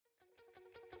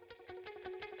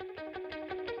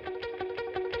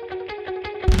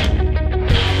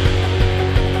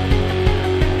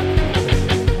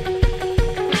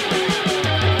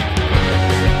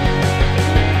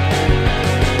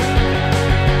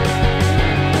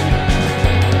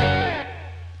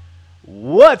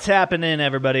What's happening,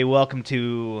 everybody? Welcome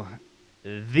to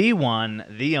the one,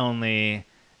 the only,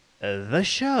 the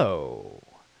show.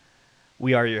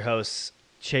 We are your hosts,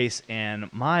 Chase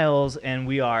and Miles, and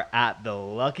we are at the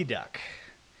Lucky Duck.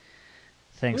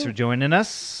 Thanks for joining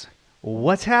us.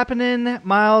 What's happening,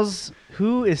 Miles?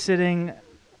 Who is sitting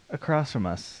across from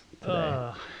us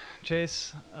today?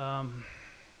 Chase, I'll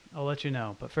let you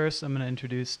know. But first, I'm going to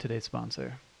introduce today's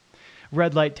sponsor,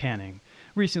 Red Light Tanning.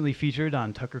 Recently featured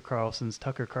on Tucker Carlson's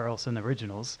Tucker Carlson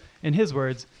Originals. In his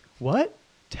words, what?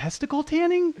 Testicle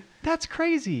tanning? That's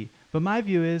crazy. But my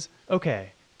view is,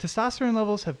 okay, testosterone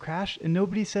levels have crashed and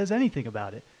nobody says anything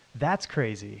about it. That's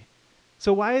crazy.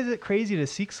 So why is it crazy to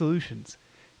seek solutions?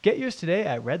 Get yours today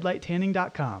at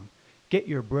redlighttanning.com. Get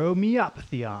your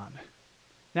bromeopathy on.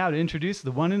 Now to introduce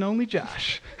the one and only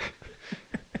Josh.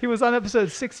 He was on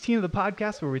episode 16 of the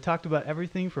podcast where we talked about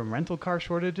everything from rental car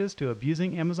shortages to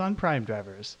abusing Amazon Prime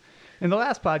drivers. In the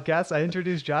last podcast, I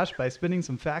introduced Josh by spinning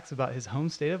some facts about his home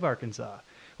state of Arkansas.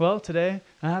 Well, today,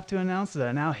 I have to announce that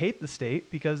I now hate the state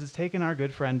because it's taken our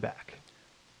good friend back.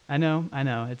 I know,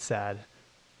 it's sad.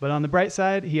 But on the bright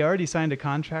side, he already signed a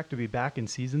contract to be back in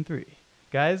season 3.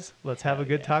 Guys, let's have a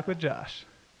good talk with Josh.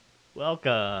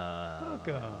 Welcome.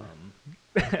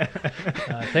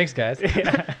 Thanks, guys.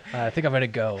 I think I'm going to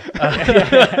go.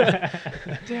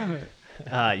 Damn it.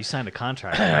 You signed a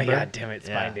contract, remember? Yeah, damn it. It's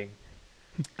binding.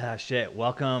 Shit.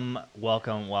 Welcome.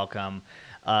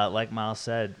 Like Miles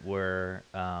said, we're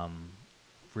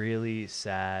really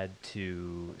sad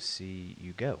to see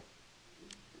you go.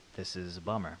 This is a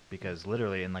bummer because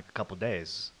literally in like a couple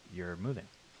days, you're moving.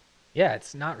 Yeah,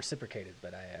 it's not reciprocated,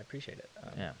 but I appreciate it.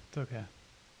 Yeah. It's okay.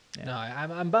 Yeah. No,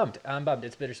 I'm bummed. I'm bummed.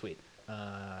 It's bittersweet.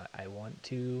 I want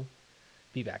to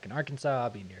be back in Arkansas,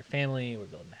 be near family. We're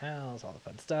building a house, all the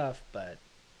fun stuff. But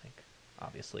like,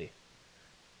 obviously,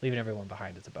 leaving everyone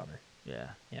behind is a bummer. Yeah.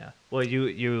 Yeah. Well,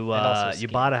 you also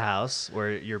bought a house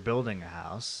where you're building a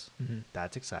house. Mm-hmm.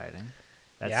 That's exciting.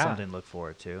 That's Yeah. something to look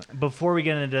forward to. Before we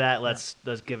get into that, let's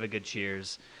give a good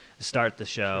cheers to start the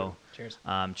show. Cheers.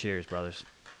 Cheers, brothers.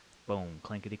 Boom,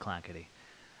 clinkety clankety.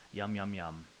 Yum yum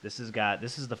yum. This is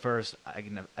the first I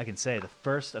can say the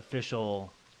first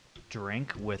official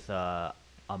drink with a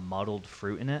muddled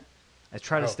fruit in it. I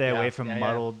try to stay away from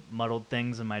muddled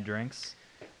things in my drinks,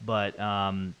 but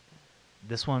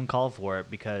this one called for it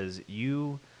because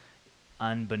you,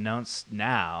 unbeknownst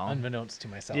to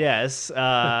myself. yes,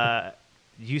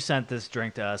 you sent this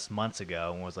drink to us months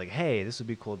ago and was like, "Hey, this would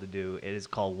be cool to do." It is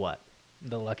called what?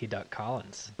 The Lucky Duck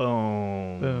Collins.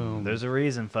 Boom. There's a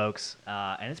reason, folks.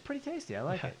 And it's pretty tasty. I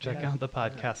like it. Check out the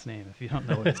podcast name if you don't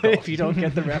know what it's called. If you don't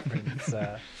get the reference,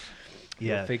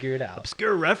 you'll figure it out.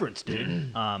 Obscure reference,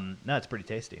 dude. No, it's pretty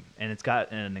tasty. And it's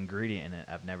got an ingredient in it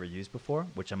I've never used before,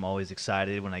 which I'm always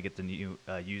excited when I get to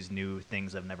use new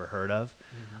things I've never heard of.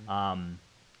 Amaro.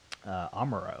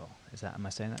 Am I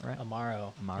saying that right?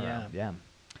 Amaro. Yeah.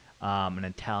 An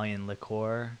Italian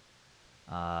liqueur.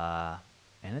 And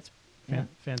it's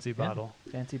Fancy bottle.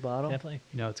 fancy bottle. Definitely.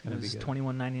 You know it's going to be This is good.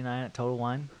 $21.99 at Total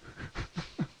Wine.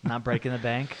 Not breaking the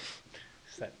bank.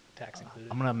 Is that tax included?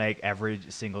 I'm gonna make every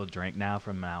single drink now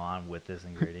from now on with this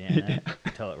ingredient in it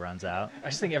until it runs out. I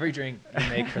just think every drink you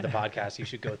make for the podcast, you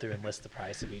should go through and list the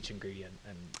price of each ingredient.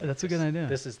 And That's a good idea.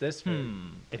 This is this. For,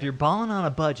 If you're balling on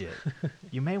a budget,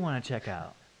 you may want to check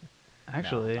out.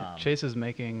 Actually, No, Chase is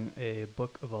making a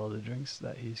book of all the drinks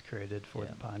that he's created for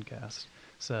the podcast.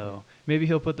 So maybe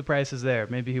he'll put the prices there.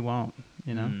 Maybe he won't,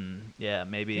 you know? Yeah,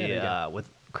 maybe Yeah, there you go. with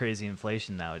crazy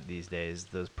inflation now these days,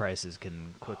 those prices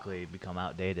can quickly become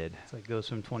outdated. It's like goes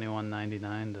from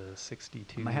 $21.99 to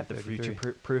 $62. I might have to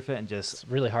future-proof it and just... It's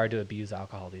really hard to abuse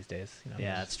alcohol these days. You know,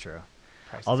 Yeah, there's that's true.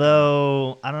 prices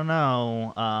Although, I don't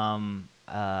know,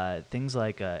 things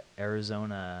like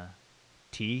Arizona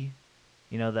tea,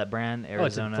 you know that brand, going. Oh,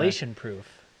 it's Arizona? inflation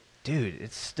proof. Dude,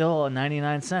 it's still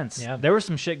 99 cents. Yeah. There was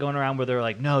some shit going around where they were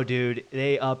like, no, dude,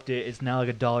 they upped it. It's now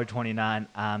like $1.29.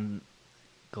 I'm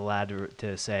glad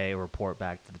to say, report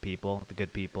back to the people, the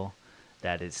good people,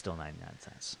 that it's still 99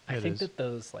 cents. I It think is. that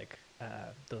those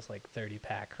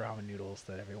 30-pack ramen noodles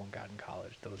that everyone got in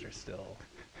college, those are still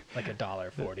like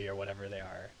 $1.40 or whatever they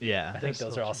are. Yeah. I think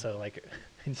those still are also like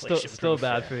Still inflation.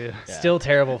 bad for you. Yeah. Still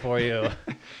terrible for you.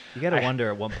 You got to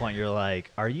wonder at one point, you're like,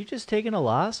 are you just taking a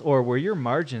loss? Or were your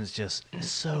margins just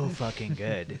so fucking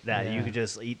good that you Yeah. could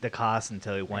just eat the cost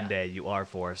until one Yeah. day you are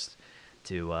forced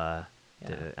to I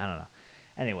don't know.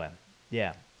 Anyway,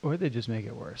 yeah. Or they just make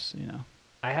it worse, you know?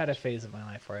 I had a phase of my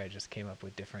life where I just came up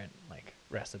with different like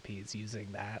recipes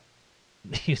using that,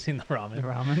 using the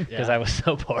ramen. Because Yeah. I was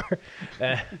so poor.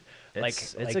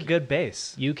 It's a good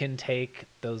base. You can take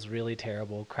those really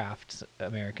terrible Kraft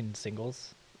American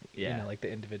singles, Yeah. like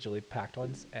the individually packed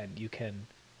ones, and you can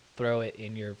throw it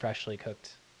in your freshly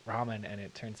cooked ramen, and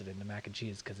it turns it into mac and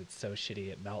cheese because it's so shitty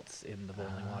it melts in the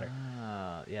boiling water.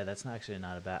 Yeah, that's actually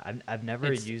not a bad. I've never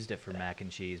It's- used it for mac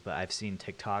and cheese, but I've seen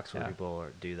TikToks where Yeah. people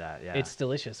do that. Yeah, It's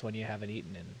delicious when you haven't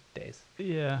eaten in days.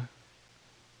 Yeah.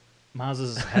 Miles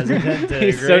is hesitant to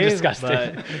He's so agree, disgusted.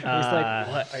 but, He's like,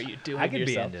 "What are you doing I to could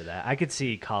be yourself?" into that. I could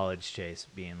see College Chase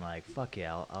being like, "Fuck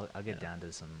yeah, I'll get down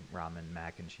to some ramen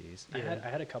mac and cheese." I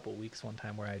had a couple weeks one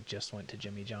time where I just went to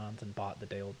Jimmy John's and bought the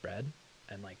day old bread,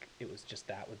 and like it was just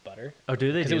that with butter. Oh,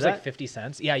 do they Because do it was that? like 50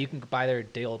 cents. Yeah, you can buy their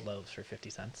day old loaves for 50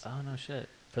 cents Oh no shit.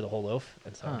 for the whole loaf,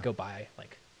 and so Huh. I'd go buy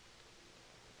like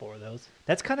 4 of those.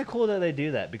 That's kind of cool that they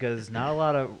do that because not a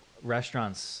lot of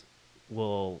restaurants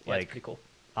will Yeah, it's like pretty cool.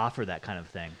 offer that kind of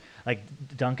thing. Like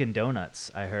Dunkin'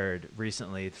 Donuts, I heard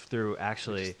recently through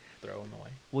actually. Just throw them away.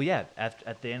 Well, yeah.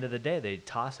 At the end of the day, they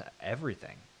toss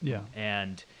everything. Yeah.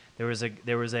 And there was like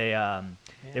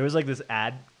this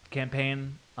ad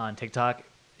campaign on TikTok.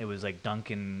 It was like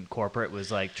Dunkin' corporate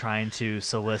was like trying to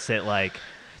solicit like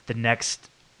the next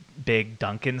big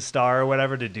Dunkin' star or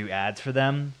whatever to do ads for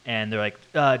them, and they're like,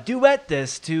 duet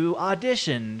this to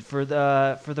audition for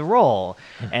the role,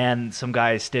 and some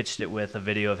guy stitched it with a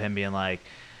video of him being like.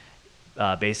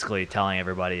 Basically telling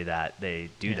everybody that they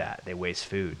do that, they waste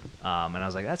food, and I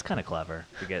was like, that's kind of clever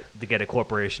to get a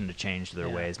corporation to change their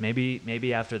Yeah. ways.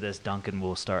 Maybe after this, Dunkin'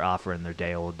 will start offering their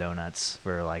day old donuts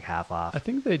for like half off, I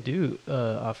think they do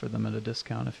offer them at a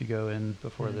discount if you go in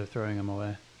before Mm. they're throwing them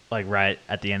away. like right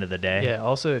at the end of the day. Yeah.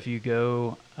 Also, if you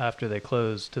go after they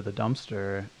close to the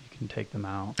dumpster, you can take them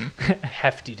out.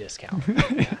 Hefty discount.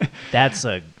 That's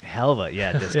a hell of a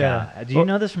discount. Yeah. Do you Well-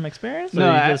 know this from experience? No,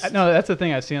 or you I, just- no, that's the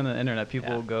thing I see on the internet.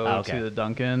 People Yeah. go Oh, okay. to the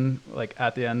Dunkin' like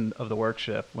at the end of the work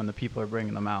shift when the people are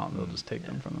bringing them out, and they'll just take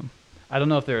them from them. I don't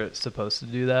know if they're supposed to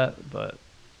do that, but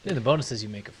Yeah, the bonus is you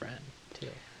make a friend too.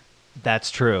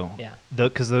 That's true. Yeah.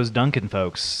 Because those Dunkin'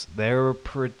 folks, they're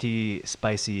pretty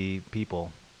spicy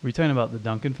people. were you talking about the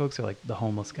Dunkin' folks or like the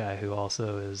homeless guy who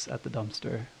also is at the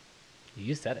dumpster?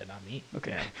 You said it, not me.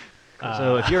 Okay.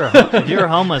 So if you're a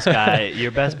homeless guy,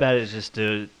 your best bet is just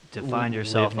to find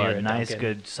yourself Live near a a nice, Dunkin'.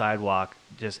 good sidewalk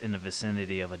just in the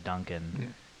vicinity of a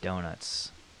Dunkin'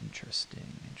 Donuts. Interesting.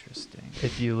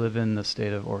 If you live in the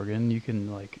state of Oregon, you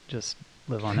can like just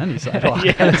live on any sidewalk.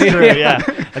 Yeah, that's true. Yeah,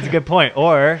 that's a good point.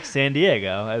 Or San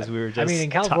Diego, as we were just. I mean, in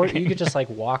California, talking. you could just like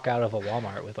walk out of a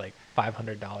Walmart with like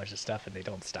 $500 of stuff, and they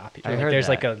don't stop you. I Like, heard there's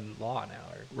like that. a law now,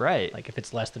 or Right. like if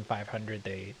it's less than 500,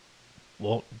 they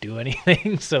won't do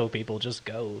anything. So people just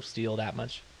go steal that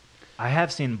much. I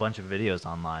have seen a bunch of videos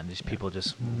online. Just people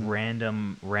just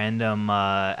random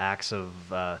acts of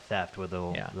theft where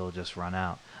they'll just run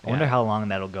out. I wonder Yeah. how long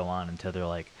that'll go on until they're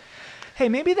like, "Hey,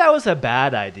 maybe that was a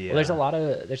bad idea." Well, there's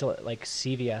a lot, like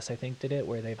CVS, I think, did it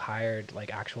where they've hired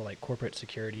like actual like corporate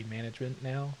security management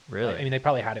now. Really? I mean, they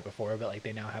probably had it before, but like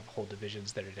they now have whole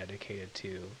divisions that are dedicated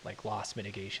to like loss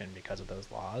mitigation because of those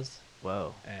laws,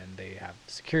 Whoa. and they have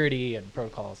security and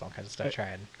protocols, all kinds of stuff, to try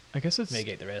and I guess it's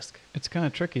mitigate the risk. It's kind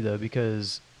of tricky though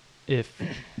because if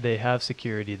they have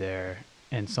security there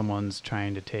and someone's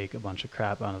trying to take a bunch of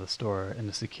crap out of the store and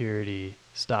the security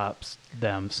stops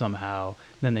them somehow,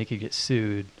 then they could get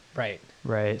sued, Right.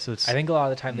 right? So it's I think a lot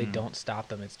of the time they don't stop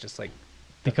them. It's just like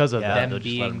because of Yeah, that. they'll them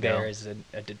just let 'em being go. there is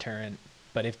a deterrent.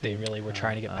 But if they really were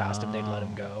trying to get past them, they'd let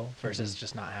them go versus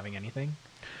just not having anything.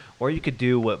 Or you could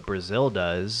do what Brazil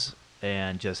does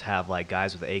and just have like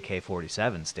guys with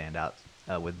AK-47 stand out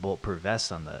with bulletproof vests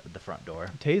on the front door.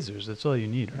 Tasers, that's all you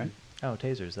need, right? Oh,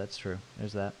 tasers. That's true.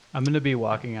 There's that. I'm going to be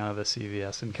walking out of a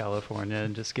CVS in California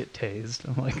and just get tased.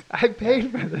 I'm like, I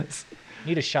paid for this.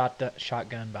 Need a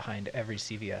shotgun behind every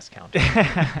CVS counter.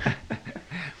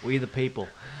 We the people.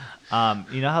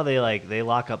 You know how they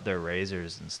lock up their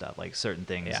razors and stuff, like certain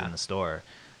things Yeah. in the store.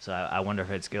 So I wonder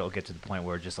if it'll get to the point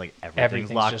where just like everything's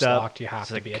Everything's locked just up. locked, you have It's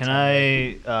to like, be at can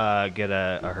I get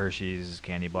a Hershey's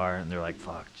candy bar? And they're like,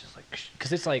 fuck, just like.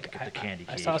 Because it's like Get the candy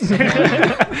I key. saw someone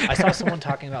I saw someone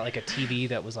talking about like a TV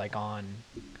that was like on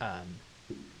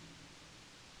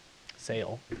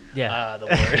sale. Yeah. The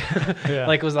word Yeah.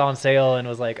 like was on sale and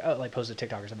was like, oh, like posted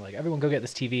TikTok or something like, everyone go get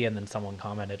this TV, and then someone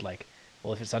commented like,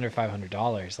 well, if it's under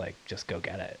 $500, like just go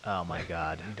get it. Oh my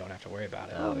god. You don't have to worry about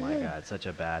it. Oh my god, such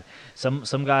a bad. Some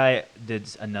guy did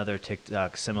another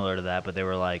TikTok similar to that, but they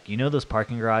were like, you know those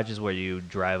parking garages where you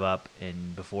drive up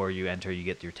and before you enter you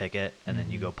get your ticket and then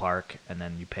you go park and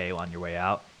then you pay on your way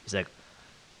out. He's like,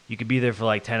 you could be there for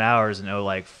like 10 hours and owe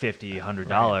like $50,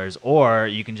 $100, or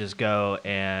you can just go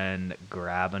and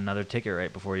grab another ticket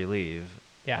right before you leave.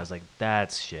 Yeah. I was like,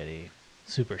 that's shitty.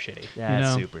 Super shitty.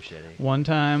 That's know, super shitty. One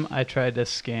time I tried to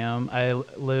scam.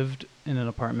 Lived in an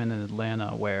apartment in Atlanta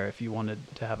where if you wanted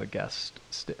to have a guest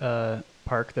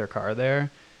park their car there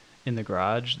in the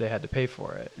garage, they had to pay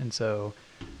for it. And so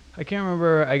I can't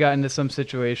remember. I got into some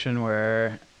situation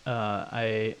where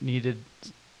I needed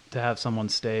to have someone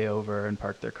stay over and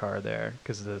park their car there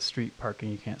because the street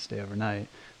parking, you can't stay overnight.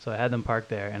 So I had them park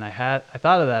there, and I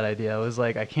thought of that idea. I was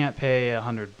like, I can't pay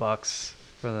 $100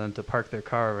 for them to park their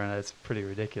car over, and it's pretty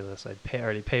ridiculous. I'd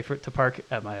already pay for it to park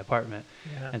at my apartment.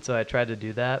 Yeah. And so I tried to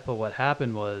do that, but what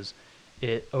happened was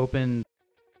it opened.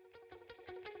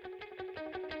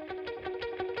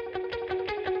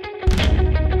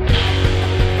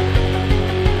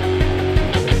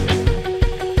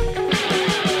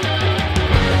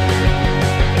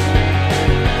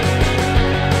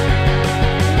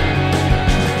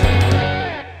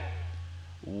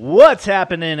 What's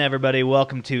happening, everybody?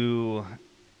 Welcome to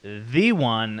the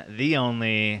one, the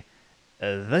only,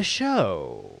 the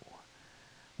show.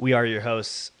 We are your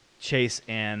hosts, Chase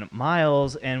and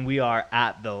Miles, and we are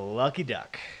at the Lucky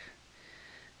Duck.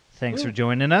 Thanks for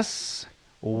joining us.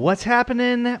 What's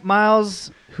happening,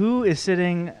 Miles? Who is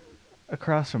sitting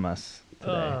across from us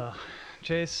today?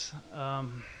 Chase, I'll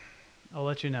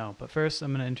let you know. But first,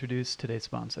 I'm going to introduce today's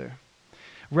sponsor,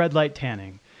 Red Light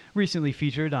Tanning. Recently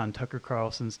featured on Tucker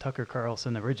Carlson's Tucker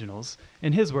Carlson Originals.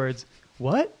 In his words,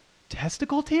 what?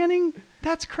 Testicle tanning?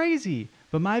 That's crazy.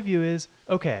 But my view is,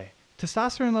 okay,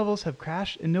 testosterone levels have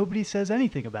crashed and nobody says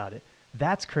anything about it.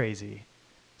 That's crazy.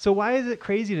 So why is it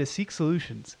crazy to seek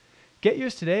solutions? Get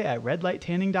yours today at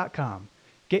redlighttanning.com.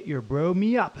 Get your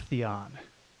bromeopathy on.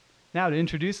 Now to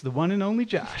introduce the one and only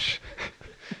Josh.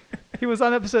 He was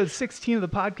on episode 16 of the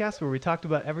podcast where we talked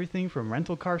about everything from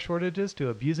rental car shortages to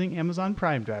abusing Amazon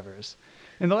Prime drivers.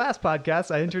 In the last podcast,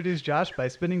 I introduced Josh by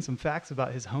spinning some facts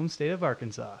about his home state of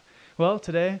Arkansas. Well,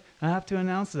 today, I have to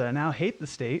announce that I now hate the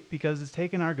state because it's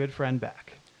taken our good friend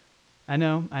back. I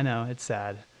know, it's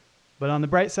sad. But on the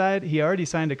bright side, he already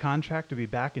signed a contract to be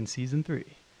back in season 3.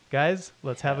 Guys,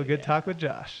 let's have a good talk with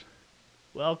Josh.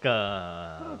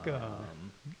 Welcome.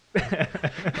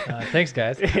 Thanks,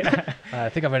 guys. I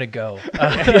think I'm gonna go.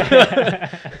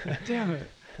 Damn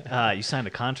it. You signed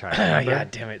a contract, remember? Yeah,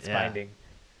 damn it, it's Yeah. binding.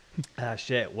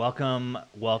 Shit. Welcome.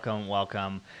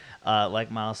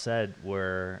 Like Miles said,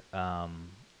 we're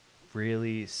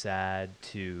really sad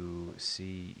to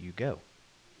see you go.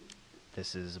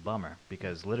 This is a bummer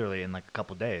because literally in like a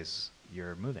couple days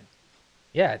you're moving.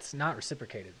 Yeah, it's not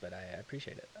reciprocated, but I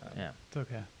appreciate it. Yeah. It's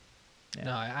okay. Yeah.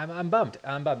 No, I'm bummed.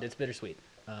 I'm bummed. It's bittersweet.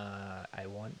 I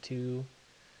want to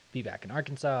be back in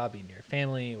Arkansas, be near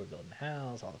family. We're building a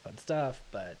house, all the fun stuff.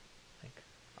 But like,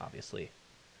 obviously,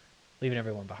 leaving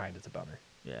everyone behind is a bummer.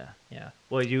 Yeah. Yeah.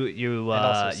 Well, you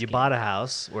also you scary. bought a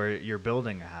house where you're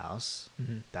building a house.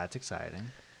 Mhm. That's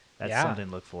exciting. That's Yeah. something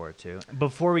to look forward to.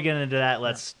 Before we get into that,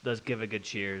 let's give a good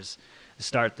cheers to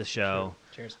start the show.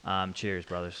 Cheers. Cheers,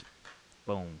 brothers.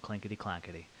 Boom, clinkety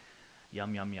clankety.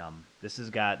 Yum yum yum. This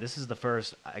is the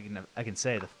first I can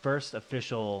say the first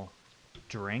official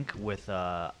drink with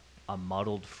a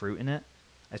muddled fruit in it.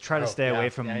 I try to stay away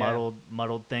from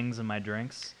muddled things in my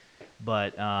drinks,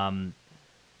 but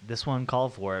this one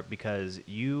called for it because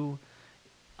you,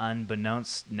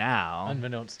 unbeknownst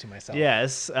to myself.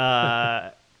 yes,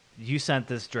 you sent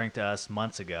this drink to us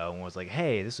months ago and was like,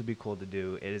 "Hey, this would be cool to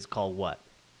do." It is called what?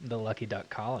 The Lucky Duck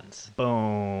Collins.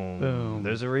 Boom.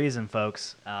 There's a reason,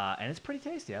 folks, and it's pretty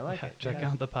tasty. I like Yeah, it. check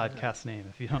out the podcast name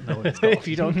if you don't know what it's called. If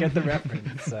you don't get the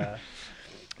reference,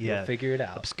 you'll figure it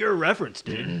out. Obscure reference,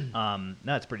 dude. No,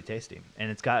 it's pretty tasty, and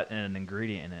it's got an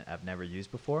ingredient in it I've never used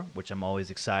before, which I'm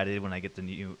always excited when I get to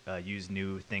use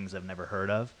new things I've never heard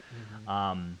of.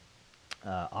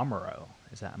 Amaro,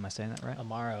 am I saying that right?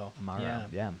 Amaro.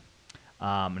 Yeah.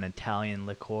 An Italian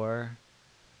liqueur,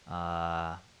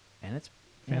 and it's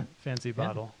Fancy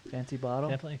bottle. fancy bottle.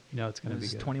 Definitely. You know it's going to be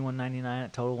This is good. $21.99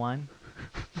 at Total Wine.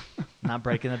 Not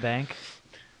breaking the bank.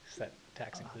 Is that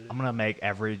tax included? I'm gonna make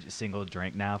every single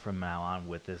drink now from now on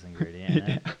with this ingredient in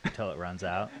it until it runs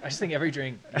out. I just think every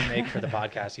drink you make for the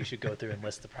podcast, you should go through and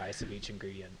list the price of each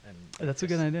ingredient. And like, That's a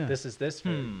good idea. This is this.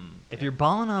 For, If you're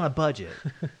balling on a budget,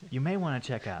 you may want to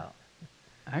check out.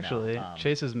 Actually, No,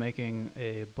 Chase is making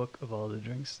a book of all the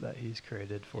drinks that he's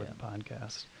created for the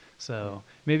podcast. So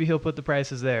maybe he'll put the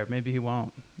prices there. Maybe he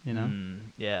won't, you know?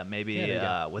 Yeah, maybe Yeah, there you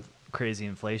go. with crazy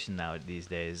inflation now these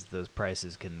days, those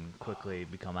prices can quickly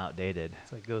become outdated.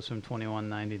 It's like goes from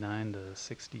 $21.99 to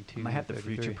 $62. I might have to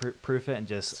future-proof it and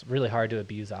just... It's really hard to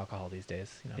abuse alcohol these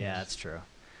days. You know, Yeah, there's that's true.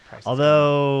 prices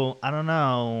Although, I don't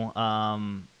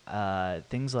know,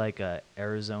 things like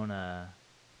Arizona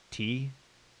tea,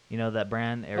 you know that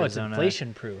brand, going up. Oh, it's Arizona...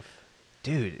 inflation proof.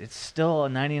 dude, it's still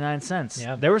 99 cents.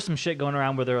 Yeah. There was some shit going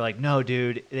around where they're like, no,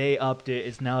 dude, they upped it.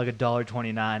 It's now like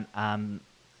 $1.29. I'm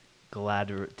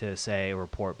glad to say,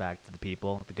 report back to the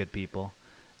people, the good people,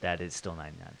 that it's still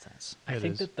 99 cents. I It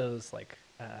think is. that those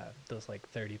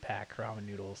 30-pack ramen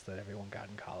noodles that everyone got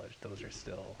in college, those are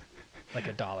still like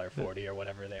 $1.40 or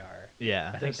whatever they are. Yeah.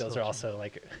 I They're think those still are also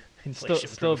like Still, inflation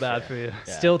still proof. bad for you.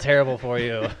 Yeah. Still terrible for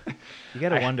you. You got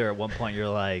to wonder at one point, you're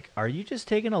like, are you just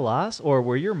taking a loss, or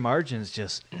were your margins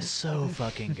just so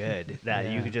fucking good that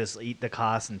you Yeah. could just eat the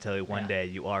cost until one Yeah. day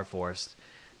you are forced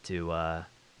to, I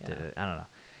don't know.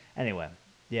 Anyway,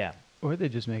 yeah. Or they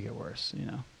just make it worse, you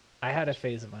know. I had a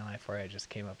phase of my life where I just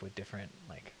came up with different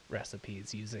like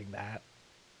recipes using that,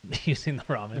 using the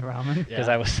ramen. The ramen. Because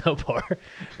Yeah. I was so poor.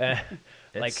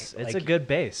 It's a good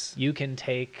base. You can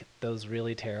take those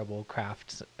really terrible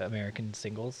Kraft American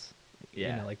singles,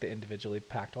 Yeah. like the individually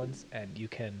packed ones, and you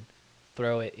can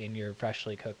throw it in your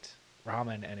freshly cooked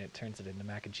ramen, and it turns it into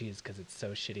mac and cheese because it's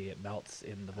so shitty it melts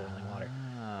in the boiling water.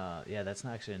 Yeah, that's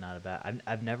actually not a bad.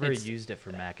 I've never It's- used it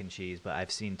for mac and cheese, but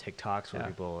I've seen TikToks where Yeah.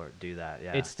 people do that.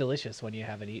 Yeah, It's delicious when you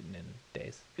haven't eaten in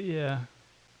days. Yeah.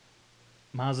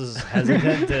 Miles is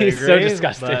hesitant to He's so agree,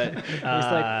 disgusted. but, He's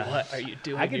like, "What are you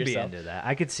doing I to could be yourself?" into that.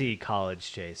 I could see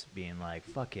college Chase being like,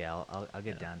 "Fuck yeah, I'll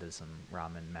get down to some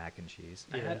ramen mac and cheese."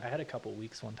 I had a couple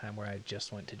weeks one time where I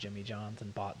just went to Jimmy John's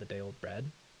and bought the day old bread,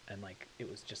 and like it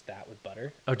was just that with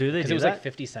butter. Oh, do they Because do it was that? like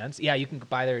 50 cents. Yeah, you can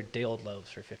buy their day old loaves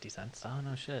for 50 cents Oh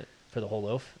no shit. for the whole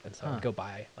loaf, and so Huh. I'd go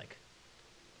buy like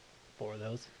 4 of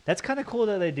those. That's kind of cool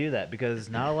that they do that because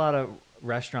not a lot of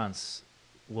restaurants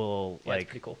will Yeah, it's like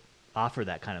pretty cool. offer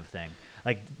that kind of thing.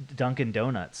 Like Dunkin'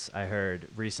 Donuts, I heard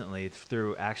recently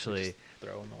through actually. Just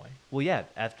throw them away. Well, yeah.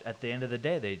 At the end of the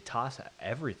day, they toss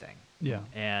everything. Yeah.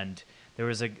 And there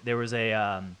was like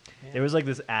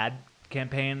this ad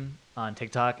campaign on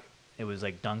TikTok. It was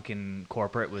like Dunkin'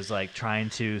 corporate was like trying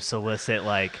to solicit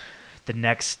like the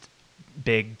next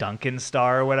big Dunkin'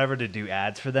 star or whatever to do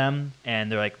ads for them,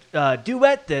 and they're like,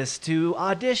 duet this to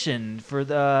audition for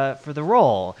the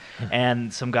role,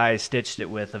 and some guy stitched it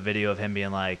with a video of him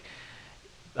being like.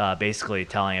 Basically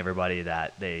telling everybody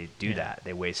that they do Yeah. that,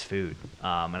 they waste food,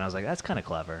 and I was like, that's kind of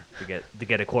clever to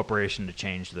get a corporation to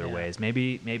change their Yeah. ways.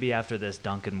 Maybe after this,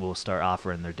 Dunkin' will start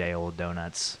offering their day old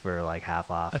donuts for like half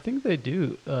off, I think they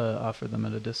do offer them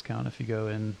at a discount if you go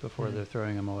in before Mm. they're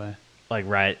throwing them away. like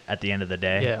right at the end of the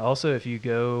day. Yeah. Also, if you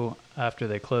go after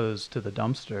they close to the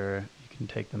dumpster, you can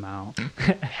take them out.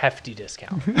 Hefty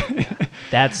discount.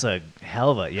 That's a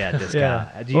hell of a discount.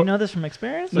 Yeah. Do you know this from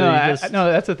experience? No, or you I, just- no,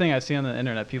 that's the thing I see on the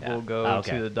internet. People Yeah. go Oh,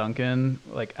 okay. to the Dunkin'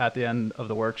 like at the end of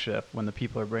the work shift when the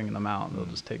people are bringing them out, and they'll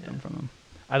just take them from them.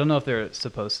 I don't know if they're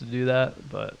supposed to do that,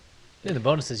 but Yeah, the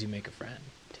bonus is you make a friend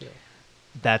too.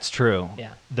 That's true.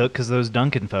 Yeah. Because those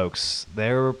Dunkin' folks,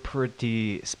 they're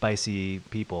pretty spicy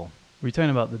people. were you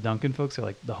talking about the Dunkin' folks or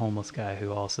like the homeless guy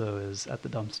who also is at the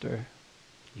dumpster?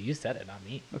 You said it, not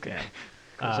me. Okay.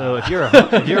 So if you're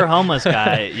a homeless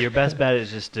guy, your best bet is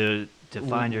just to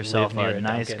find yourself Live near a a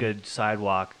nice, Dunkin'. good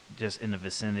sidewalk just in the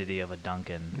vicinity of a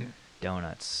Dunkin'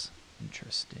 Donuts.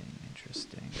 Interesting.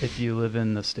 If you live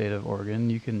in the state of Oregon,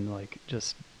 you can like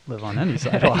just live on any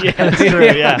sidewalk. Yeah, that's true.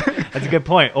 Yeah, that's a good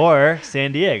point. Or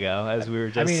San Diego, as we were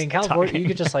just. I mean, in California, talking. you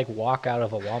could just like walk out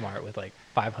of a Walmart with like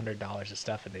 $500 of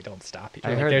stuff, and they don't stop you. I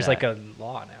Like, heard there's that. like a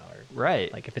law now, or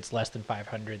Right. like if it's less than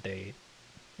 500, they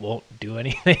won't do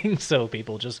anything. So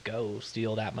people just go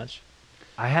steal that much.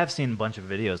 I have seen a bunch of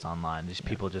videos online. Just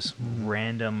people just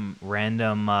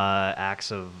random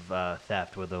acts of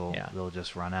theft where they'll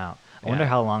just run out. I wonder Yeah.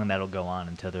 how long that'll go on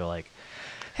until they're like,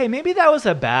 "Hey, maybe that was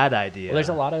a bad idea." Well, there's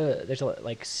a lot,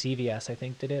 like CVS, I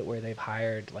think, did it where they've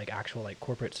hired like actual like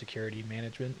corporate security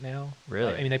management now.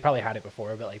 Really? I mean, they probably had it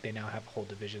before, but like they now have whole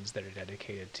divisions that are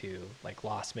dedicated to like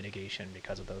loss mitigation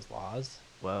because of those laws,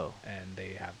 Whoa. and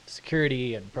they have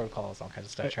security and protocols, all kinds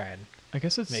of stuff to try and I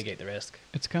guess it's mitigate the risk.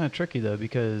 It's kind of tricky though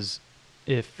because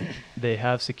if they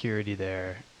have security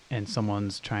there and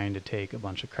someone's trying to take a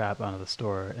bunch of crap out of the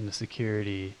store and the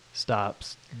security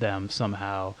stops them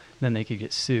somehow, then they could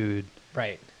get sued,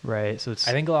 Right. right? So it's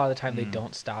I think a lot of the time they Mm.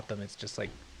 don't stop them. It's just like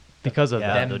because of Yeah,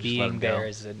 that. they'll them just let 'em being go. there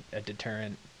is a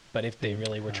deterrent. But if they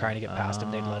really were trying to get past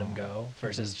them, they'd let them go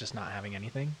versus just not having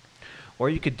anything. Or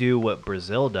you could do what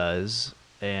Brazil does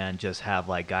and just have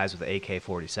like guys with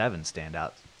AK-47 stand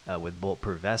out with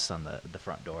bulletproof vests on the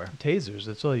front door. Tasers,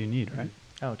 that's all you need, right?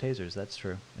 Oh, tasers. That's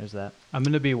true. There's that. I'm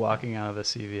going to be walking out of a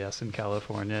CVS in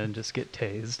California and just get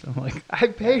tased. I'm like, I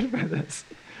paid for this.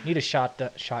 Need a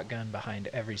shotgun behind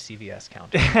every CVS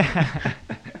counter.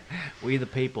 We the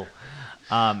people.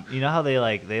 You know how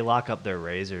they lock up their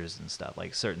razors and stuff,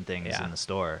 like certain things Yeah. in the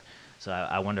store. So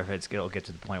I wonder if it'll get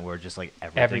to the point where just like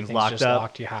everything's Everything's locked just up.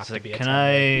 locked, you have It's to like, be can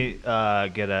I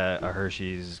get a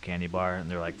Hershey's candy bar? And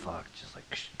they're like, fuck, just like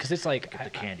Because it's like Get the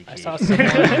candy I key. saw someone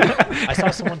I saw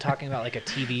someone talking about like a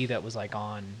TV that was like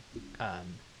on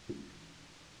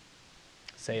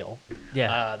sale.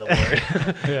 yeah. The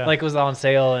word Yeah. like was on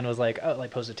sale and was like, oh,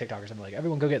 like posted TikTok or something like,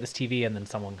 everyone go get this TV, and then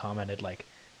someone commented like,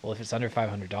 well, if it's under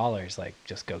 $500, like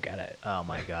just go get it. Oh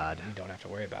my god. You don't have to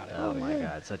worry about it. Oh my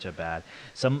god, such a bad.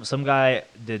 Some guy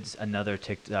did another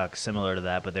TikTok similar to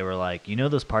that, but they were like, you know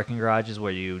those parking garages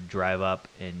where you drive up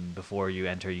and before you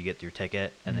enter you get your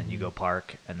ticket and then you go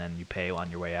park and then you pay on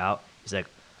your way out. He's like,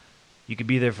 you could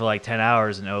be there for like 10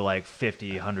 hours and owe like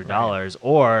 $50, $100,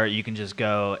 or you can just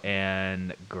go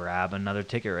and grab another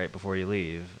ticket right before you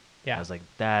leave. Yeah. I was like,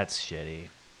 that's shitty.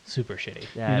 Super shitty.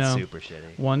 That's know, super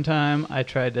shitty. One time I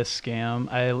tried to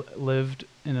scam. I lived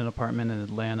in an apartment in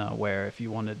Atlanta where if you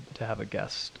wanted to have a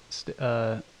guest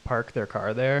park their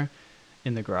car there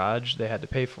in the garage, they had to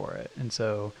pay for it. And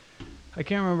so I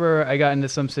can't remember. I got into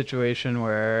some situation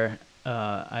where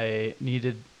I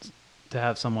needed to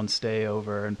have someone stay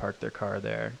over and park their car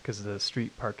there because the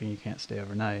street parking, you can't stay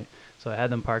overnight. So I had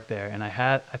them park there, and I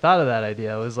thought of that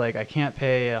idea. I was like, I can't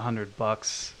pay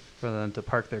 $100 for them to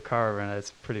park their car over, and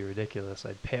it's pretty ridiculous.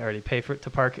 I'd already pay for it to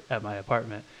park at my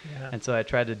apartment. Yeah. And so I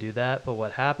tried to do that, but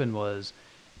what happened was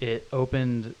it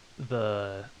opened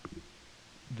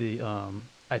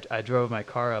I drove my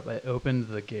car up. I opened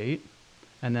the gate,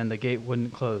 and then the gate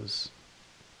wouldn't close.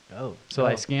 Oh. So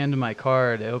I scanned my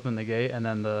card, it opened the gate, and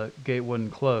then the gate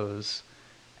wouldn't close.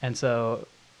 And so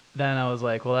then I was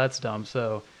like, well, that's dumb.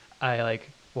 So I like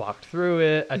walked through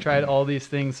it. I tried all these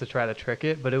things to try to trick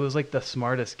it, but it was like the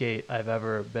smartest gate I've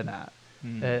ever been at.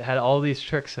 It had all these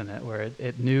tricks in it where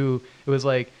it knew, it was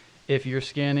like if you're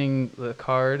scanning the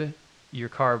card, your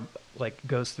car like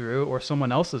goes through or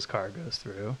someone else's car goes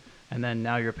through, and then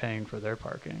now you're paying for their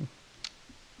parking.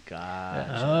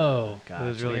 Gotcha. Oh. Gotcha. It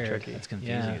was really Weird. tricky. That's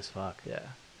confusing Yeah. as fuck. Yeah.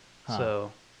 Huh.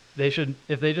 So they should,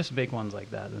 if they just make ones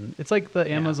like that, and it's like the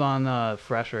Yeah. Amazon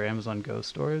Fresh or Amazon Go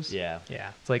stores. Yeah.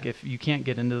 Yeah. It's like if you can't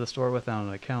get into the store without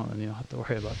an account, then you don't have to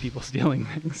worry about people stealing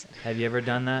things. Have you ever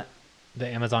done that? The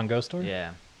Amazon Go store?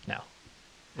 Yeah. No.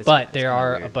 It's- But it's there kinda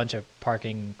are a weird. bunch of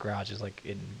parking garages, like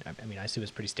I mean, I assume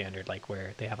it's pretty standard, like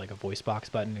where they have like a voice box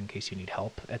button in case you need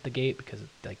help at the gate because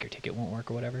like your ticket won't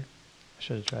work or whatever. I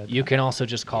should have tried You that. can also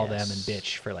just call them and Yes.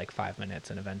 bitch for like 5 minutes,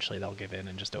 and eventually they'll give in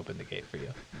and just open the gate for you.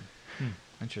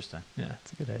 Interesting. Yeah,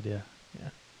 It's a good idea. yeah.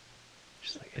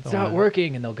 Just like it's Don't not wanna-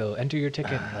 working, and they'll go enter your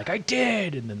ticket, and you're like, I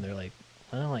did, and then they're like,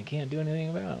 well, I can't do anything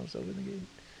about it. So open the gate.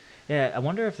 Yeah, I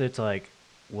wonder if it's like,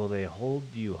 will they hold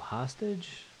you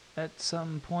hostage at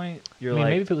some point? You're I mean, like,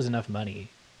 maybe if it was enough money,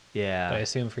 yeah, but I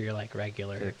assume for your like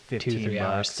regular like 2-3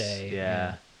 hour $15. stay,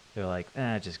 Yeah. They're like,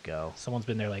 just go. someone's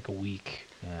been there like a week.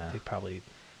 Yeah. They'd probably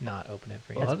not open it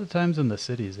for A you. lot of times in the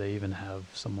cities, they even have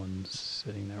someone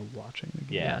sitting there watching the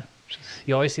game. Yeah.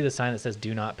 You always see the sign that says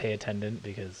 "Do not pay attendant"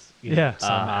 because you know, Yeah.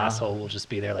 some Uh-huh. asshole will just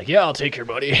be there like, "Yeah, I'll take your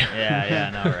money." Yeah, yeah, I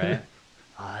know, right?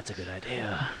 Oh, that's a good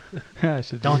idea. I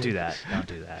should Don't do that. Don't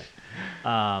do that.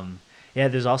 Yeah,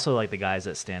 there's also like the guys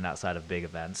that stand outside of big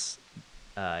events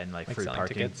and like Like free selling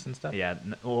parking tickets and stuff? Yeah,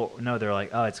 no, they're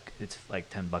like, oh, it's like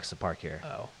 $10 to park here.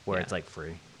 Oh, where yeah. it's like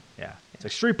free. Yeah, it's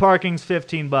like street parking's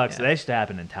 $15. Yeah. That used to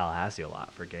happen in Tallahassee a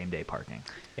lot for game day parking.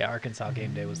 Yeah, Arkansas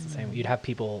game day was the same. You'd have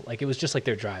people like it was just like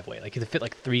their driveway. Like you could fit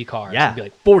like 3 cars. Yeah. It'd be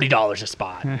like $40 a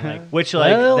spot. Like, Which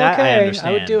like well, that I okay, understand.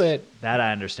 I would do it. That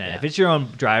I understand. Yeah. If it's your own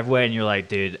driveway and you're like,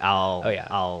 dude, Oh yeah,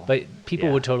 I'll. but people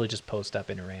yeah. would totally just post up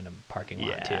in a random parking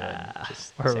lot too, Yeah. and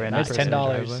just Or a say, random "That's person in the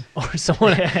 $10." driveway. Or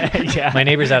someone. Yeah. My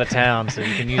neighbor's out of town, so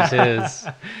you can use his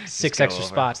 6 go extra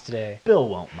over. spots today. Bill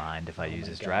won't mind if I Oh use my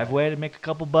his God. driveway to make a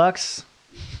couple bucks.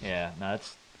 Yeah, no,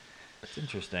 it's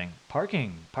interesting.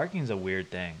 Parking's a weird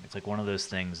thing. It's like one of those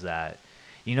things that,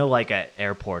 you know, like at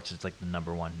airports, it's like the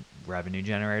 #1 revenue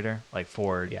generator. Like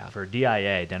for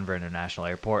DIA, Denver International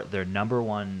Airport, their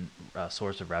 #1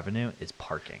 source of revenue is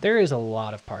parking. There is a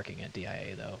lot of parking at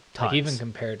DIA though. Tons. Like even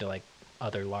compared to like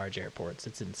other large airports,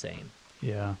 it's insane.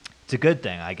 Yeah. It's a good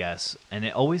thing, I guess, and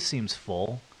it always seems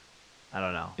full. I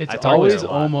don't know. It's I talk always about it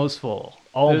a lot. almost full.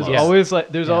 Almost. There's Yeah. always like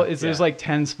there's Yeah. there's Yeah. like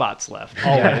 10 spots left.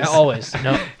 Yeah, always.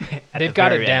 No, they've the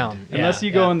got very it down. end. Yeah, Unless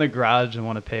you go yeah. in the garage and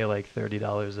want to pay like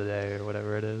 $30 a day or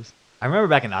whatever it is. I remember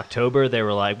back in October, they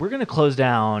were like, we're going to close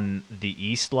down the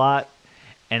east lot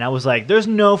And I was like, "There's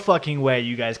no fucking way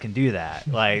you guys can do that.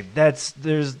 Like,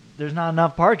 there's not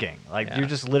enough parking. Like, Yeah. you're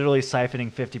just literally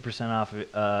siphoning 50% off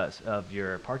of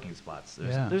your parking spots.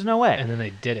 Yeah. There's no way." And then they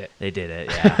did it. They did it.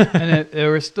 Yeah, And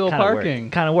there was still parking.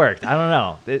 Kind of worked. I don't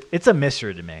know. It's a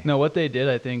mystery to me. No, what they did,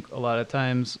 I think, a lot of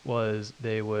times was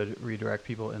they would redirect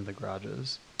people in the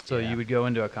garages. So Yeah. you would go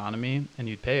into economy and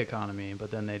you'd pay economy,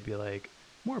 but then they'd be like,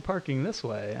 more parking this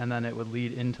way, and then it would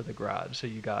lead into the garage. So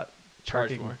you got Charge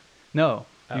parking. more. No,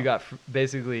 Oh. you got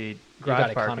basically got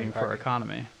garage economy parking for parking.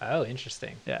 economy. Oh,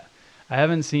 interesting. Yeah, I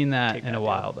haven't seen that Take in that a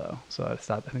while down. though, so I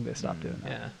stopped. I think they stopped doing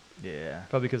that. Yeah. Yeah.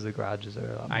 Probably because the garages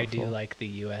are a lot more I do full. like the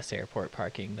U.S. airport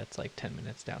parking that's like 10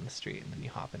 minutes down the street, and then you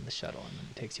hop in the shuttle, and then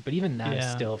it takes you. But even that is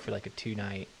Yeah. still for like a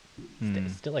 2-night. Hmm.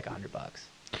 It's still like $100.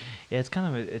 Yeah, it's kind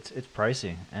of it's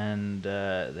pricey, and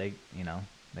they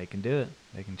they can do it.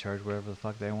 They can charge whatever the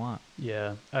fuck they want.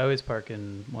 Yeah, I always park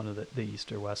in one of the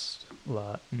east or west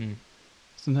lot. Mm.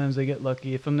 Sometimes I get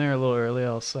lucky. If I'm there a little early,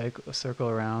 I'll circle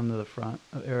around to the front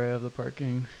area of the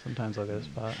parking. Sometimes I'll get a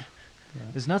spot. Yeah.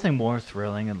 There's nothing more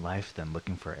thrilling in life than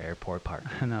looking for airport parking.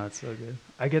 I know, it's so good.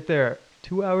 I get there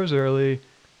 2 hours early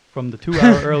from the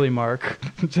 2-hour early mark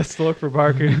just to look for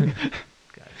parking.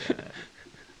 God damn it.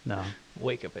 No.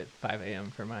 Wake up at 5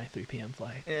 a.m. for my 3 p.m.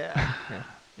 flight. Yeah.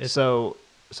 Yeah. So,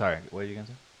 sorry, what are you gonna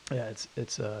say? Yeah,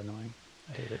 it's annoying.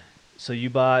 I hate it. So you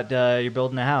bought, you're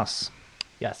building a house.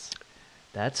 Yes.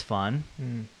 That's fun.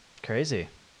 Mm. Crazy.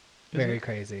 Very it?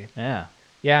 crazy. Yeah.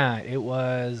 Yeah, it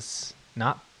was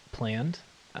not planned.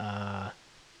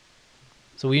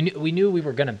 So we knew we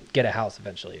were gonna get a house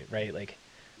eventually, right? Like,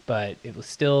 but it was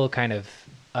still kind of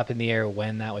up in the air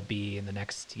when that would be in the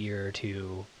next year or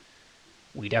two.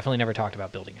 We definitely never talked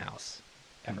about building a house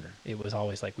ever. It was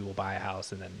always like we will buy a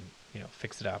house and then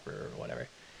fix it up or whatever.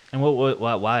 And what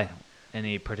why?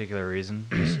 Any particular reason?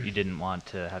 Just you didn't want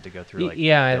to have to go through like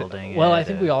Yeah, building well, it, I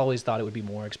think we always thought it would be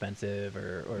more expensive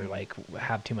or like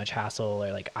have too much hassle, or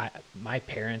like my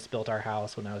parents built our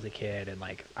house when I was a kid, and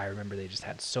like I remember they just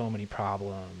had so many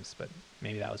problems, but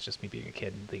maybe that was just me being a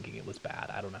kid and thinking it was bad.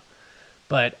 I don't know.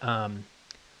 But I'm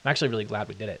actually really glad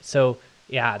we did it. So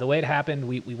yeah, the way it happened,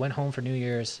 we went home for New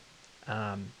Year's.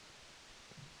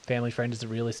 Family friend is a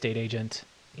real estate agent,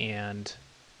 and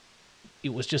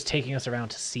it was just taking us around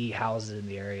to see houses in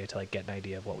the area to like get an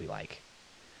idea of what we like.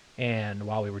 And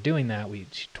while we were doing that,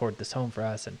 she toured this home for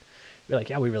us, and we were like,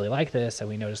 yeah, we really like this. And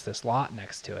we noticed this lot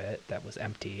next to it that was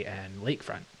empty and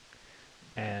lakefront.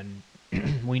 And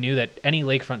we knew that any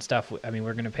lakefront stuff, I mean,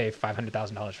 we're going to pay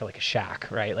 $500,000 for like a shack,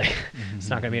 right? Like it's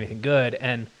not going to be anything good.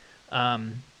 And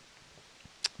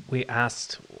we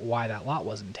asked why that lot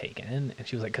wasn't taken, and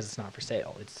she was like, because it's not for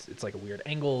sale. It's like a weird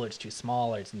angle, or it's too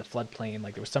small, or it's in the floodplain.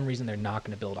 Like there was some reason they're not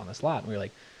going to build on this lot. And we were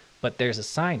like, but there's a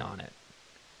sign on it.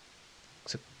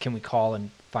 So can we call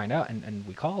and find out? And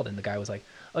we called, and the guy was like,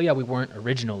 oh yeah, we weren't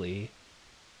originally,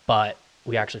 but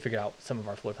we actually figured out some of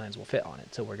our floor plans will fit on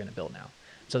it, so we're going to build now.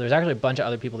 So there's actually a bunch of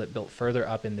other people that built further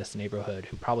up in this neighborhood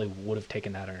who probably would have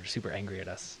taken that and are super angry at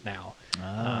us now.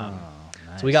 Oh,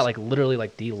 nice. So we got like literally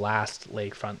like the last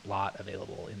lakefront lot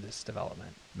available in this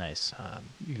development. nice.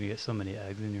 You can get so many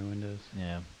eggs in your windows.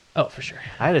 Yeah. Oh, for sure.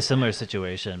 I had a similar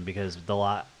situation because the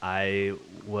lot I'm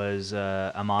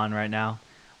on right now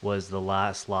was the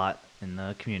last lot in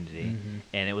the community, Mhm.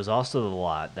 and it was also the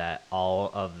lot that all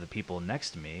of the people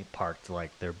next to me parked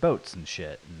like their boats and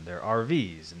shit and their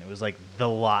RVs, and it was like the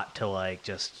lot to like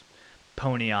just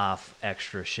pony off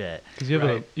extra shit. Because you have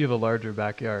Right. you have a larger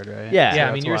backyard, right? Yeah. Yeah, I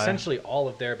that's mean, you're why. essentially all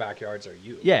of their backyards are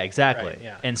you. Yeah, exactly. Right,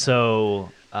 yeah. And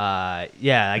so,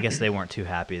 yeah, I guess they weren't too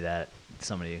happy that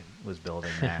somebody was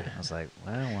building there. I was like,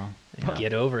 well. You know.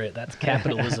 Get over it. That's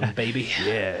capitalism, baby.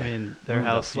 Yeah. I mean, their Move the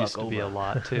house fuck used to be a over.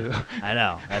 lot too. I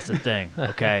know. That's the thing.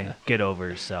 Okay, get over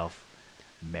yourself,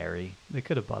 Mary. They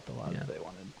could have bought the lot Yeah. if they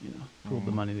wanted, pooled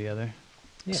the money together.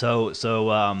 Yeah. So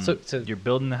So- you're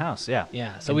building the house, yeah.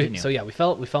 Yeah. So Continue. we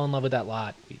fell in love with that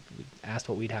lot. We asked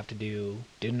what we'd have to do.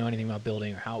 Didn't know anything about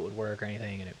building or how it would work or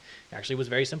anything, and it actually was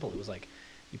very simple. It was like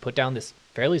you put down this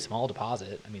fairly small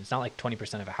deposit. I mean, it's not like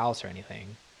 20% of a house or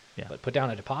anything. Yeah. But put down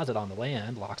a deposit on the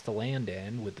land, locks the land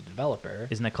in with the developer.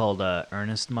 Isn't that called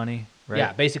earnest money? Right.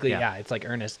 Yeah, basically, yeah, it's like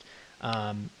earnest.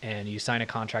 And you sign a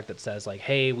contract that says like,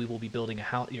 hey, we will be building a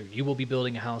house. You will be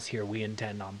building a house here. We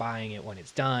intend on buying it when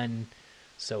it's done.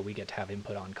 So we get to have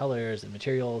input on colors and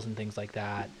materials and things like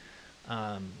that.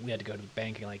 We had to go to the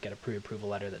bank and like get a pre-approval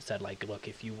letter that said like, look,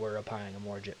 if you were applying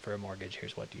for a mortgage,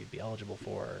 here's what you'd be eligible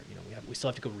for. We still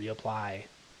have to go reapply,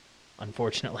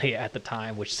 unfortunately, at the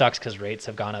time, which sucks because rates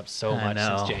have gone up so I much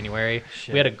since know. January.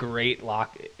 Shit. We had a great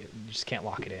lock. You just can't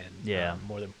lock it in. Yeah.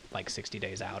 More than like 60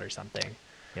 days out or something.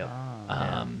 Yep.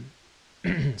 Ah.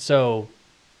 So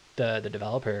the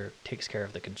developer takes care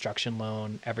of the construction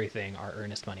loan, everything. Our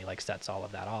earnest money like sets all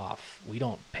of that off. We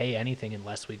don't pay anything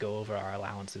unless we go over our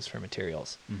allowances for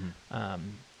materials.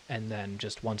 And then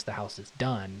just once the house is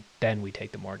done, then we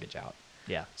take the mortgage out.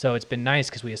 Yeah. So it's been nice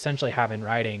because we essentially have in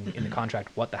writing in the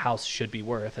contract what the house should be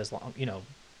worth, as long, you know,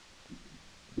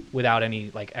 without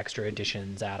any like extra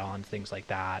additions, add-ons, things like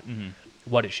that,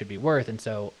 what it should be worth. And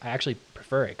so I actually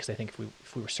prefer it because I think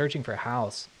if we were searching for a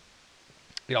house,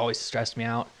 it always stressed me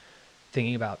out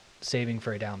thinking about saving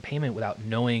for a down payment without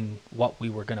knowing what we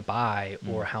were going to buy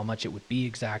or how much it would be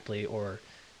exactly, or,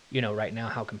 you know, right now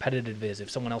how competitive it is. If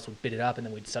someone else would bid it up and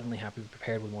then we'd suddenly have to be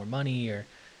prepared with more money, or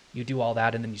you do all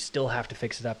that and then you still have to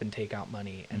fix it up and take out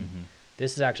money. And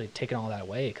this is actually taking all that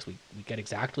away because we get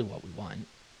exactly what we want.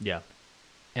 Yeah.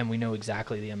 And we know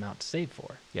exactly the amount to save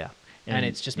for. Yeah. And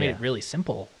it's just made it really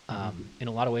simple. In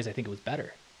a lot of ways, I think it was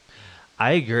better.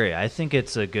 I agree. I think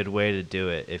it's a good way to do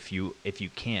it if you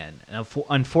can. And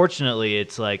unfortunately,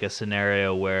 it's like a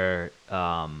scenario where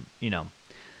you know,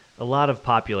 a lot of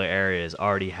popular areas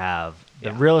already have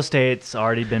the real estate's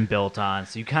already been built on,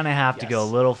 so you kind of have to go a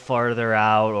little farther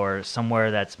out or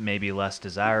somewhere that's maybe less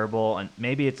desirable, and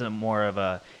maybe it's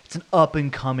it's an up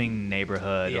and coming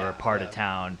neighborhood or a part of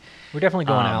town. We're definitely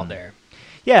going out there.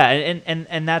 Yeah,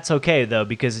 and that's okay though,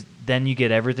 because then you get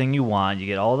everything you want. You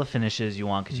get all the finishes you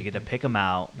want because you get to pick them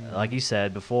out. Like you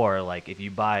said before, like if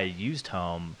you buy a used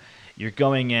home, you're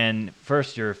going in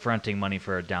first. You're fronting money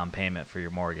for a down payment for your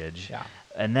mortgage. Yeah.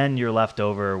 And then you're left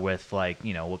over with, like,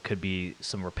 you know, what could be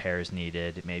some repairs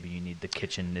needed. Maybe you need the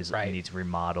kitchen needs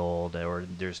remodeled, or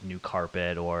there's new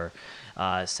carpet, or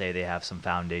say they have some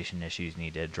foundation issues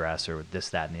need to address, or this,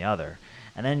 that, and the other.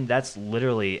 And then that's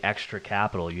literally extra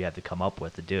capital you have to come up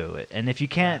with to do it. And if you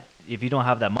can't, if you don't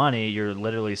have that money, you're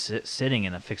literally sitting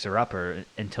in a fixer-upper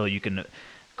until you can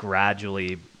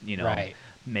gradually, you know,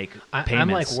 make payments. I'm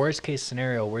like, worst case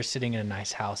scenario, we're sitting in a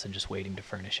nice house and just waiting to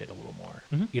furnish it a little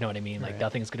more. You know what I mean? Like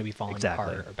nothing's going to be falling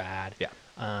apart or bad.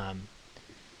 Yeah.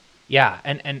 Yeah.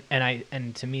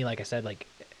 And to me, like I said, like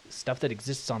stuff that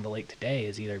exists on the lake today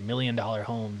is either $1 million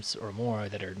homes or more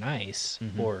that are nice,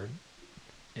 or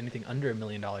anything under $1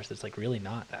 million that's like really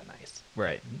not that nice.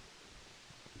 Right.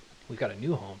 We've got a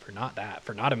new home for not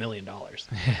 $1 million.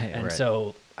 And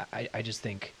so I just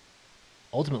think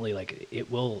ultimately, like, it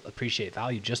will appreciate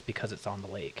value just because it's on the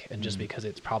lake, and just because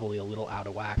it's probably a little out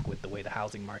of whack with the way the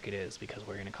housing market is, because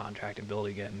we're in a contract and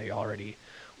building it, and they already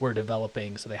were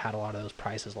developing, so they had a lot of those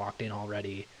prices locked in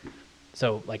already.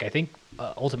 So, like, I think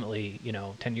ultimately, you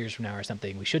know, 10 years from now or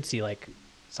something, we should see like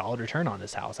solid return on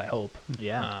this house. I hope.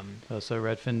 Yeah. So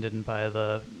Redfin didn't buy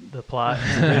the plot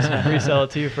and resell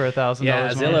it to you for $1,000. Yeah,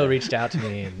 Zillow reached out to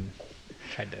me and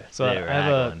tried to. So I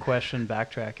have a question.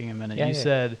 Backtracking a minute. Yeah, you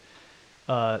said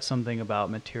something about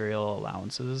material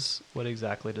allowances. What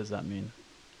exactly does that mean?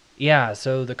 Yeah,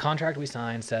 so the contract we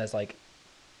signed says, like,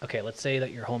 okay, let's say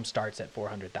that your home starts at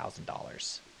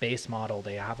 $400,000. Base model,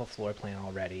 they have a floor plan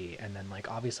already, and then, like,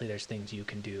 obviously there's things you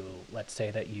can do. Let's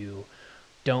say that you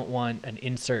don't want an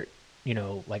insert, you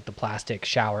know, like the plastic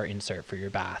shower insert for your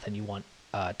bath, and you want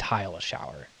a tile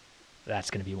shower. That's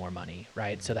going to be more money,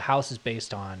 right? So the house is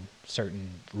based on certain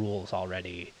rules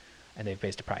already, and they've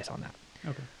based a price on that.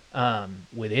 Okay.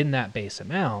 Within that base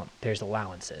amount, there's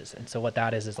allowances. And so what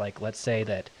that is like, let's say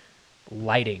that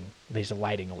there's a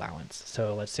lighting allowance.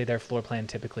 So let's say their floor plan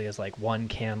typically is like one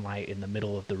can light in the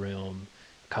middle of the room,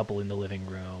 a couple in the living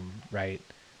room, right?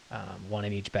 One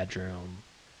in each bedroom.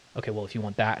 Okay, well, if you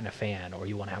want that and a fan, or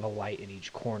you want to have a light in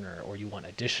each corner, or you want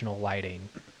additional lighting,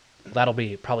 that'll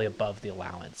be probably above the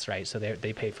allowance, right? So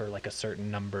they pay for like a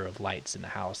certain number of lights in the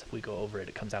house. If we go over it,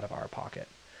 it comes out of our pocket.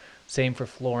 Same for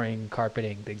flooring,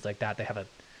 carpeting, things like that. They have a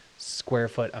square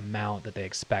foot amount that they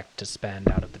expect to spend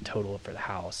out of the total for the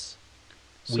house.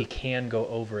 So we can go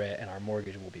over it, and our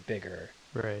mortgage will be bigger.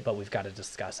 Right. But we've got to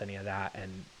discuss any of that,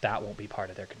 and that won't be part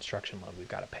of their construction loan. We've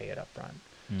got to pay it up front.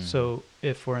 So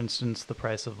if, for instance, the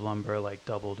price of lumber like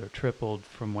doubled or tripled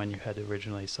from when you had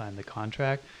originally signed the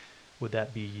contract, would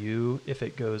that be you if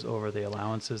it goes over the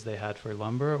allowances they had for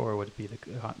lumber, or would it be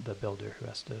the builder who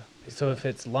has to? So if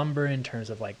it's lumber in terms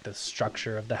of like the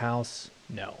structure of the house,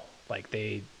 no. Like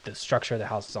the structure of the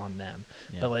house is on them.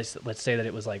 Yeah. But let's say that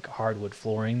it was like hardwood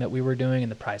flooring that we were doing,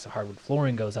 and the price of hardwood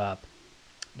flooring goes up.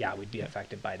 Yeah, we'd be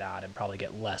affected by that and probably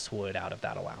get less wood out of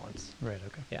that allowance. Right.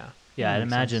 Okay. Yeah. Yeah, I'd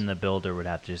imagine the builder would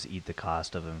have to just eat the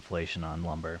cost of inflation on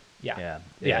lumber. Yeah.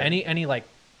 Yeah. Any like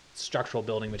structural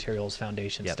building materials,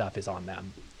 foundation stuff is on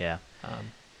them. Yeah.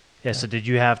 So did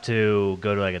you have to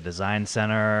go to like a design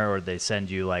center, or they send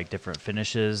you like different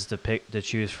finishes to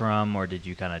choose from, or did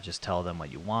you kind of just tell them what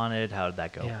you wanted? How did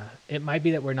that go? Yeah, it might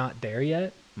be that we're not there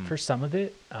yet. for some of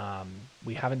it.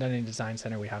 We haven't done any design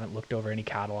center. We haven't looked over any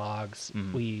catalogs.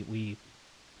 We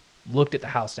looked at the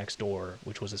house next door,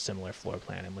 which was a similar floor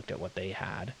plan, and looked at what they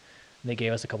had. And they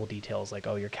gave us a couple details like,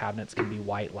 oh, your cabinets can be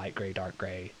white, light gray, dark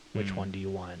gray. Which one do you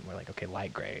want? We're like, okay,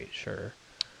 light gray, sure.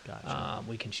 Gotcha.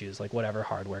 We can choose like whatever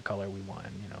hardware color we want,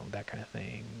 that kind of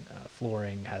thing.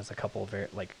 Flooring has a couple of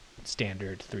like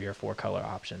standard 3 or 4 color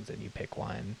options, and you pick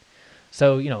one.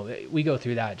 So, we go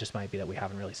through that. It just might be that we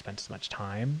haven't really spent as much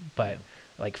time. But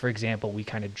like, for example, we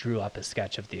kind of drew up a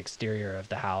sketch of the exterior of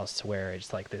the house where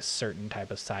it's like this certain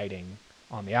type of siding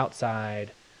on the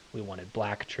outside. We wanted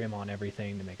black trim on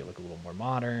everything to make it look a little more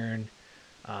modern.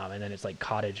 And then it's like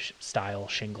cottage style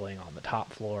shingling on the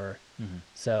top floor.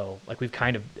 So like we've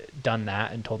kind of done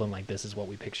that and told them like this is what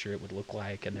we picture it would look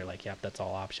like, and they're like, yep, that's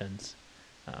all options.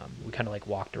 We kind of like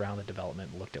walked around the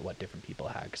development and looked at what different people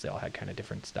had, because they all had kind of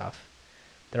different stuff.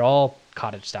 They're all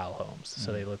cottage style homes,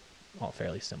 so they look all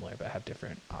fairly similar but have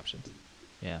different options.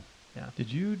 Yeah. Yeah. Did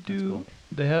you That's do? cool.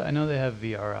 They have. I know they have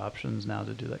VR options now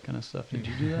to do that kind of stuff. Did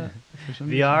you do that? For some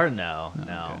VR? reason? No. Oh,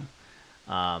 No.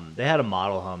 okay. They had a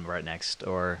model home right next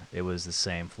door. It was the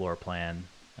same floor plan,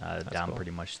 down cool.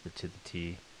 pretty much to the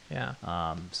T. Yeah.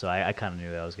 So I kind of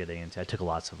knew what I was getting into. I took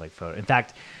lots of like photos. In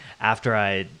fact, after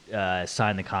I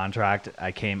signed the contract,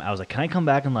 I was like, can I come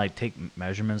back and like take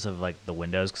measurements of like the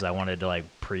windows? Because I wanted to like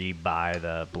pre-buy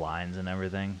the blinds and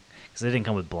everything. Because they didn't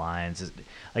come with blinds.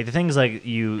 Like the things like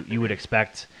you would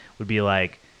expect would be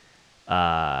like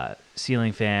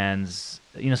ceiling fans,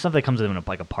 stuff that comes in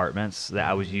like apartments that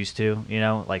I was used to,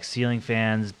 like ceiling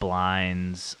fans,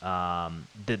 blinds.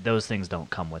 Those things don't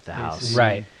come with the house. AC.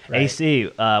 Right.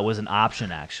 AC was an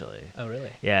option actually. Oh,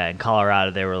 really? Yeah, in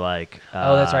Colorado they were like.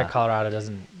 Oh, that's right. Colorado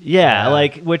doesn't. Yeah,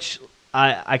 like which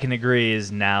I can agree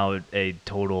is now a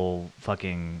total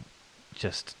fucking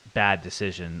just bad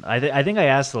decision. I think I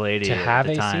asked the lady To at have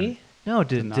the AC? time. No,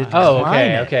 to not. Oh, decline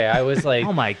okay. it. Okay. I was like,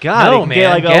 Oh my god! No, it can man, get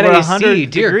like get over AC,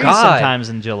 100 dear degrees God. sometimes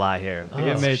in July here. I think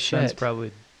it Oh, made sense. shit.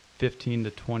 Probably 15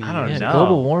 to 20. I don't years know. ago.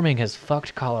 global warming has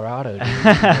fucked Colorado.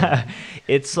 Dude.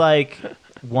 It's like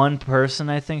one person,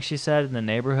 I think she said, in the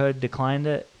neighborhood declined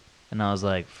it, and I was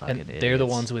like, "Fucking And idiots." they're the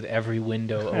ones with every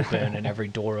window open and every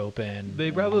door open. They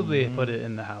probably put it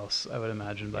in the house. I would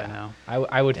imagine by Yeah. now.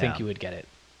 I would think Yeah. you would get it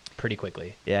pretty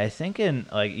quickly. Yeah, I think in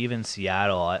like even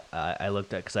Seattle, I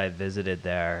looked at because I visited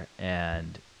there,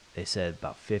 and they said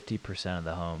about 50% of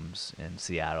the homes in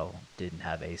Seattle didn't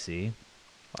have AC.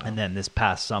 And then this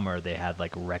past summer, they had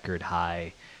like record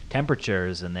high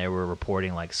temperatures, and they were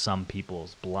reporting like some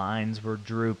people's blinds were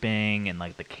drooping, and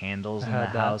like the candles I in the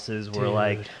had that. houses were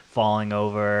like Dude. falling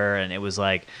over, and it was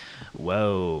like,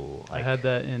 whoa! I Like, had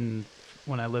that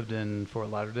when I lived in Fort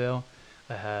Lauderdale.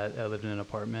 I lived in an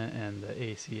apartment, and the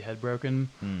AC had broken,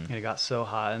 Mm. and it got so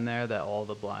hot in there that all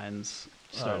the blinds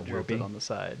Started wilted drooping? on the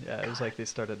side. Yeah, it was like they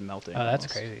started melting. Oh, that's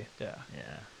almost. crazy. Yeah,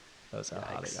 yeah, that was how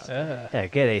hot it Yikes. got. yeah,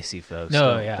 get AC, folks.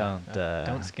 No, Don't- yeah.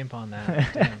 don't skimp on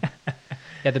that. Damn.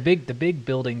 Yeah, the big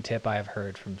building tip I've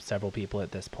heard from several people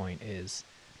at this point is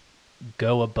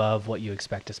go above what you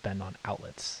expect to spend on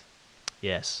outlets.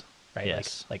 Yes. Right?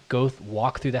 Yes. Like go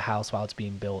walk through the house while it's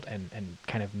being built and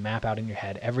kind of map out in your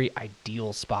head every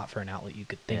ideal spot for an outlet you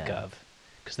could think Yeah. of,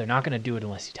 because they're not going to do it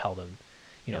unless you tell them.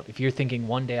 Yep. If you're thinking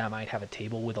one day I might have a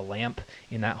table with a lamp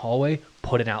in that hallway,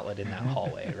 put an outlet in that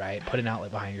hallway, right? Put an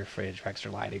outlet behind your fridge for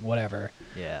extra lighting, whatever.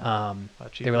 Yeah. How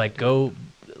cheap They were is like, it? go,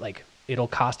 like, it'll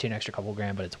cost you an extra couple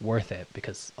grand, but it's worth it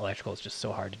because electrical is just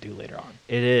so hard to do later on.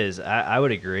 It is. I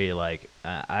would agree. Like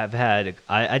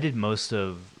I did most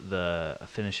of the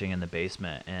finishing in the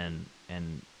basement, and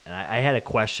I had a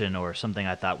question or something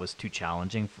I thought was too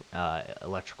challenging,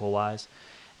 electrical wise.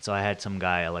 So I had some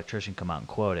guy, electrician, come out and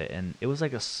quote it, and it was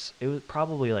like it was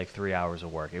probably like 3 hours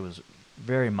of work. It was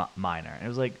very minor. It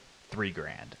was like $3,000.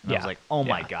 And I Yeah. was like, oh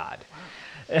my Yeah. god.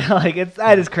 Like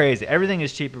that is crazy. Everything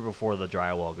is cheaper before the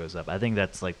drywall goes up. I think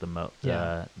that's like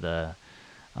Yeah. the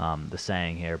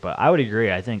saying here. But I would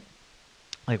agree. I think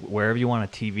like wherever you want a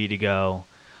TV to go,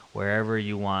 wherever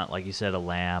you want, like you said, a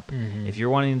lamp. Mhm. If you're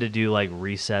wanting to do like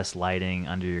recessed lighting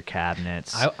under your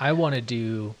cabinets, I want to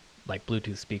do like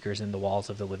Bluetooth speakers in the walls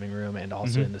of the living room and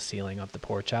also Mhm. in the ceiling of the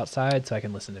porch outside, so I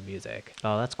can listen to music.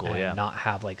 oh, that's cool. And Yeah. not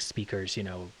have like speakers,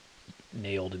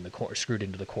 nailed in the corner, screwed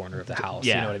into the corner of the house.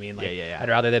 Yeah. You know what I mean? Like, Yeah. I'd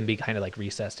rather them be kind of like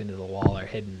recessed into the wall or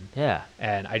hidden. Yeah.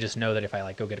 And I just know that if I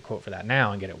like go get a quote for that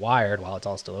now and get it wired while it's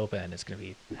all still open, it's going to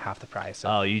be half the price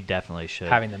of Oh, you definitely should.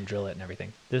 having them drill it and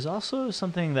everything. There's also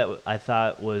something that I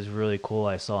thought was really cool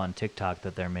I saw on TikTok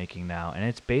that they're making now, and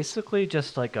it's basically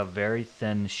just like a very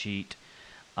thin sheet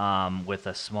with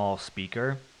a small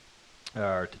speaker,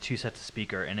 or two sets of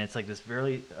speaker, and it's like this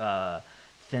very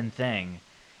thin thing,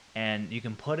 and you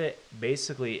can put it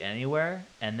basically anywhere,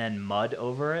 and then mud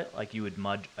over it like you would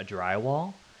mud a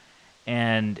drywall,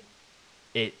 and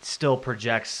it still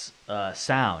projects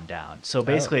sound down. So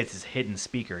basically, it's this hidden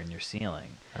speaker in your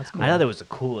ceiling. That's cool. I thought that was the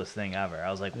coolest thing ever. I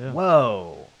was like, Yeah.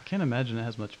 whoa. I can't imagine it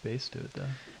has much bass to it though.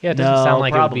 Yeah, it doesn't No, sound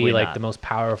like it would be probably like not. the most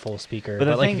powerful speaker. But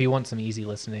But, the like thing- if you want some easy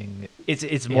listening,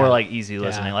 It's more Yeah. like easy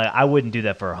listening. Yeah. Like I wouldn't do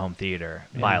that for a home theater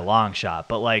by Yeah. a long shot.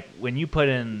 But like when you put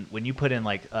in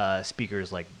like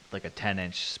speakers like a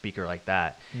 10-inch speaker like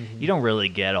that, you don't really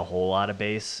get a whole lot of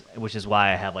bass, which is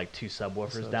why I have like 2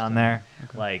 subwoofers Subs down down there. there.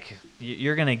 Okay. Like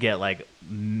you're gonna get like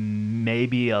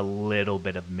maybe a little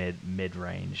bit of mid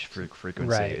range frequency.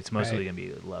 Right, It's mostly right. gonna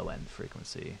be low end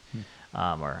frequency,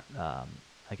 or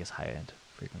I guess high end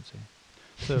frequency.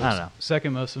 So I don't know.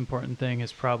 second most important thing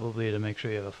is probably to make sure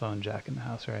you have a phone jack in the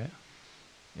house, right?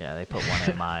 Yeah, they put one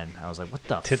in mine. I was like, what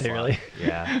the Did they fuck? really?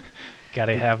 Yeah.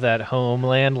 gotta have that home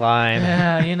landline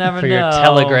Yeah, you never for know. your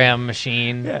telegram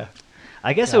machine. Yeah.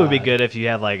 I guess it would be God. good if you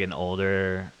have like an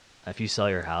older, if you sell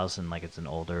your house and like it's an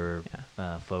older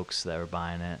folks that are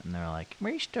buying it and they're like,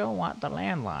 we still want the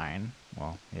landline.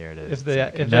 Well, here it is. If they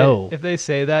It's like, No. if they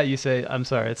say that, you say, "I'm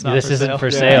sorry, it's not This for isn't sale." for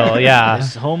sale. Yeah.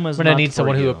 This home is I'm gonna not need for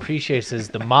someone who you. appreciates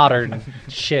the modern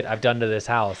shit I've done to this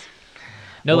house.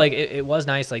 No, like it was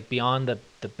nice, like beyond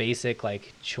the basic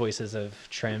like choices of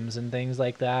trims and things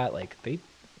like that, like they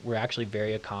were actually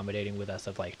very accommodating with us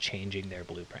of like changing their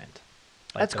blueprint.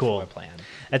 Like That's the cool. floor plan.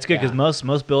 That's good because Yeah.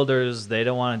 most builders, they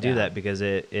don't want to do Yeah. that because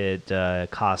it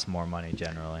costs more money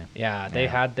generally. Yeah, they Yeah.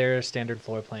 had their standard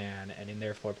floor plan, and in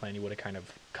their floor plan, you would have kind of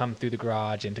come through the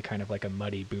garage into kind of like a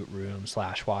muddy boot room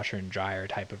 / washer and dryer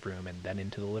type of room, and then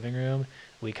into the living room.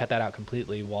 We cut that out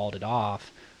completely, walled it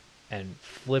off, and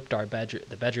flipped our bedroom.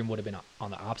 The bedroom would have been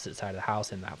on the opposite side of the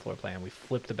house in that floor plan. We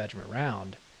flipped the bedroom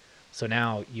around, so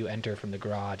now you enter from the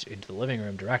garage into the living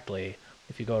room directly.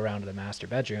 If you go around to the master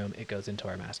bedroom, it goes into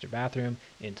our master bathroom,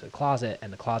 into the closet,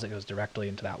 and the closet goes directly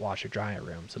into that washer dryer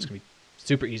room. So it's gonna be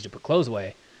super easy to put clothes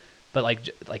away. But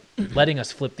like letting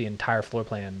us flip the entire floor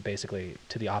plan basically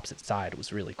to the opposite side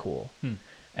was really cool.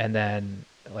 And then,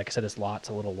 like I said, this lot's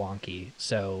a little wonky,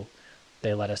 so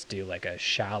they let us do like a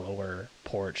shallower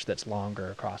porch that's longer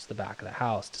across the back of the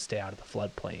house to stay out of the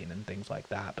floodplain and things like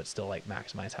that, but still like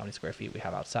maximize how many square feet we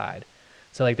have outside.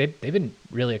 So like they've been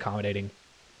really accommodating.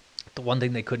 The one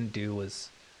thing they couldn't do was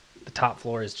the top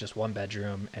floor is just one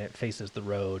bedroom and it faces the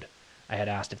road. I had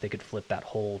asked if they could flip that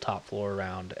whole top floor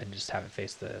around and just have it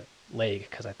face the lake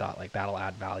because I thought like that'll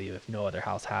add value if no other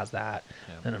house has that.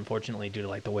 Yeah. And unfortunately, due to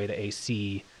like the way the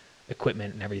AC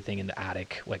equipment and everything in the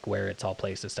attic, like where it's all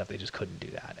placed and stuff, they just couldn't do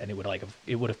that. And it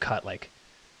would have cut like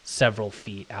several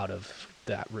feet out of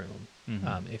that room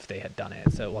if they had done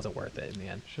it. So it wasn't worth it in the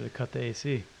end. Should have cut the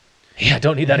AC. Yeah,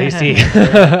 don't need that AC.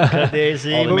 Cut the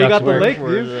AC. All the But we got the ductwork lake, for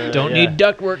dude. the- Don't yeah. need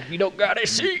ductwork. You don't got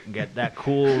AC. Get that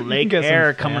cool lake Get some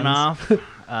air coming fans.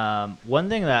 off. One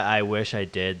thing that I wish I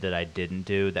did that I didn't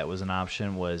do that was an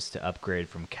option was to upgrade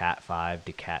from Cat 5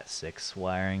 to Cat 6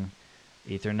 wiring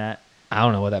Ethernet. I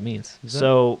don't know what that means. Is that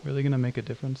So really gonna make a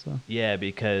difference though? yeah,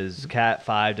 because Cat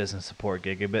 5 doesn't support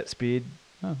gigabit speed.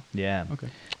 Oh, Yeah. okay.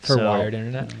 For So- wired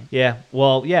internet? Yeah,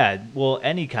 well,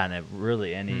 any kind of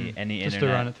really any Just to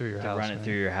internet run it through your house, run it right?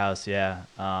 through your house. Yeah,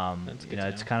 That's you good know, to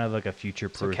it's know. kind of like a So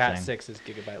future-proof Cat thing. 6 is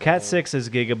gigabyte. Cat level. 6 is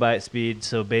gigabyte speed,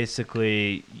 so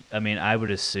basically, I mean, I would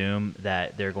assume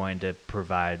that they're going to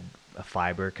provide a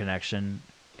fiber connection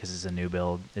because it's a new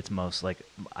build. It's most like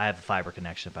I have a fiber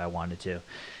connection if I wanted to,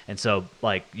 and so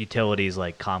like utilities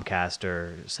like Comcast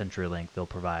or CenturyLink, they'll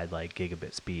provide like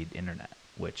gigabit speed internet,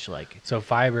 which like So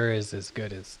fiber is as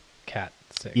good as Cat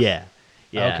 6. yeah.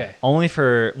 Yeah. Okay. Only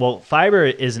fiber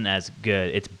isn't as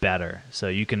good. It's better. So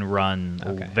you can run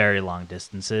Okay. very long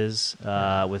distances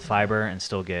with fiber and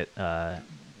still get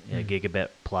gigabit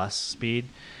plus speed.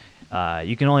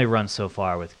 You can only run so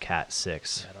far with Cat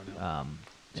 6. I don't know.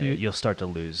 So you- You'll start to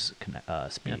lose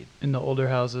speed. In the older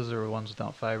houses or ones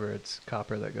without fiber, it's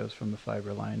copper that goes from the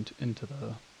fiber line into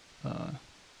the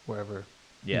wherever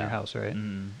in your house, right?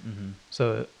 Mm-hmm.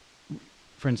 So,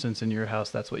 for instance, in your house,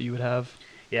 that's what you would have.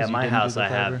 Yeah, 'Cause you my didn't do house the I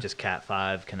have fiber? just Cat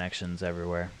 5 connections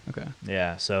everywhere. Okay.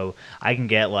 Yeah, so I can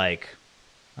get like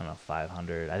I don't know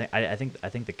 500. I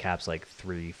think the cap's like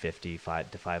 350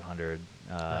 to 500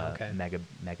 okay.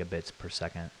 megabits per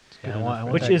second, Yeah, I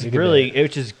want which that is gigabit.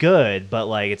 which is good, but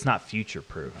like it's not future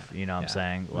proof. You know what I'm Yeah.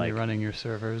 saying? When Like you're running your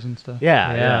servers and stuff.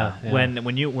 yeah, Yeah, yeah.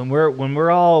 yeah. When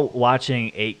we're all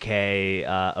watching 8K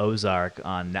Ozark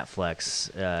on Netflix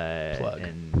Plug.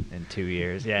 in 2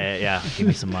 years. Yeah. Give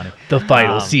me some money. The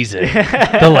final Um, season.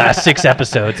 The last 6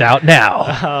 episodes out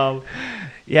now.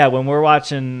 Yeah, when we're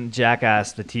watching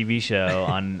Jackass, the TV show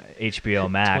on HBO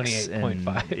Max, and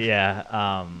 28.5.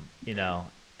 yeah,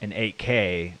 in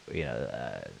 8K,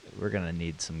 we're gonna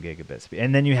need some gigabit speed.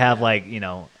 And then you have like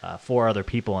 4 other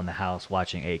people in the house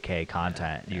watching 8K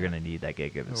content. You're gonna need that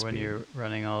gigabit Or speed. when you're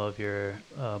running all of your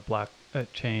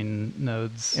blockchain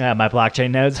nodes Yeah, my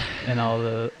blockchain nodes. and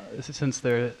all since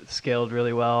they're scaled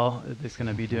really well, it's going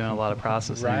to be doing a lot of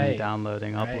processing, Right.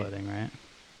 downloading, Right. uploading, right?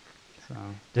 So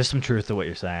There's some truth to what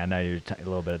you're saying. I know you're a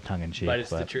little bit of tongue in cheek, But it's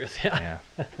the truth. Yeah.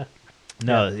 Yeah.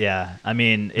 No, yeah. I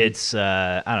mean, it's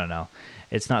I don't know.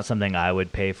 It's not something I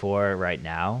would pay for right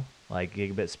now, like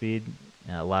gigabit speed.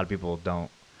 A lot of people don't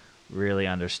really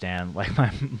understand. Like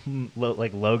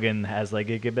like Logan has like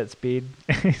gigabit speed.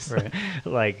 It's Right.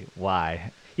 like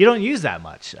why? You don't use that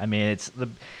much. I mean, it's the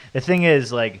thing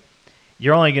is like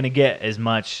you're only going to get as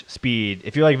much speed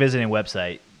if you're like visiting a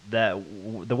website. The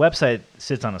website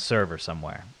sits on a server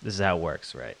somewhere. This is how it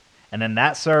works, right? And then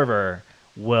that server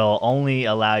will only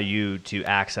allow you to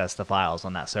access the files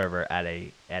on that server at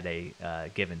a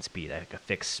given speed, like a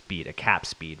fixed speed, a cap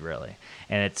speed, really.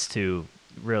 And it's to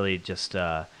really just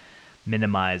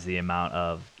minimize the amount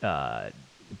of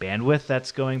bandwidth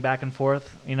that's going back and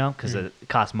forth, because it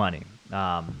costs money.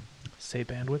 Say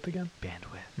bandwidth again.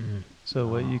 Bandwidth. So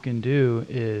what you can do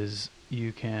is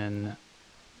you can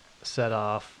set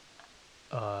off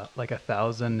like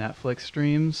 1,000 Netflix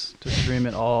streams to stream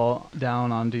it all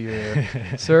down onto your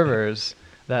servers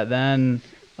that then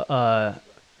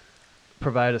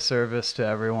provide a service to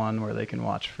everyone where they can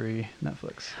watch free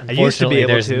Netflix. I used to be Unfortunately, able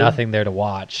there's to. nothing there to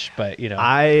watch, but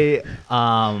I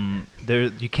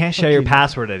you can't share your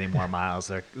password anymore, Miles.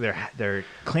 They're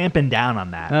clamping down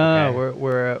on that. No,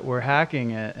 okay? we're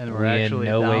hacking it and we're we actually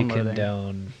in no way downloading.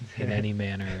 condone in any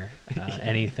manner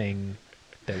anything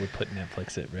that would put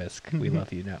Netflix at risk. We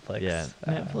love you, Netflix. Yeah,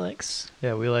 Netflix.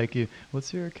 Yeah, we like you.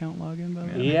 What's your account login by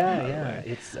the way? Yeah.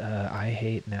 It's I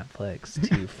hate Netflix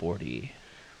 240.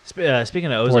 Speaking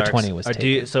of Ozarks, 420 was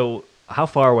taken. so how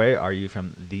far away are you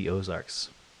from the Ozarks?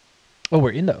 Oh,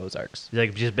 we're in the Ozarks.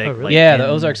 Like just big. Oh, really? Like Yeah, in- the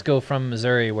Ozarks go from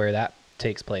Missouri, where that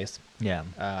takes place, Yeah.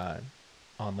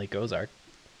 on Lake Ozark,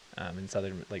 in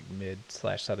southern, like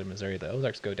mid/southern Missouri. The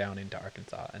Ozarks go down into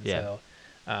Arkansas, and Yeah.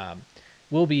 so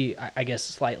we'll be, I guess,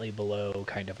 slightly below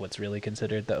kind of what's really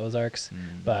considered the Ozarks.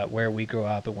 Mm. But where we grew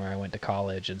up and where I went to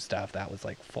college and stuff, that was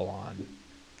like full on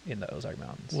in the Ozark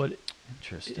Mountains. What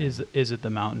Interesting. is it the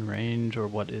mountain range or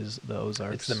what is the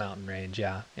Ozarks? It's the mountain range,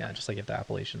 yeah, just like if the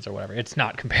Appalachians or whatever. It's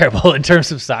not comparable in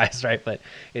terms of size, right? But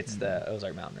it's the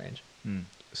Ozark Mountain Range. Mm.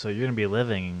 So you're gonna be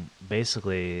living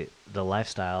basically the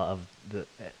lifestyle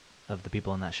of the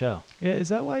people in that show. Yeah, is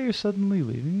that why you're suddenly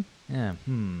leaving? Yeah.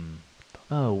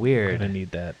 Oh, We're weird. gonna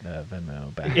need that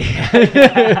Venmo back.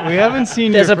 We haven't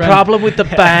seen There's your a friend- problem with the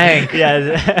bank.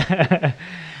 Yeah.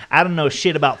 I don't know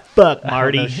shit about fuck,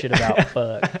 Marty. I don't know shit about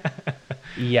fuck.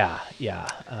 Yeah.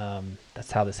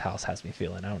 That's how this house has me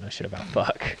feeling. I don't know shit about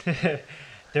fuck.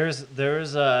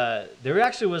 There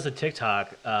actually was a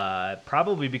TikTok,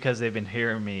 probably because they've been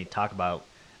hearing me talk about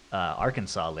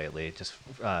Arkansas lately, just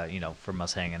from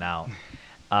us hanging out.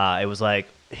 It was like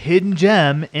hidden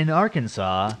gem in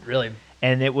Arkansas, Really?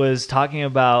 and it was talking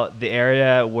about the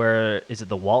area where is it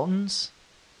the Waltons,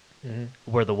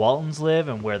 where the Waltons live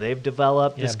and where they've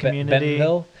developed this community.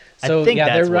 Bentonville. I So think yeah,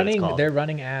 that's they're what it's running called. they're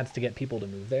running ads to get people to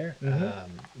move there.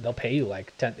 They'll pay you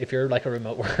like 10 if you're like a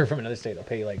remote worker from another state. They'll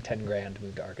pay you like $10,000 to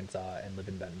move to Arkansas and live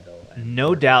in Bentonville. And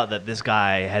No doubt that this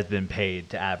guy has been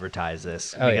paid to advertise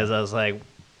this Oh, because yeah. I was like,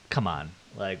 come on,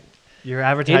 like you're It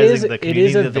advertising is. the It community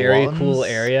is a of the very Waltons? cool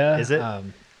area. Is it?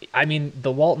 I mean,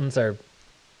 the Waltons are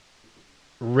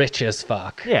rich as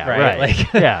fuck. Yeah, right. right.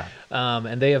 Like, Yeah.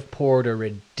 and they have poured a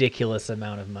ridiculous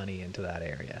amount of money into that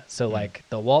area. So like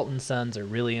the Walton Sons are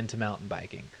really into mountain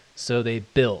biking. So they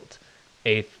built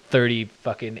a 30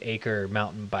 fucking acre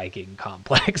mountain biking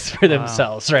complex for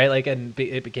themselves, right? Like, and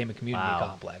it became a community Wow.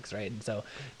 complex, right? And so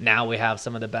now we have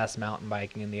some of the best mountain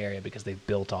biking in the area because they've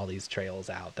built all these trails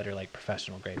out that are like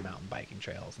professional grade mountain biking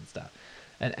trails and stuff.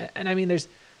 And I mean,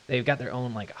 they've got their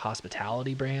own like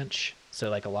hospitality branch. So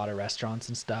like a lot of restaurants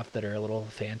and stuff that are a little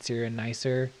fancier and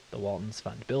nicer. The Waltons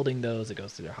fund building those. It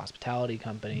goes through their hospitality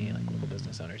company. Like local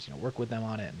business owners, work with them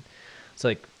on it. And so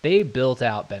like they built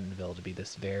out Bentonville to be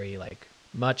this very like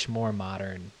much more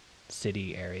modern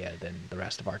city area than the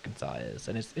rest of Arkansas is,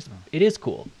 and it is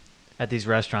cool. At these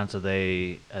restaurants, are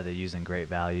they using great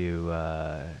value They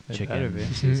better chicken be.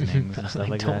 seasonings and stuff I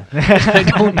like don't- that? I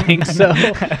don't think so.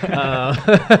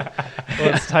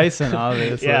 Well, it's Tyson,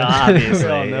 obviously. Yeah, obviously.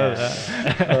 We all know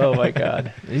yeah. that. Oh my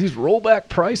god, these rollback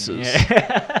prices.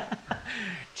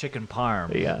 Chicken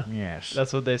parm. Yeah. Yes.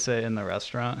 That's what they say in the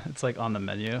restaurant. It's like on the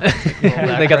menu.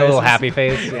 They got the little happy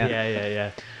face. yeah, Yeah. yeah,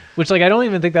 yeah. Which, like, I don't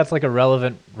even think that's like a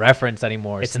relevant reference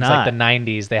anymore. It's Since like the not.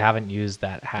 '90s, they haven't used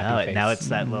that happy face. Now it's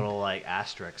that little like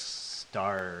asterisk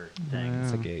star thing. Yeah.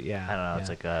 It's like yeah. I don't know. yeah. It's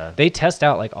like a. They test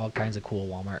out like all kinds of cool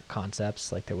Walmart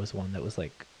concepts. Like there was one that was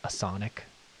like a Sonic.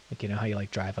 Like, you know how you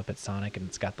like drive up at Sonic and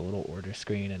it's got the little order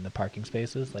screen and the parking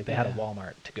spaces? Like they had a Yeah.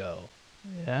 Walmart to go.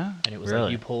 Yeah. And it was Really?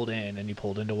 like you pulled in and you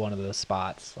pulled into one of those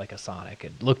spots like a Sonic.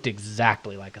 It looked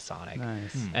exactly like a Sonic.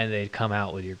 Nice. And they'd come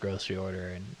out with your grocery order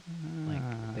and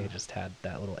like they just had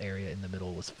that little area in the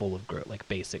middle was full of like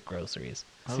basic groceries.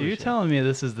 So Holy you're shit. telling me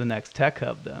this is the next tech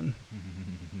hub then?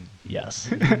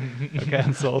 Yes. Okay,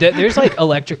 I'm sold. There's like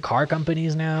electric car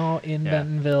companies now in Yeah.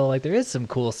 Bentonville. Like there is some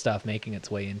cool stuff making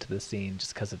its way into the scene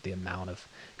just because of the amount of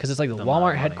because it's like the The amount of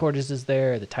Walmart money. headquarters is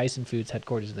there, the Tyson Foods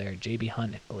headquarters is there, JB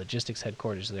Hunt Logistics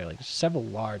headquarters is there. Like there's several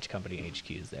large company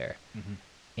HQs there, Mhm.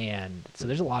 and so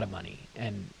there's a lot of money.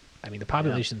 And I mean the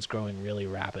population's growing really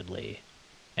rapidly,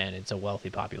 and it's a wealthy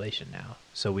population now.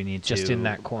 So we need Just to in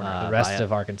that corner, the buy rest up-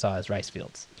 of Arkansas is rice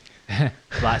fields.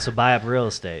 buy up real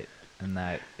estate. And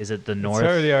that is it. The north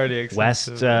already west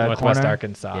expensive. Northwest corner?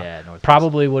 Arkansas. Yeah, northwest.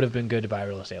 Probably would have been good to buy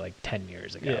real estate like 10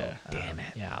 years ago. Yeah. Damn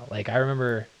it. Yeah, like I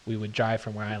remember we would drive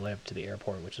from where I lived to the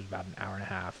airport, which was about an hour and a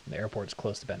half. The airport's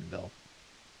close to Bentonville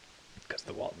because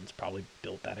the Waltons probably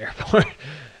built that airport.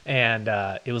 And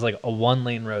it was like a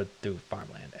 1-lane road through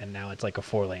farmland, and now it's like a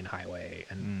 4-lane highway,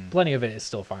 and plenty of it is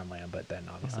still farmland. But then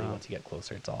obviously Wow. once you get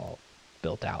closer, it's all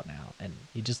built out now. And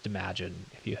you just imagine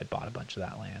if you had bought a bunch of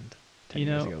that land 10 You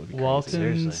years know, ago, it would be crazy.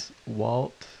 Walton's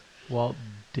Walt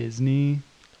Disney,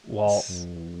 Walt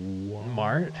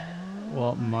Mart.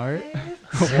 Walt Mart.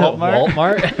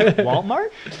 Walmart.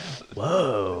 Walmart.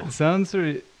 Whoa. It sounds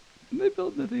pretty. They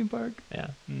built the theme park.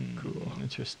 Yeah. Cool.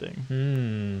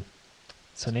 Interesting.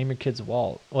 So name your kids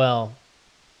Walt. Well,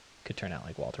 could turn out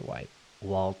like Walter White.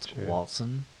 Walt True.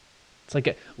 Walson. It's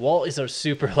like Walt is a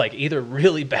super like either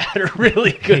really bad or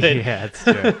really good Yeah, it's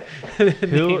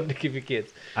true. name to give your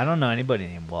kids. I don't know anybody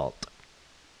named Walt.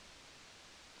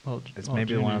 Walt, It's Walt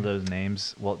maybe Jr. one of those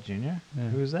names. Walt Jr. Yeah.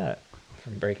 Who's that?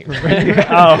 From Breaking Oh,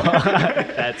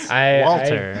 Bad. that's I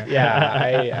Walter.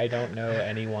 I don't know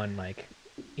anyone like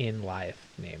in life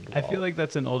named I Walt. feel like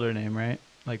that's an older name, right?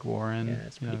 Like Warren. Yeah,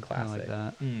 it's pretty kinda classic. like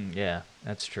that. Yeah,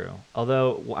 that's true.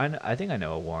 Although I think I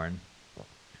know a Warren.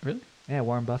 Really? Yeah,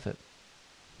 Warren Buffett.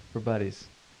 We're buddies.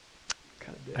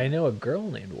 I know a girl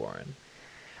named Warren.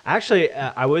 Actually,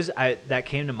 that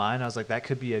came to mind. I was like, that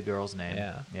could be a girl's name.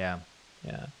 Yeah. Yeah.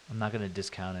 Yeah. I'm not gonna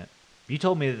discount it. You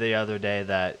told me the other day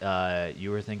that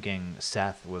you were thinking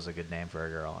Seth was a good name for a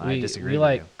girl. And I disagreed we with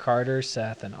like you. Carter,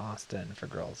 Seth, and Austin for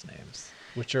girls' names,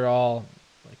 which are all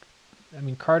like, I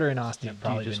mean, Carter and Austin have Do you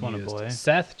probably just been want a used. boy?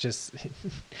 Seth just,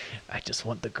 I just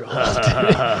want the girls.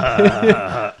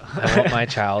 I want my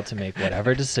child to make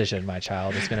whatever decision my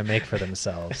child is going to make for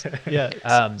themselves.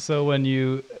 Yeah. So when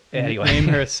you Anyway. name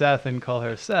her Seth and call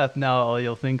her Seth, now all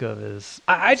you'll think of is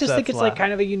I just think Seth's it's like laugh.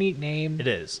 kind of a unique name. It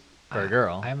is for a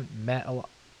girl. I haven't met a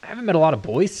lot of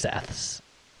boy Seths.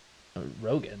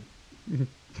 Rogan.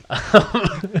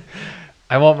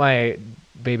 I want my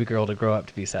baby girl to grow up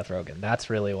to be Seth Rogen. That's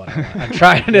really what I want. I'm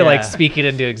trying to like Yeah. speak it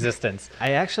into existence.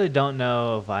 I actually don't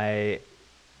know if I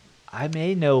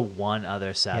may know one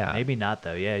other Seth. Yeah. Maybe not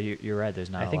though. Yeah, you're right. There's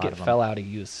not. I think a it lot of fell them. out of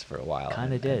use for a while.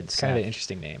 Kinda and did, It's kind of an Seth.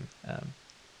 interesting name.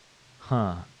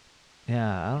 Huh.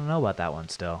 Yeah, I don't know about that one.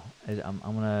 Still, I'm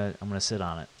gonna sit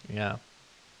on it. Yeah.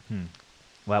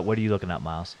 What are you looking at,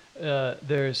 Miles?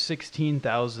 there's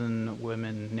 16,000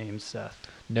 women named Seth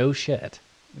No shit.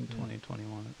 in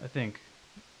 2021. I think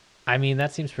I mean,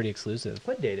 that seems pretty exclusive.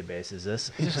 What database is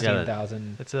this?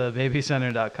 16,000. it's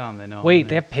babycenter.com. They know. Wait, my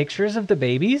they have pictures of the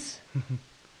babies?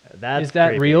 That's Is that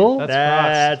creepy. real? That's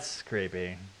That's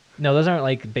creepy. No, those aren't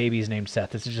like babies named Seth.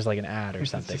 This is just like an ad or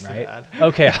It's something, just an right? ad.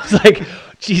 Okay, I was like,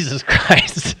 Jesus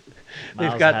Christ.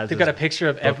 Miles they've got has a his picture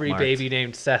of every bookmarked. baby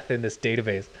named Seth in this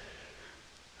database.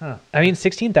 Huh. I mean,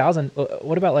 16,000.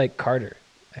 What about like Carter?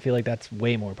 I feel like that's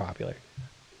way more popular.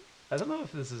 I don't know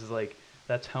if this is like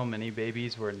that's how many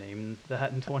babies were named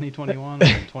that in 2021, or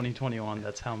in 2021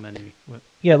 that's how many.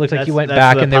 Yeah, it looked like you That's- went that's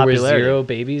back the and there were popularity. 0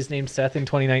 babies named Seth in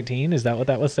 2019. Is that what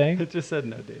that was saying? It just said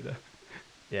no data.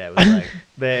 Yeah, it was like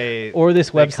they Or this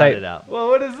they cut website. it out. Well,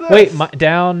 what is this? Wait,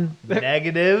 down.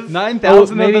 Negative. 9,000 of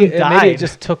them died. maybe it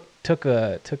just took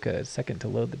a second to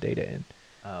load the data in.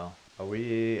 Oh, are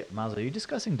we, Miles? Are you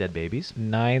discussing dead babies?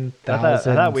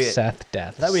 9,000 thought we- Seth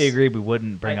deaths. I thought we agreed we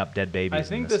wouldn't bring I- up dead babies. I in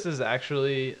think this is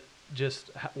actually just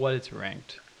what it's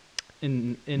ranked.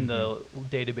 in the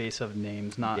database of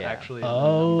names, not Yeah. actually. In the number.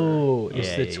 Oh, it's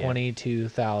Yeah, the yeah, yeah.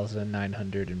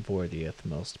 22,940th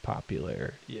most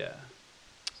popular. Yeah.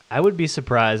 I would be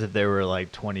surprised if there were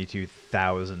like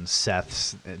 22,000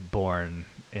 Seths born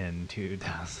in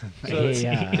 2000. So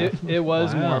Yeah. it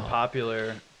was more Wow.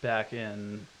 popular back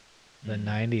in. The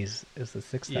 90s is the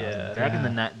 6,000. Yeah. Back in the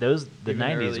the Even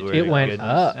 90s early were It a went good,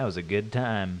 up. That was a good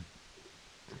time.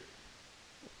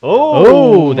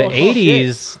 Oh, the shit.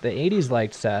 80s. The 80s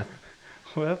liked Seth.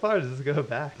 Well, how far does this go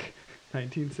back?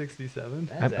 1967.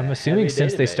 That's I'm a assuming heavy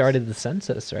since they database. started the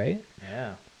census, right?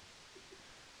 Yeah.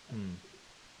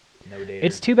 No data.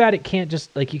 It's too bad it can't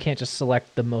just like you can't just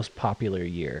select the most popular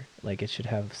year. Like it should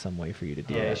have some way for you to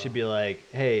do Yeah, that. it should be like,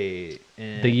 hey,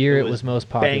 The year it was most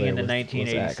popular banging to was- was X.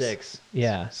 1986.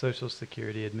 Yeah. Social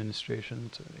Security Administration.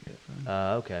 That's where they get from.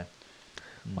 Okay.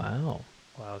 Wow.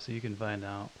 Wow. So you can find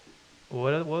out.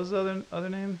 What was the other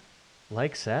name?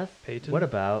 Like Seth? Peyton? What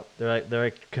about? They're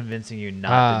like convincing you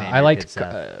not to name I your liked kid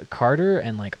Seth. Carter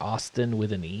and like Austin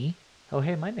with an E. Oh,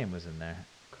 hey, my name was in there.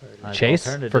 As Chase? For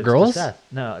alternatives to girls? Seth.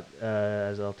 No,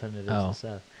 as alternatives Oh. to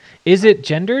Seth. Is it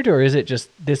gendered or is it just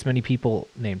this many people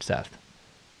named Seth?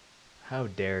 How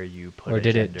dare you put Or a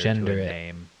did it gender to gender a it?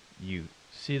 name? You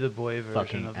See the boy version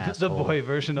Fucking of the asshole. boy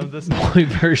version of this. Boy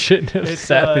version of It's,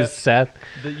 Seth is Seth.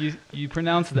 You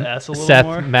pronounce the S a little Seth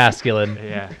more. masculine.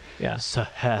 yeah. Yeah.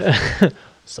 Seth.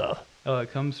 So. Oh,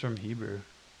 it comes from Hebrew,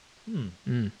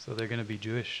 Mm, so they're gonna be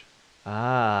Jewish.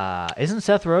 Isn't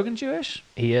Seth Rogen Jewish?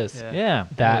 he is. Yeah. Yeah.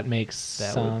 That makes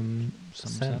that would- some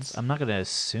Some sense. I'm not gonna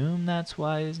assume that's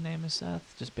why his name is Seth,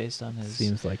 just based on his.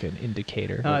 Seems like an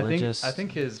indicator. No, religious- I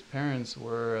think his parents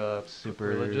were Super-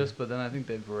 religious, but then I think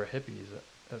they were hippies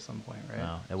at some point, right?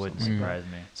 No, that wouldn't Mm. surprise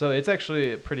me. So it's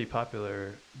actually a pretty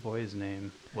popular boy's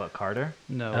name. What, Carter?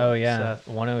 No. Oh yeah, Seth.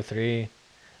 103.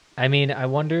 I mean, I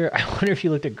wonder if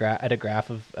you looked at a graph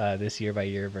of this year by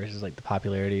year versus like the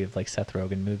popularity of like Seth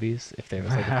Rogen movies, if there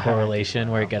was like a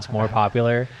correlation where it gets more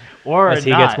popular, Or as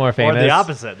he not, gets more or famous, the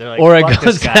opposite. They're like, or it "Fuck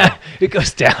goes this guy." down. It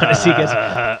goes down as he gets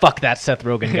fuck that Seth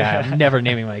Rogen guy. I'm never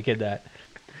naming my kid that.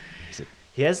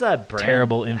 He has that brand,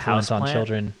 Terrible influence on Houseplant.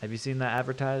 children. Have you seen that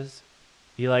advertised?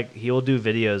 He will do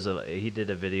videos of. He did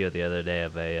a video the other day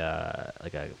of a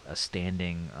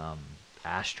standing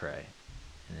ashtray,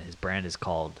 and his brand is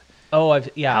called Oh, I have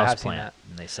seen Houseplant, that.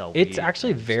 and they sell. It's weed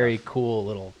actually and very stuff. cool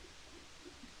little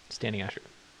standing ashtray.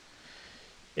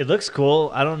 It looks cool.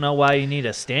 I don't know why you need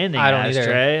a standing I don't either.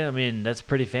 ashtray. I mean, that's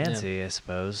pretty fancy, I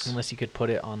suppose. Unless you could put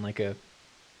it on like a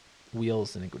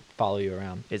wheels and it would follow you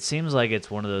around. It seems like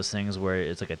it's one of those things where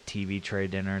it's like a TV tray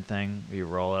dinner thing. You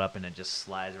roll it up and it just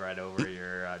slides right over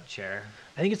your chair.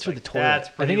 I think it's for Like, the toilet. that's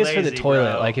I pretty think it's for the lazy,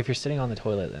 toilet. bro. Like if you're sitting on the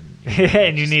toilet, then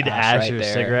And you just need to ash ash right your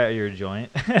there. cigarette or your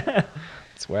joint.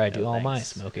 That's where I do No, all my thanks.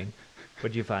 smoking.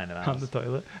 What'd you find about On the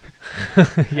toilet.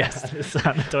 Yes, It's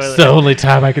on the toilet. it's the only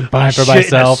time I can buy for Shit in a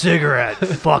myself. cigarette.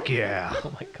 Fuck yeah.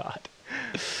 Oh my god.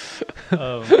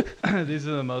 These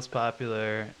are the most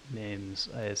popular names,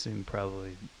 I assume,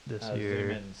 probably this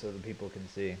year. so the people can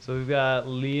see. So we've got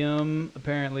Liam.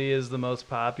 Apparently, is the most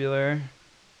popular.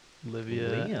 Olivia.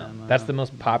 Liam. Emma. That's the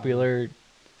most popular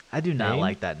I do not Name?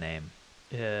 like that name.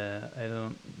 Yeah, I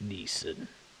don't. Neeson.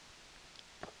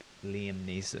 Liam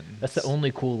Neeson. That's the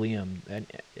only cool Liam. And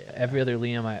every other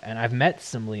Liam, I've met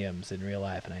some Liams in real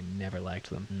life, and I never liked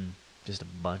them. Just a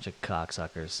bunch of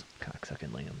cocksuckers. Cocksucking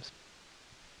Liams.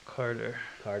 Carter.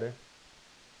 Carter.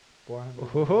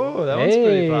 400. Oh, that one's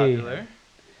pretty Hey. popular.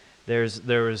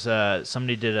 There was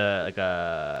somebody did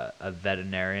a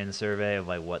veterinarian survey of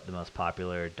like what the most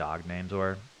popular dog names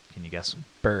were. Can you guess?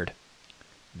 Bird.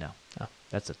 No. Oh.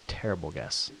 That's a terrible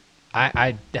guess.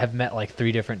 I have met like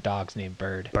 3 different dogs named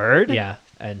Bird. Bird? Yeah,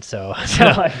 and so Oh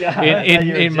my God, I thought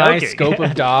you were in my joking. scope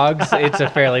of dogs, it's a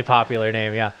fairly popular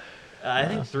name. Yeah. I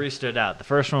think 3 stood out. The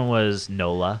first one was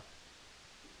Nola.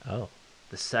 Oh,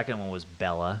 The second one was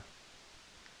Bella.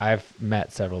 I've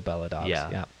met several Bella dogs. Yeah.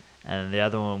 Yeah. And the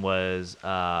other one was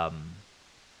I've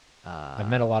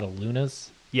met a lot of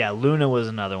Lunas. yeah, Luna was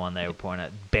another one they were pointing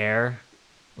at. Bear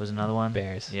was another one.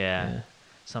 Bears. Yeah.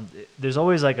 There's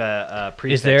always like a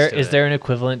prefix Is to there it. an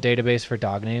equivalent database for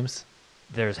dog names?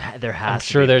 There has I'm to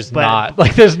sure be. there's But- not.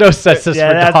 Like there's no census yeah,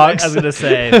 for that's, dogs. I was gonna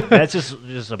say that's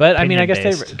just a. But I mean, I guess they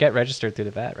opinion-based. get registered through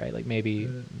the vet, right? Like maybe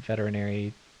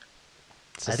veterinary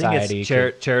I society. think it's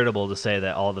could- charitable to say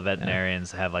that all the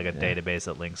veterinarians have like a Yeah. database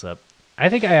that links up. I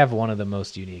think I have one of the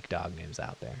most unique dog names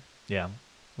out there Yeah.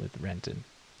 with Renton.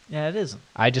 Yeah, it is.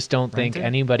 I just don't think Renton?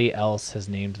 anybody else has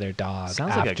named their dog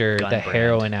Sounds like a after gun the brand.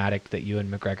 heroin addict that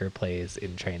Ewan McGregor plays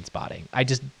in Train Spotting. I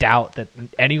just doubt that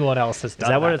anyone else has Is done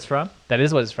that what it's from? That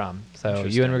is what it's from. So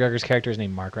Interesting. Ewan McGregor's character is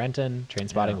named Mark Renton. Train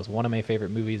Spotting Yeah. was one of my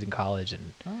favorite movies in college,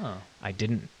 and Oh. I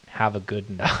didn't have a good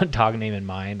dog name in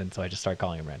mind, and so I just started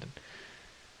calling him Renton.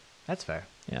 That's fair.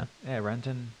 Yeah. Yeah,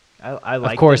 Renton. I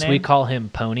like Of course, the we name. call him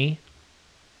Pony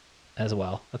as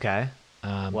well. Okay.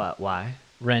 What? Why?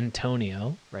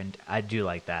 Rentonio. I do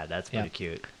like that. That's pretty Yeah.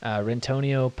 cute.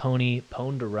 Rentonio, Pony,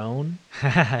 Ponderone,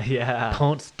 Yeah.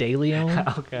 Ponce de Leon.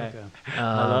 Okay. Okay. I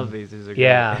love these. These are great.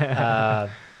 Yeah.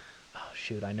 Oh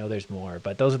shoot, I know there's more,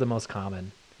 but those are the most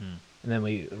common. Hmm. And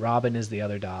then Robin is the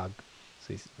other dog.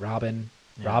 So he's Robin,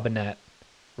 Yeah. Robinette,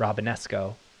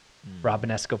 Robinesco, Hmm.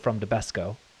 Robinesco from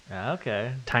Debesco, Yeah,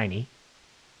 okay. Tiny,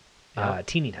 Yeah.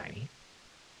 Teeny Tiny,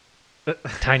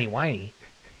 Tiny Whiny.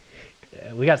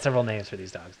 We got several names for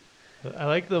these dogs. I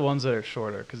like the ones that are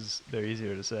shorter because they're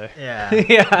easier to say. Yeah.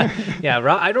 yeah.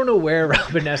 I don't know where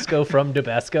Robinesco from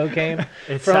Debesco came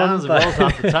It from. sounds but- rolls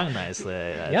off the tongue nicely.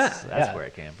 That's Yeah. where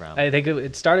it came from. I think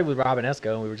it started with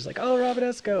Robinesco, and we were just like, "Oh,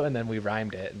 Robinesco," and then we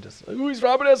rhymed it and just, "Who's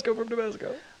Robinesco from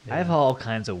Debesco?" I have all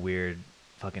kinds of weird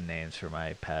fucking names for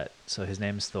my pet. So his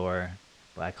name's Thor,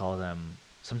 but I call them.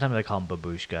 Sometimes I call him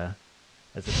Babushka.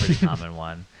 That's a pretty common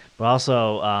one. But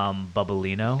also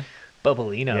Bubbalino.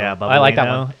 Bubbalino. Yeah, Bubbalino. I like that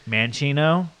one.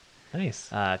 Mancino. Nice.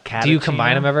 Catachino. Do you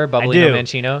combine them ever? I Bubbalino, do.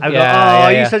 Mancino? I go, Yeah, oh,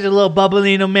 yeah, you're such a little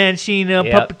Bubbalino, Mancino,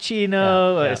 Yep.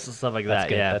 Puppuccino, Yeah, yeah. stuff like That's that.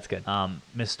 good, Yeah, that's good.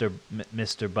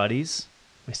 Mr. Buddies.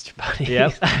 Mr. Buddy.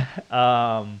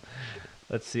 Yep.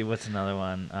 Let's see, what's another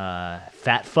one?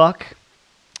 Fat Fuck.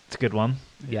 It's a good one.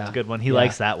 Yeah. It's a good one. He Yeah.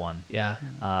 likes that one. Yeah.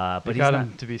 But But he's got not.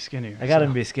 him to be skinnier. I got so. him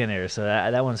to be skinnier, so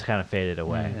that one's kind of faded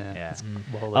away. Yeah. Yeah. It's Mm.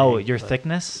 bowling, Oh, your but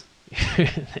thickness.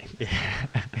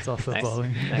 It's also Nice.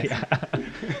 bowling. Nice.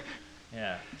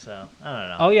 Yeah. So I don't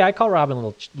know. Oh yeah, I call Robin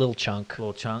little chunk.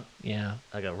 Little chunk, Yeah.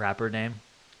 like a rapper name.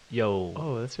 Yo,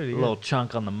 Oh, that's pretty good. little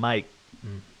chunk on the mic.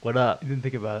 Mm. What up? I didn't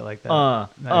think about it like that. Uh,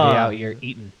 Nice. uh. Be out here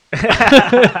eating.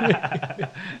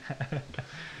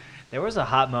 There was a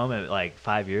hot moment like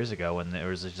 5 years ago when there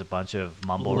was just a bunch of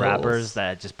mumble Lils. rappers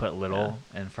that just put little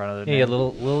in front of their Yeah, name.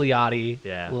 little Yachty.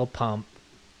 Yeah. Little Pump.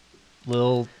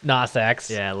 Little Nas X.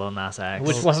 Yeah, Lil Nas X.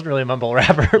 Which wasn't really a mumble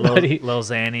rapper, but he. Lil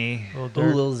Xanny. Little Ooh,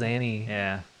 dirt. Lil Xanny.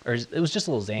 Yeah. Or it was just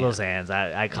Lil Xan. Lil Xans.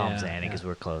 I call him Yeah, Xanny because yeah.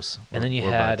 we're close. And then you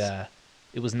We're had, buds.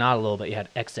 it was not a Lil, but you had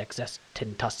XXS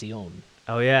Tentacion.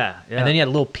 Oh yeah, yeah. And then you had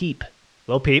Lil Peep,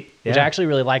 Lil Peep, which yeah. I actually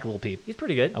really like Lil Peep. He's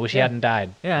pretty good. I wish he Yeah. hadn't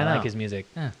died. Yeah, I I know. like his music.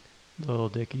 Yeah. Little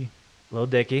Dicky. Lil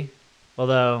Dicky.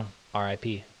 Although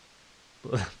R.I.P.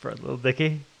 for Lil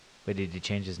Dicky. Wait, did you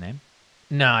change his name?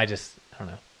 No, I don't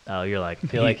know. Oh, you're like. I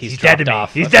feel like he's dead to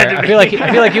dropped me. off. He's I dead to me. feel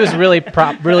like he was really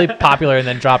popular and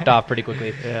then dropped off pretty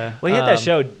quickly. Yeah. Well, he had that Um,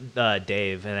 show,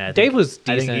 Dave, and I Dave think- was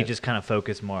I think he decent. just kind of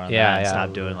focused more on Yeah, that and yeah.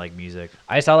 stopped doing like music.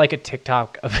 I saw like a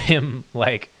TikTok of him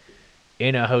like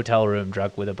in a hotel room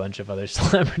drunk with a bunch of other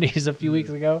celebrities a few weeks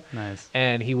ago. Nice.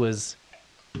 And he was,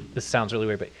 this sounds really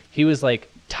weird, but he was like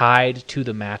tied to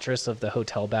the mattress of the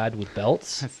hotel bed with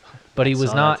belts, but he was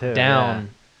saw not that too, down. yeah.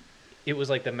 It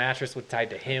was like the mattress was tied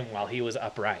to him while he was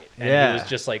upright. And Yeah. he was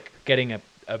just like getting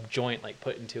a joint like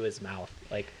put into his mouth.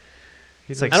 Like,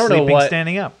 He's like I don't know sleeping what-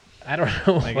 standing up. I don't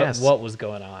know I guess. what was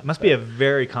going on. It must but be a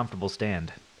very comfortable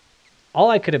stand. all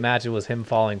I could imagine was him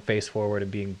falling face forward and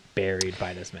being buried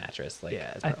by this mattress. Like,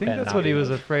 Yeah, it's I think and that's not what he being was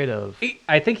able- afraid of.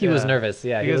 I think he was Yeah. nervous.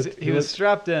 Yeah, because looked- he was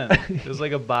strapped in. It was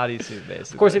like a bodysuit,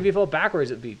 basically. Of course, if you fell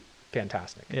backwards, it'd be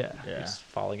fantastic. Yeah. Yeah. Just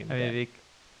falling in. I mean,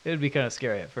 it would be kind of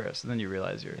scary at first, and then you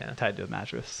realize you're Yeah. tied to a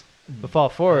mattress. But fall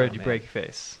forward, Oh, you man. break your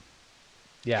face.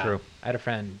 Yeah, True. I had a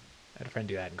friend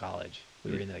do that in college.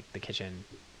 We were in the kitchen,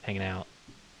 hanging out,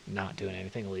 not doing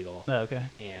anything illegal, Oh, okay.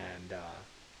 and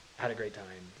had a great time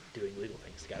doing legal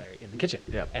things together in the kitchen.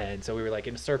 Yep. And so we were like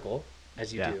in a circle,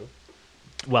 as you Yeah. do.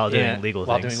 While doing And- legal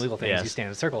while things. doing legal things, Yes. you stand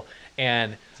in a circle.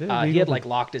 And Is it he illegal had to- like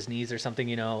locked his knees or something,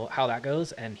 you know how that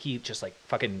goes, and he just like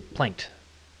fucking planked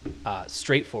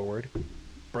straight forward,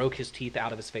 broke his teeth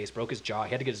out of his face, broke his jaw.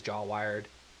 He had to get his jaw wired.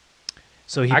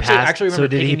 So he Actually- passed. actually so remember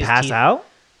did he picking his pass teeth. out?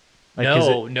 Like,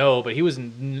 is No, but he was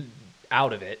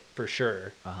out of it for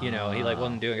sure. You know, he like Ah.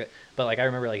 wasn't doing it. But like I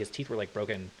remember like his teeth were like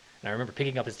broken, and I remember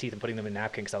picking up his teeth and putting them in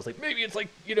napkins because I was like, maybe it's like,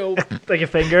 you know, like a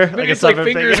finger. maybe it's like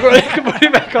fingers where they can put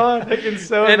it back on. I can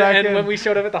sew it And, back and in. when we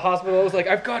showed up at the hospital, I was like,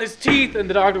 I've got his teeth, and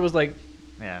the doctor was like,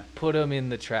 Yeah. put them in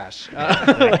the trash.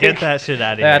 Get that shit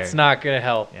out of here. That's not gonna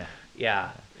help. Yeah.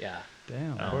 Yeah.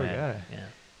 Damn, Oh, poor man. guy. Yeah.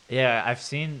 Yeah, I've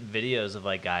seen videos of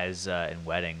like guys in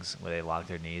weddings where they lock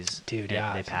their knees. Dude, and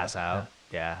yeah, They I've seen pass that, out.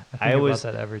 Yeah, I think about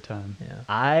that every time.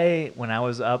 Yeah. When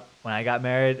I got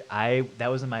married, that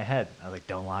was in my head. I was like,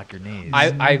 don't lock your knees. I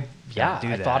Don't do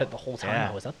I that. thought it the whole time Yeah.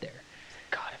 I was up there.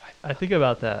 God, if I think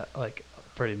about that like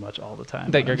pretty much all the time.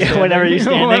 That when you're I'm standing? Whenever you're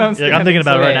standing, When you're like, I'm thinking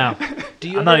about it right now. do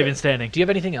you I'm not ever- even standing. Do you have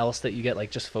anything else that you get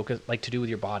like just focus like to do with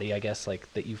your body? I guess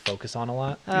like that you focus on a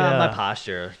lot. My Yeah.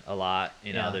 posture a lot,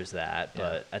 Yeah. there's that, Yeah.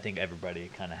 but I think everybody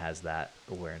kind of has that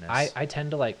awareness. I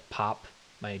tend to like pop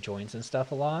my joints and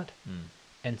stuff a lot, Mm.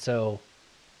 and so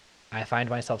I find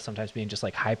myself sometimes being just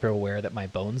like hyper aware that my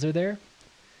bones are there.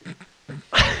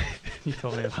 You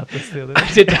told me about this the other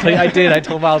day. I did. I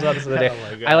told Miles about this the other Oh my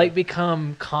day. God. I like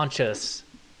become conscious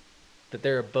that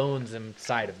there are bones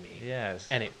inside of me. Yes.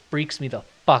 And it freaks me the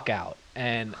fuck out.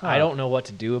 And I Huh. don't know what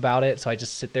to do about it, so I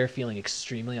just sit there feeling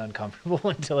extremely uncomfortable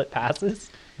until it passes.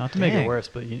 Not to make Dang. it worse,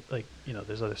 but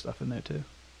there's other stuff in there too.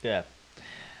 Yeah.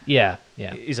 Yeah,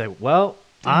 yeah. He's like, well,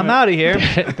 I'm out of here.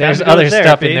 There's Time to go other to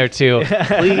stuff in therapy. there too.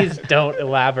 Please don't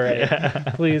elaborate.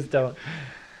 Please don't.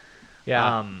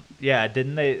 Yeah. Yeah.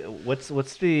 Didn't they? What's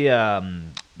the?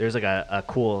 There's like a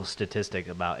cool statistic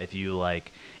about if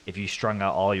you strung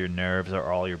out all your nerves or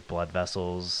all your blood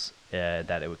vessels, that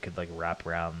it could like wrap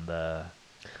around the.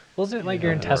 Wasn't it like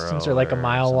your Yeah. intestines are like a Or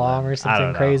mile long or something. I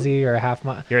don't something know. crazy or a half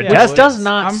mile? Your Which intestines- does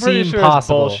not I'm pretty seem sure it's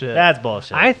possible. bullshit. That's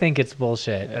bullshit. I think it's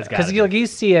bullshit That's because gotta you, be. like, you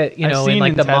see it, I've in seen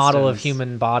like the model of intestines.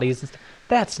 human bodies. And stuff.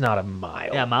 That's not a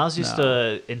mile. Yeah, Miles used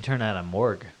No. to intern at a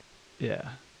morgue. Yeah.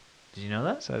 Did you know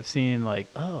that? So I've seen like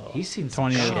He's seen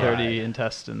some 20 or shit. 30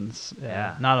 intestines.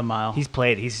 Yeah. Not a mile. He's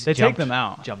played. He's They take jumped, them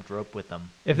out. Jumped rope with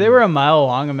them. If they were a mile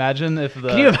long, imagine if the.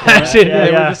 Can you imagine? Yeah,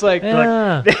 they Yeah. were just like.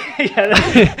 Yeah.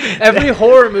 yeah, Every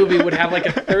horror movie would have like a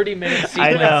 30-minute I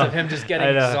sequence know. of him just getting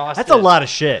I know. exhausted. That's a lot of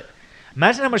shit.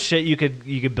 Imagine how much shit you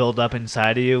could build up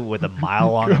inside of you with a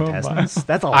mile long Go a intestines.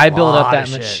 That's a I lot build up of that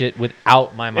much shit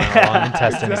without my mile-long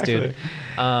intestines, dude.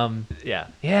 Yeah.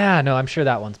 Yeah, no, I'm sure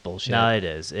that one's bullshit. No, it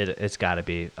is. It's got to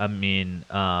be. I mean,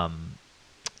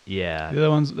 yeah, The other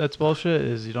ones that's bullshit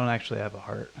is you don't actually have a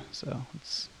heart. So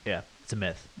it's. yeah. It's a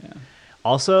myth. Yeah.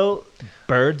 Also,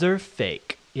 birds are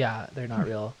fake. Yeah, they're not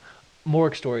real.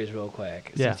 Morgue stories real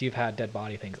quick. Yeah. Since you've had dead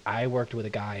body things, I worked with a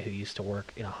guy who used to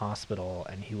work in a hospital,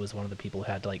 and he was one of the people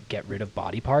who had to like get rid of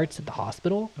body parts at the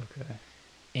hospital. Okay.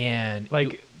 And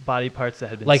Like body parts that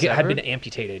had been like it had severed? been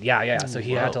amputated. Yeah. So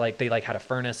he had Whoa. to like they like had a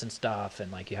furnace and stuff,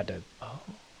 and like you had to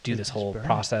do they this just whole burn.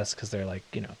 process because they're like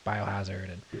biohazard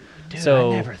and Dude,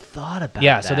 so I never thought about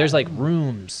yeah. that. So there's like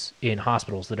rooms in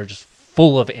hospitals that are just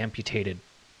full of amputated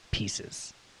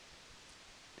pieces,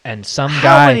 and some how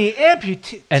guy many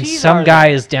amputees and some are guy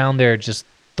is down there just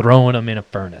throwing them in a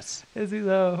furnace. Is he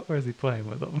though, or is he playing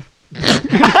with them?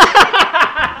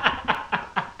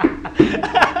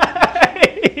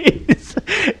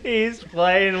 He's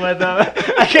playing with them.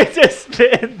 I can just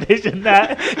envision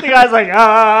that. The guy's like,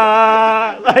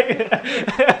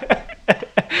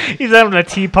 he's having a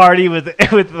tea party with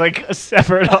like a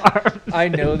severed arm. I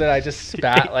know that I just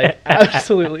spat like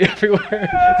absolutely everywhere.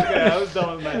 I was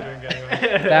done with my drink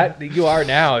anyway. That you are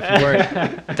now. If you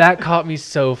weren't, that caught me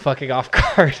so fucking off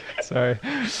guard. Sorry.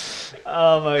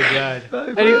 Oh my god.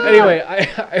 Anyway,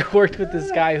 I worked with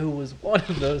this guy who was one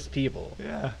of those people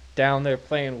Yeah. down there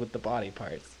playing with the body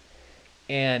parts,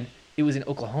 and it was in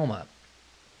Oklahoma,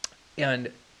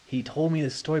 and he told me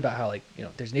this story about how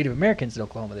there's Native Americans in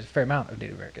Oklahoma. There's a fair amount of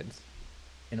Native Americans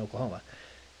in Oklahoma,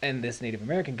 and this Native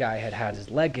American guy had his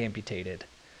leg amputated.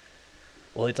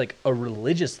 Well, it's like a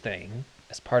religious thing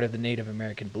as part of the Native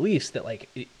American beliefs that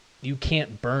you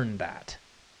can't burn that.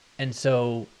 And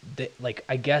so,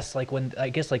 I guess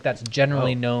that's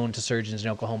generally known to surgeons in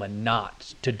Oklahoma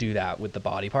not to do that with the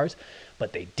body parts,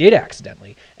 but they did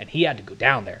accidentally, and he had to go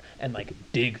down there and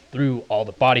dig through all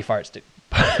the body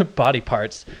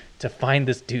parts to find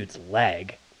this dude's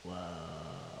leg. Whoa!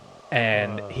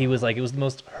 And he was like, it was the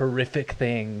most horrific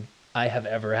thing I have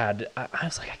ever had. I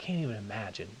was like, I can't even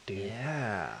imagine, dude.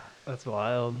 Yeah. That's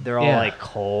wild. They're all Yeah. like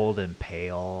cold and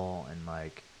pale and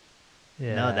like.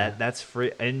 Yeah. No, that's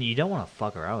free, and you don't want to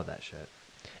fuck around with that shit.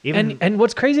 Even And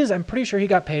what's crazy is I'm pretty sure he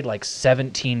got paid like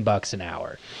 $17 an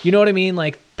hour. You know what I mean?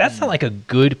 Like that's not like a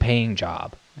good paying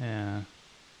job. Yeah.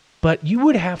 But you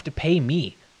would have to pay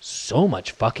me so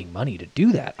much fucking money to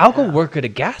do that. I'll go Yeah. work at a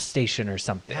gas station or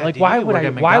something. Yeah, Like dude, why you could would work I?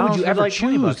 at Why would McDonald's you for, ever like,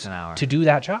 $20 choose an hour. to do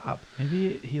that job?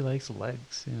 Maybe he likes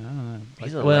legs. You know, I don't know.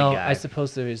 He's Like, a Well, leg guy. I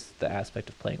suppose there is the aspect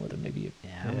of playing with him. Maybe you Yeah,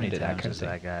 how Yeah, many did that times kind of has thing.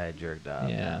 that guy jerked off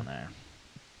Yeah. down there?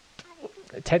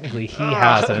 technically he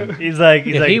hasn't. He's like,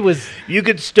 If he was, you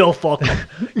could still fuck him.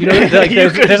 you know, like, You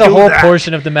could there's a do whole that.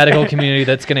 portion of the medical community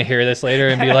that's going to hear this later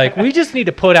and be like, we just need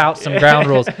to put out some ground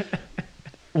rules.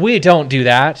 We don't do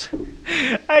that.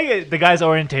 The guy's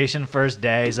orientation first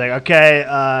day. He's like,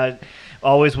 okay,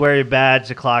 always wear your badge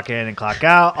to clock in and clock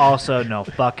out. Also, no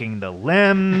fucking the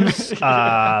limbs.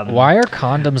 Why are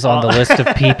condoms on the list of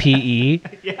PPE?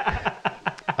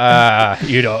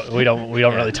 We don't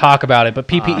really talk about it, but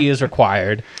PPE is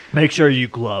required. Make sure you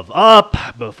glove up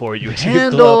before you you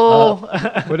handle.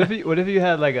 glove What if you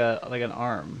had like an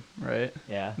arm, right?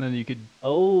 Yeah. And then you could.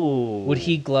 Oh. Would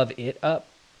he glove it up?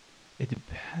 It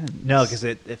depends. No, because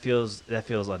that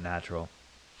feels unnatural.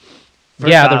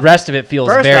 Yeah, First the off- rest of it feels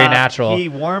first very off, natural. He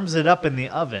warms it up in the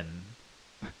oven.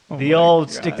 Oh The my old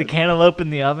God. stick the cantaloupe in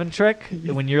the oven trick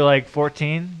when you're like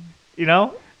 14, you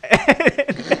know?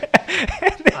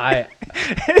 I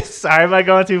Sorry, am I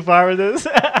going too far with this?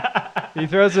 He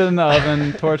throws it in the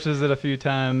oven, torches it a few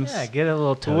times. Yeah, get it a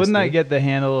little toasty. But wouldn't that get the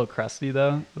hand a little crusty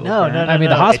though? A little No, burnt? no, no. mean,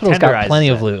 the hospital's it got plenty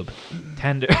tenderizes of it. lube.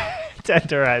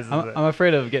 Tenderizes it. I'm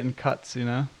afraid of getting cuts. You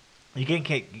know. You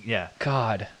can't, yeah,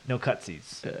 God, no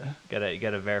cutsies. Yeah. You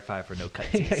gotta verify for no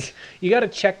cutsies. you got to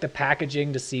check the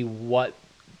packaging to see what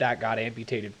that got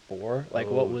amputated for. Like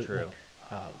what Oh, was true.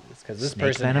 because this Snake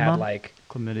person venom? had like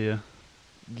Chlamydia.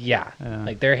 yeah, Yeah.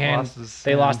 like their hand. Lost his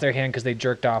They hand. lost their hand because they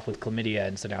jerked off with chlamydia,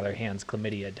 and so now their hand's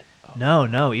chlamydia'd.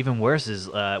 No. Even worse is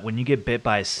when you get bit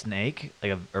by a snake,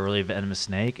 like a really venomous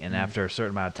snake, and after a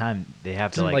certain amount of time, they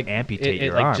have to Doesn't, like amputate it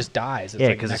your like arm. just dies. It's Yeah,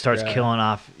 like because it starts necro- killing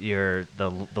off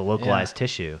the localized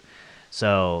tissue.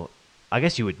 So I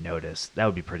guess you would notice. That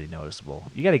would be pretty noticeable.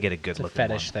 You got to get a good It's a look.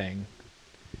 fetish thing.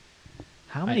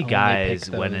 How I many only guys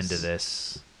pick went those- into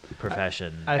this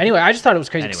profession? Anyway, I just thought it was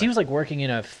crazy because he Anyway. was like working in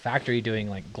a factory doing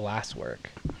like glass work,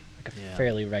 like a Yeah.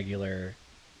 fairly regular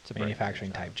It's a break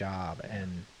manufacturing job. type job,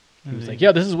 and he And was he- like,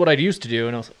 "Yeah, this is what I used to do,"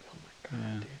 and I was like, "Oh my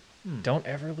god, Yeah. dude, don't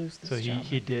ever lose this So job."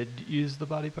 he did use the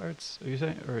body parts. Are you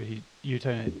saying, or you're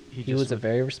telling it he He just was a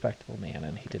very respectable man,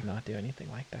 and he did not do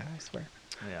anything like that. I swear.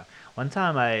 Yeah. One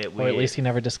time Or at least he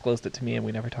never disclosed it to me, and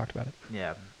we never talked about it.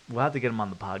 yeah, we'll have to get him on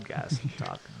the podcast. and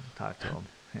talk to him.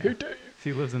 Yeah.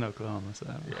 He lives in Oklahoma, so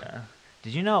Yeah.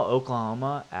 Did you know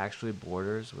Oklahoma actually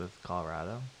borders with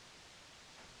Colorado?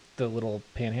 The little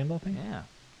panhandle thing. Yeah.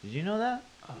 Did you know that?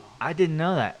 Oh. I didn't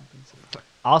know that.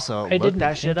 Also, I look didn't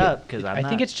that shit think up because I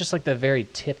think it's just like the very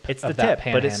tip. it's of the that tip,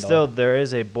 panhandle. but it's still there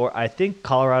is a I think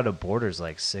Colorado borders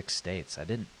like 6 states. I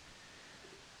didn't,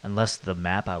 unless the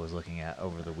map I was looking at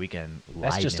over the weekend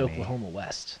That's lied just to me. Oklahoma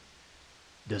West.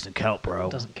 Doesn't count, bro.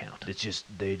 Doesn't count. It's just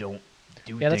they don't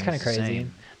do. Yeah, that's kind kind of of crazy.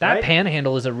 Same. That Right?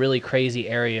 panhandle is a really crazy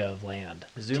area of land.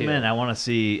 Zoom too. in. I want to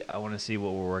see. I want to see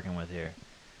what we're working with here.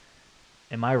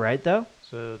 Am I right though?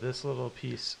 So this little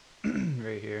piece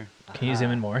right here, Can you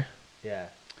zoom in more? Yeah.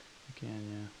 you can,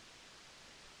 yeah.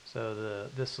 So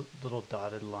this little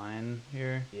dotted line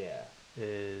here Yeah.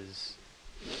 is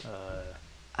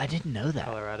I didn't know that.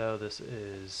 Colorado. This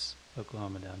is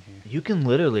Oklahoma down here. You can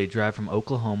literally drive from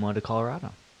Oklahoma to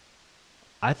Colorado.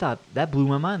 I thought that blew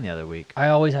my mind the other week. I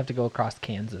always have to go across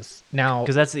Kansas. Now,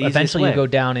 'Cause that's the easiest eventually way. you go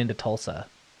down into Tulsa.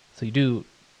 So you do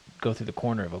go through the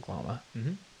corner of Oklahoma.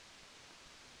 Mm-hmm.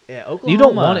 Yeah, Oklahoma. You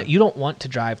don't want it. You don't want to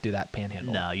drive through that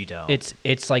panhandle. No, you don't.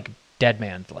 It's like dead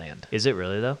man's land. Is it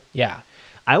really though? Yeah.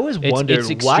 I always It's, wondered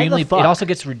it's why extremely. the fuck. It also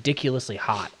gets ridiculously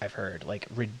hot. I've heard like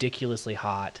ridiculously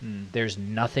hot. Hmm. There's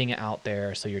nothing out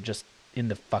there, so you're just in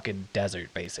the fucking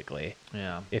desert basically.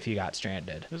 yeah. If you got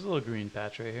stranded, There's a little green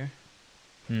patch right here.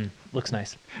 looks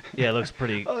nice. Yeah, it looks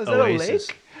pretty. Oh, is that a oasis.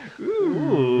 lake?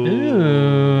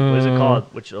 Ooh. What is it called?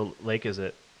 Which lake is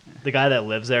it? The guy that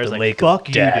lives there is The like, Lake of fuck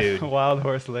you, Death." dude. Wild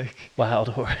Horse Lake. Wild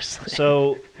horse.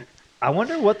 So, I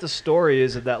wonder what the story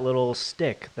is of that little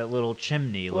stick, that little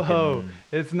chimney looking. Whoa!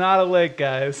 It's not a lake,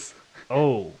 guys.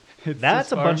 Oh, It's that's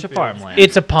just a bunch of farm fields. farmland.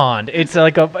 It's a pond. It's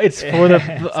like a. It's for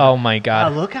the. Oh my Wow,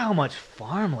 god! look how much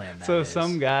farmland that So is.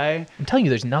 some guy I'm telling you,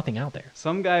 there's nothing out there.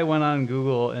 went on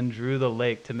Google and drew the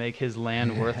lake to make his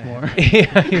land worth more.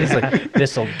 Yeah, he was like,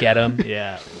 "This'll get him."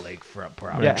 Yeah, lakefront I'm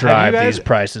property. Yeah, gonna have you drive guys these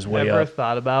prices way Ever up.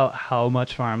 thought about how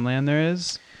much farmland there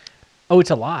is? Oh, it's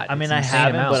a lot. I mean, It's I an insane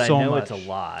haven't, amount. but So I know much. it's a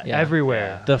lot. Yeah.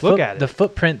 Everywhere. The Look at it. the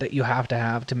footprint that you have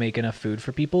to make enough food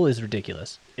for people is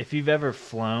ridiculous. If you've ever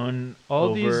flown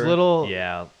All these over- little-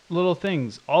 yeah. Little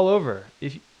things all over.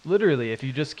 If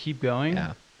you just keep going.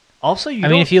 Yeah. Also, you I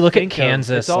mean, don't if you look at think of-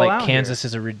 Kansas, it's all like out Kansas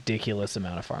is a ridiculous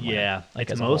amount of farmland. Yeah, like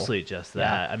it's as a whole. mostly just Yeah.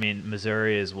 that. I mean,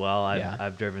 Missouri as well. Yeah.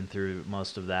 I've driven through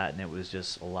most of that, and it was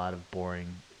just a lot of boring.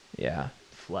 Yeah.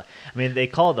 I mean, they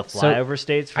call it the So, flyover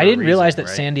states. For I a didn't reason, realize that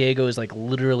right? San Diego is like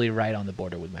literally right on the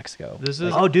border with Mexico. This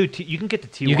is Oh, dude, you can get to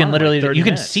Tijuana. You can in literally like 30 you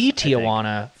can minutes, see I think.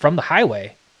 Tijuana from the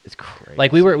highway. It's crazy.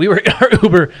 Like we were in our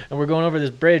Uber and we're going over this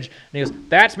bridge and he goes,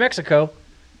 "That's Mexico."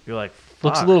 You're like,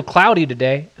 looks a Fuck. little cloudy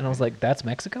today. And I was like, that's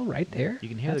Mexico right there? You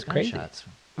can hear That's the crazy. gunshots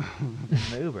from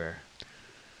the Uber.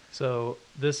 So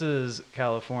this is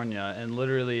California, and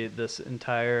literally this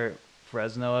entire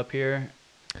Fresno up here,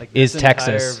 like Is this entire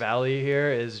Texas. valley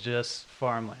here is just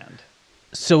farmland.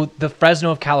 So the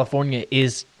Fresno of California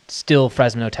is still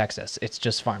Fresno, Texas. It's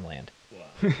just farmland.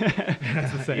 It's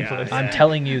the same place. I'm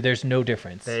telling you, there's no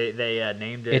difference. They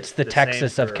named it. It's the same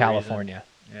Texas for of a California.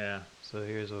 reason. Yeah. So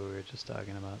here's what we were just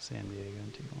talking about: San Diego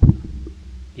and Tijuana.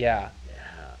 Yeah.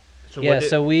 So Yeah, what did-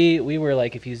 so we were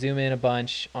like, if you zoom in a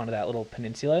bunch onto that little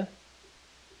peninsula,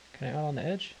 kind of out on the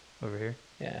edge. Over here.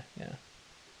 Yeah.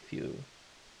 If you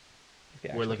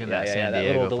we're looking yeah, at yeah, San yeah, that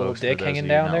Diego, little folks, dick for those hanging of you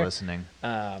down not there. listening.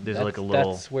 There's There's like a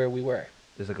little- That's where we were.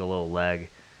 There's like a little leg.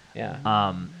 Yeah.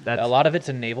 That's A lot of it's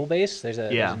a naval base. There's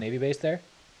a Yeah. Navy base there.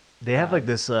 They have like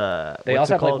this. They what's also it have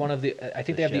like called? one of the. I think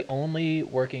The they have ship. the only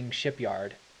working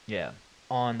shipyard Yeah.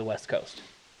 on the West Coast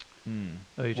Oh, you're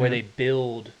where talking they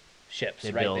build ships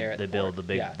They right build. there. At They the build port. the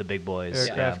big Yeah. the big boys.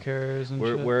 aircraft yeah. carriers and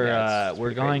We're shit. we're Yeah, it's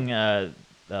we're pretty going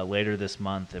later this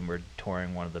month, and we're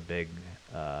touring one of the big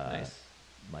Nice.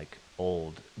 like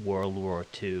old World War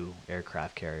II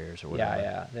aircraft carriers or Yeah,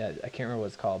 whatever. yeah. I can't remember what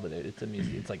it's called, but it's a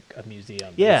museum. It's like a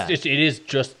museum. Yeah. it is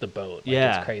just the boat. Like,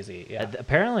 Yeah. it's crazy. Yeah,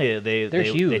 Apparently, They're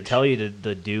they huge. tell you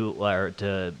to do or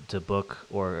to book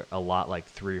or a lot like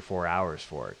 3 or 4 hours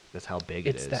for it. That's how big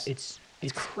it's it is. that.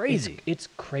 It's crazy. It's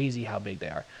crazy how big they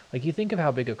are. Like you think of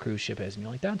how big a cruise ship is, and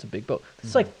you're like, that's a big boat.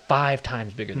 This is like 5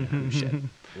 times bigger than a cruise ship.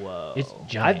 Whoa! It's I've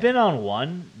giant. been on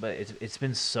one, but it's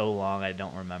been so long I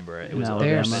don't remember it. It was No,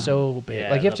 They're Alabama. so big.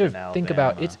 Yeah, like you have up to in think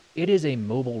about Alabama. it is a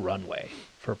mobile runway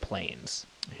for planes.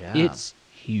 Yeah. It's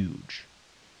huge.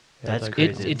 That's like crazy.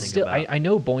 It's to it's think still about. I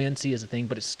know buoyancy is a thing,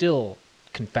 but it still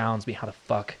confounds me how the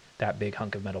fuck that big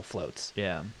hunk of metal floats.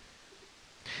 Yeah.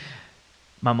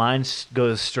 My mind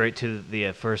goes straight to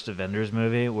the first Avengers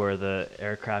movie where the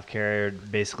aircraft carrier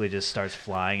basically just starts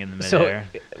flying in the So midair.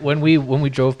 when we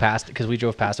drove past, because we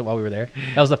drove past it while we were there,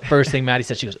 that was the first thing Maddie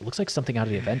said. She goes, "It looks like something out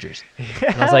of the Avengers."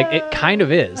 And I was like, "It kind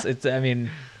of is." It's I mean,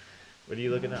 What are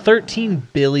you looking at? $13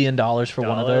 billion for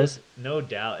one of those. No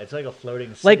doubt. It's like a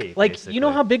floating city. Like you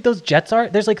know how big those jets are?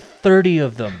 There's like 30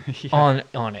 of them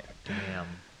on it. Damn.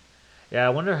 Yeah, I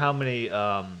wonder how many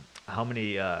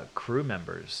crew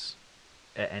members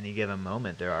at any given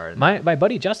moment there are. My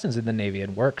buddy Justin's in the Navy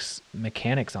and works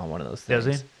mechanics on one of those things.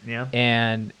 Does he? Yeah.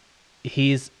 And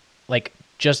he's like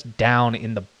just down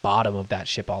in the bottom of that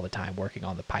ship all the time working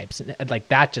on the pipes, and like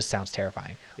that just sounds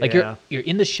terrifying. Like Yeah. you're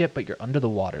in the ship but you're under the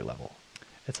water level.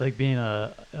 It's like being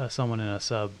someone in a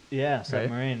sub. Yeah,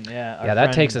 submarine. Yeah. Our Yeah, that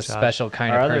friend takes a Josh- special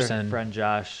kind our of other person. friend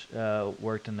Josh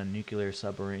worked in the nuclear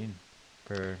submarine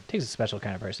for. Takes a special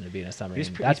kind of person to be in a submarine.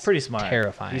 He's That's pretty smart.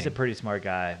 Terrifying. He's a pretty smart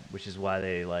guy, which is why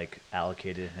they like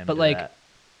allocated him. But to like, that.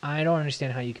 I don't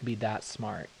understand how you can be that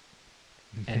smart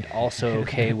and also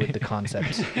okay with the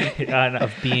concept I know.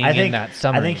 of being I think, in that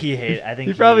submarine. I think he hate. I think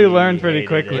He probably learned pretty hated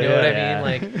quickly. it. You know what Yeah.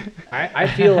 I mean? Like, I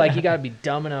feel like you got to be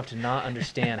dumb enough to not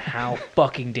understand how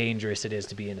fucking dangerous it is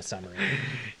to be in a submarine.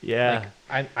 Yeah.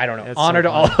 I don't know. That's Honor so to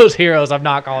all funny. those heroes. I'm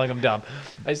not calling them dumb.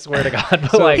 I swear to God.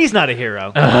 But So like, he's not a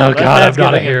hero. God, That's I'm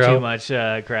not a giving him hero. Too much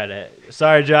credit.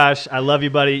 Sorry, Josh. I love you,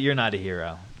 buddy. You're not a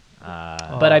hero.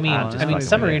 But I mean, I'm just I mean, fucking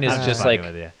submarine with is you. just fucking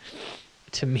like, with you.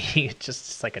 to me, it's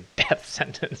just like a death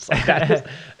sentence. Like that is,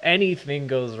 anything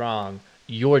goes wrong,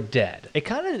 you're dead. It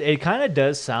kind of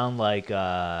does sound like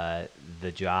the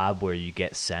job where you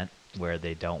get sent where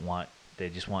they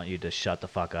just want you to shut the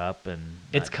fuck up and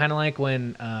It's not- kind of like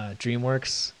when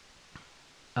DreamWorks,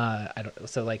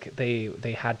 so like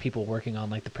they had people working on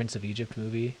like the Prince of Egypt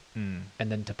movie, Mm. and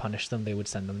then to punish them, they would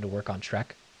send them to work on Shrek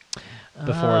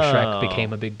before Shrek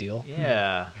became a big deal.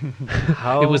 Yeah.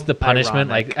 How It was the punishment,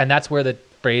 ironic. like, and that's where the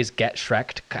phrase "get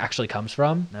Shrek'd" actually comes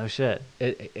from. No shit.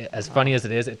 As funny as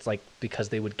it is, it's like because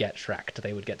they would get Shrek'd,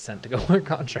 they would get sent to go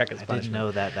work on Shrek as I didn't punishment.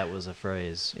 know that was a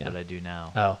phrase, Yeah. but I do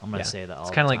now. Oh, I'm gonna yeah. say that all It's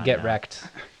the kind of like time get now. wrecked,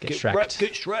 get Shrek'd.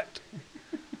 Get Shrek'd.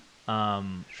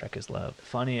 Shrek is love.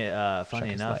 Funny Shrek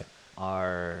is enough,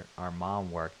 life. our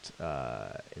mom worked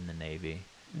in the Navy,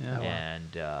 Yeah. wow.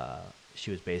 and she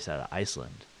was based out of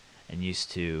Iceland, and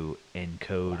used to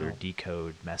encode or Wow.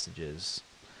 decode messages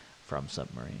from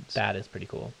submarines. That is pretty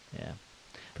cool. Yeah,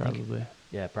 Probably.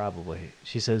 yeah, probably.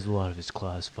 She says a lot of it's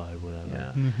classified, whatever.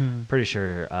 Yeah. Mm-hmm. Pretty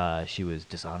sure she was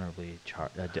dishonorably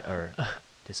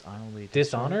dishonorably discharged?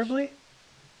 Dishonorably?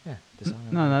 Yeah,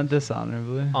 dishonorably. No, not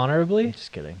dishonorably. Honorably?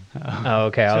 Just kidding. Oh,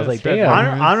 okay. I was like, Straight damn.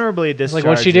 honor- Honorably It's discharged. like,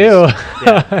 what'd she do?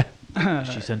 Yeah.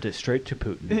 She sent it straight to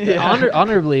Putin. Yeah.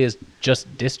 Honorably is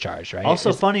just discharged, right? Also,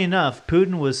 It's- funny enough,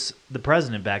 Putin was the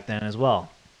president back then as well.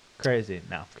 Crazy.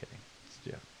 No, I'm kidding. It's a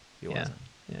joke. He yeah. wasn't.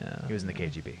 Yeah. He was in the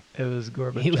KGB. It was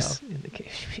Gorbachev. He was in the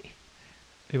KGB.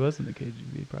 He was in the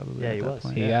KGB probably. Yeah, at he that was.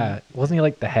 point. Yeah. Wasn't he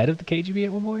like the head of the KGB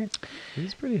at one point? He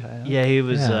was pretty high up. Yeah, he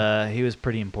was. Yeah. He was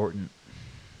pretty important.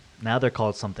 Now they're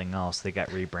called something else. They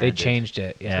got rebranded. They changed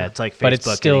it. Yeah, Yeah, it's like but it's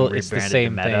Facebook still getting it's the rebranded to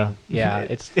same Meta. thing. Yeah,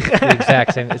 it's the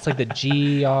exact same. It's like the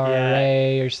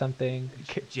GRA or something.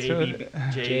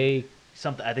 JB, J.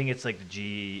 something. I think it's like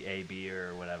the GAB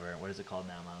or whatever. What is it called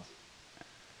now, Miles?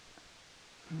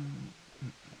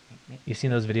 You've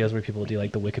seen those videos where people do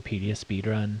like the Wikipedia speed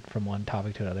run from one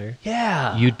topic to another?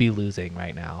 Yeah. You'd be losing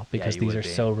right now because you these would are be.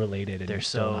 so related and They're you're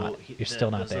still so. not. You're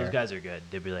still not there. Those guys are good.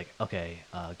 They'd be like, okay,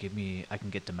 give me. I can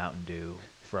get to Mountain Dew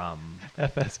from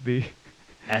FSB.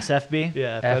 SFB.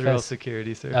 Yeah, Federal FS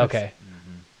Security Service. Okay,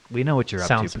 We know what you're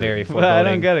sounds up to. very. Putin. Well, I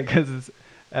don't foreboding. get it because it's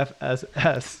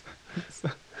FSS.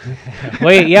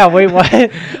 Wait, what?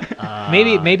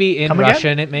 Maybe in come again?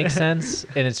 Russian it makes sense,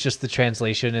 and it's just the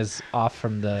translation is off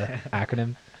from the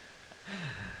acronym.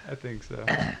 I think so.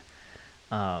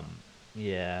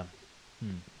 Yeah.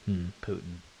 Putin.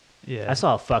 Yeah. I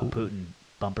saw a "fuck Putin"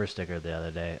 bumper sticker the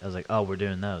other day. I was like, oh, we're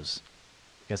doing those.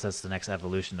 Guess that's the next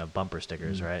evolution of bumper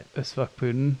stickers, right? It's fuck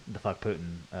Putin. The "fuck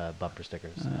Putin" bumper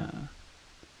stickers.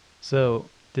 So,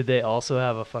 did they also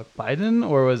have a fuck Biden,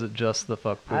 or was it just the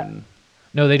fuck Putin?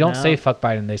 No, they don't No. say fuck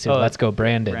Biden. They say Oh, let's go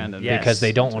Brandon, Brandon. Yes. because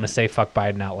they don't That's want right. to say fuck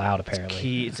Biden out loud. It's Apparently,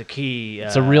 key. It's a key.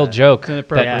 it's a real joke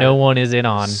inappropriate. that no one is in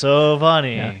on. So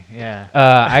funny. Yeah.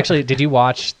 Yeah. Actually, did you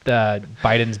watch the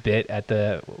Biden's bit at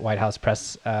the White House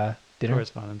press dinner?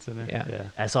 Correspondence Center. Yeah.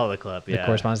 I saw the clip. The Yeah.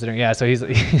 correspondence dinner. Yeah, so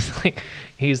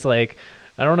he's like,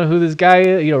 I don't know who this guy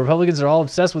is. You know, Republicans are all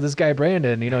obsessed with this guy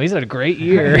Brandon. You know, he's had a great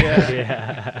year.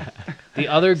 Yeah. The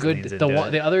other Just good, leans the into one,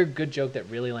 it. the other good joke that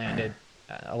really landed.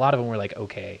 A lot of them were like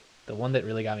okay. The one that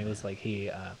really got me was like he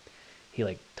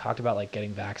like talked about like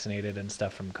getting vaccinated and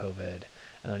stuff from COVID,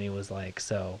 and then he was like,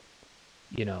 so,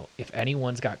 you know, if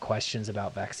anyone's got questions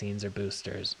about vaccines or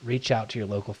boosters, reach out to your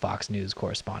local Fox News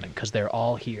correspondent because they're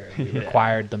all here. We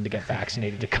required them to get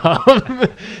vaccinated to come.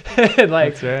 And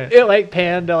like That's right. it like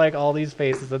panned to like all these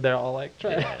faces and they're all like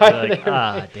trying to hide They're like, their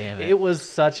ah, face. damn it. It was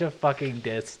such a fucking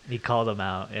diss. He called him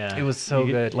out. Yeah. It was so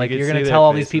You good. could- Like you could you're gonna see tell their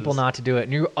all these people faces. not to do it,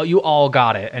 and you all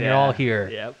got it, and you're all here.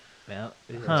 Yep. Yep.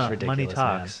 It's Huh, ridiculous, money man.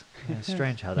 talks. Yeah, it's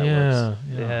strange how that Yeah, works.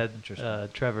 They had Interesting.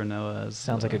 Trevor Noah as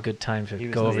Sounds like a good time to He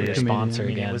was go over the your comedian. sponsor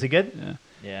again. Was he good? Yeah.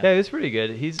 Yeah. Yeah, he's pretty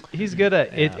good. He's good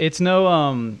at it. Yeah. It's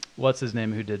no what's his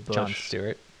name who did Bush? John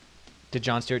Stewart. Did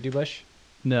John Stewart do Bush?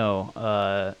 No,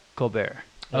 Colbert.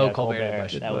 Oh, Yeah, Colbert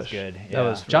Bush. That was Bush. good. That Yeah.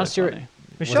 was John really Stewart- funny.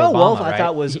 Michelle Obama, Wolf. I right?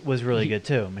 thought was really good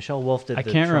too. Michelle Wolf did. I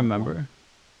the can't Trump remember. one.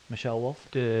 Michelle Wolf.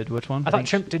 Did which one? I thought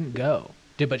Trump didn't go.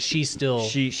 But she still.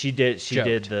 She did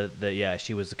joked. the yeah,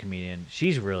 she was the comedian.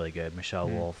 She's really good, Michelle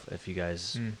Mm. Wolf, if you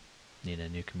guys Mm. need a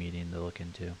new comedian to look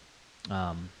into.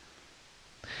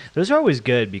 Those are always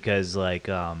good because like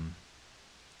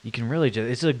you can really just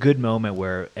it's a good moment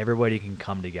where everybody can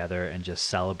come together and just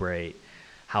celebrate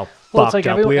how Well, fucked it's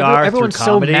like up we are everyone's through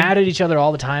so comedy. mad at each other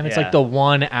all the time. It's Yeah. like the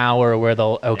 1 hour where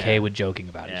they'll okay Yeah. with joking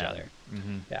about each Yeah. other.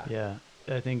 Mhm. Yeah.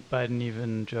 Yeah, I think Biden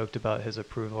even joked about his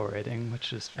approval rating,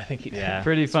 which is I think he did. Yeah.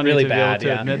 pretty It's funny really to bad, be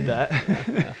able yeah. to admit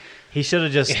that. He should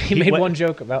have just He made went- one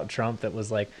joke about Trump that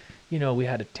was like, you know, we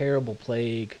had a terrible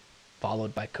plague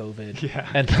followed by COVID. Yeah.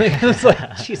 And it was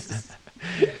like, Jesus.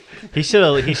 He should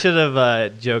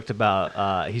have joked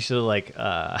about he should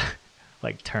have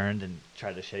like turned and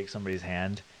tried to shake somebody's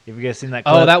hand. Have you guys seen that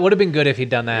clip? Oh, that would have been good if he'd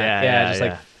done that. Yeah, Yeah, yeah, just yeah.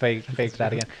 like faked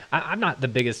that again. I'm not the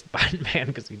biggest Biden fan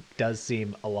because he does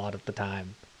seem a lot of the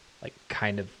time like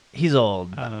kind of He's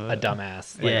old. I don't know. a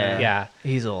dumbass. Like, Yeah. yeah.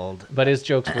 He's old. But his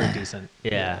jokes were decent.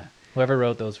 Yeah. Whoever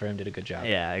wrote those for him did a good job.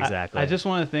 Yeah, exactly. I just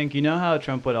want to think, you know how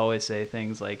Trump would always say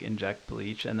things like inject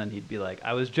bleach, and then he'd be like,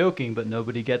 I was joking, but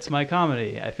nobody gets my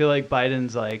comedy. I feel like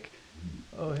Biden's like,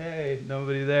 oh, hey,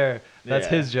 nobody there. That's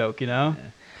Yeah. his joke, you know?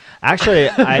 Actually,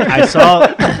 I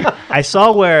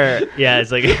saw where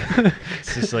it's like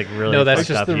it's just like really No, that's fucked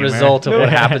just up the humor. result of what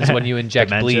happens when you inject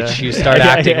Dementia. bleach. You start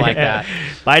acting like that.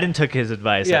 Biden took his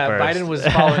advice. Yeah, at first. Biden was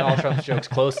following all Trump's jokes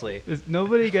closely.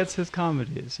 Nobody gets his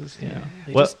comedy. It's just, you know.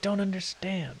 They What- just don't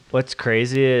understand. What's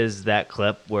crazy is that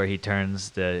clip where he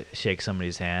turns to shake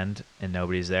somebody's hand and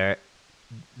nobody's there.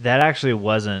 That actually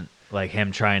wasn't like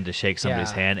him trying to shake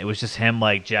somebody's Yeah. hand. It was just him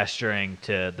like gesturing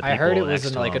to the people I heard it next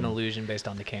was to like him. an illusion based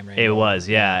on the camera. It angle. was,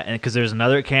 yeah, and because there's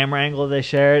another camera angle they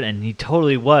shared, and he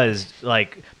totally was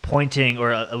like pointing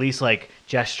or at least like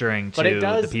gesturing to But it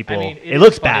does. the people. I mean, it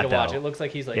looks is funny bad to though. watch. It looks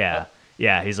like he's like, yeah, oh,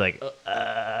 yeah, he's like.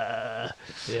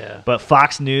 Yeah. But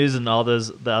Fox News and all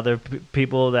the other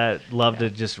people that love to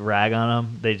just rag on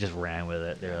him, they just ran with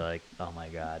it. They were like, "Oh my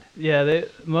god." Yeah,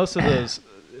 most of those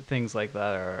things like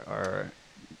that are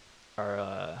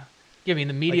Yeah, I mean,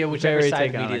 the media, Like, whichever very side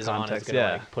taken the out of media is on, is context, going to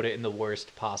yeah. like put it in the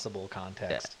worst possible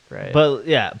context. right.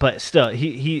 But still,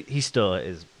 he still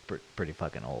is pretty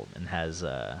fucking old and has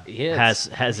He is,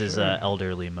 has his sure.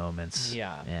 elderly moments.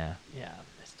 Yeah. Yeah. Yeah,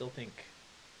 I still think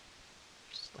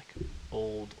just like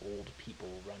old people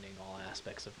running all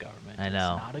aspects of government. I is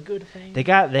know. not a good thing. They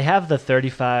have the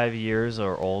 35 years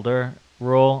or older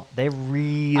rule. They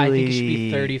really I think it should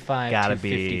be 35 gotta to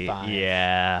be 55.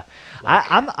 Yeah. Like,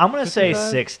 I'm gonna say 55?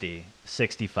 60,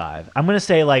 65. I'm gonna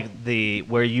say like the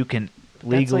where you can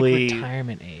legally That's like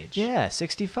retirement age. yeah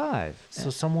 65. So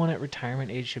someone at retirement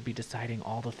age should be deciding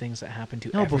all the things that happen to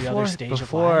No, every before other stage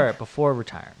of life. before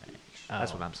retirement age.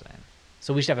 That's Oh. what I'm saying.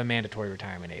 So we should have a mandatory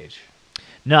retirement age.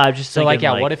 No, I'm just So thinking,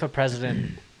 like, what if a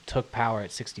president took power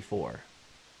at 64?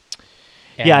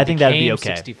 Yeah, I think that'd be became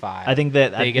okay. 65. I think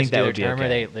that they I get think to that do would their be term,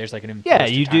 okay. or there's like an Yeah,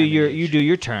 imposed you do your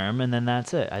retirement age. term, and then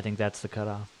that's it. I think that's the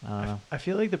cutoff. I don't know. I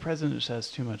feel like the president just has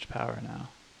too much power now.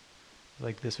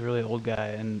 Like this really old guy,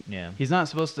 and Yeah. he's not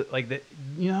supposed to like.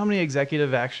 You know how many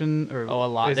executive action or Oh, a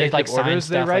lot. They executive like sign orders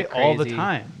they stuff write like all the crazy.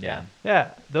 time. Yeah. Yeah,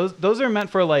 those are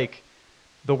meant for like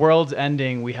the world's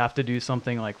ending. We have to do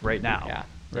something like right now. Yeah.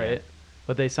 Right.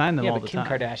 But they sign them Yeah, all but the Kim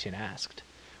time. Kardashian asked.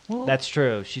 Well, That's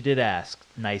true. She did ask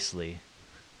nicely.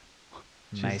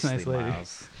 She's a Nicely, nice lady.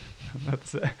 Miles.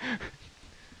 that's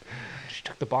She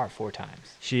took the bar 4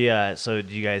 times. She so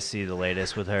do you guys see the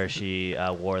latest with her? She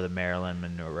wore the Marilyn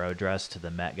Monroe dress to the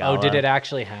Met Gala. Oh, did it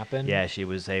actually happen? Yeah, she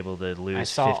was able to lose I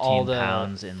saw 15 all the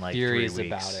pounds in like 3 theories weeks.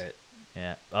 about it.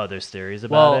 Yeah. Oh, there's theories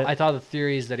about Well, it. I thought the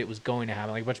theories that it was going to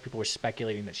happen. Like a bunch of people were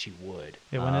speculating that she would.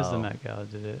 Yeah, when is the Oh. Met Gala?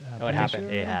 Did it happen? Oh, it this happened.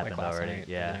 year? It Like happened last already, night,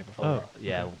 yeah. The night before. Oh.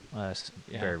 Yeah,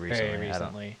 Yeah, very recently. Very I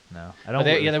recently. don't, no, I But don't.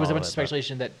 there, really yeah, there was a follow bunch of it, but-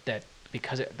 speculation that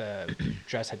because the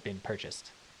dress had been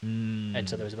purchased, and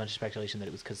so there was a bunch of speculation that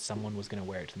it was because someone was going to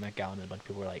wear it to the Met Gala, and a bunch of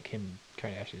people were like, Kim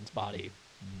Kardashian's body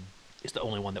is the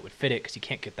only one that would fit it because you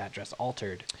can't get that dress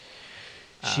altered.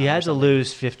 She or had to something.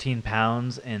 lose 15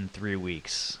 pounds in 3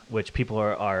 weeks, which people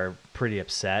are pretty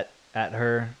upset at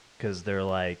her because they're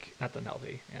like, That's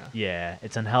unhealthy. Yeah. yeah,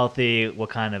 it's unhealthy. What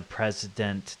kind of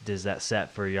precedent does that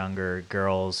set for younger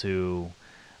girls who,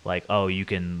 like, oh, you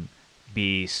can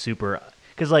be super...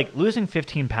 Because, like, losing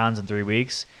 15 pounds in 3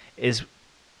 weeks is...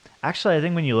 Actually, I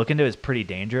think when you look into it, it's pretty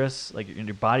dangerous. Like,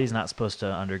 your body's not supposed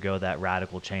to undergo that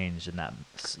radical change in that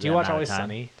Do you watch amount of Always time.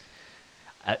 Sunny?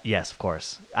 Yes, of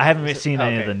course. I haven't seen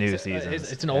any of the new So,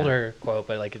 seasons. It's an Yeah. older quote,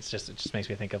 but like it just makes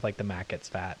me think of like the Mac gets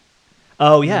fat,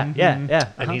 Oh, yeah, yeah, Mhm. yeah.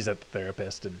 and uh-huh. he's a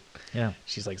therapist, and Yeah.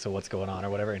 she's like, "So what's going on?" or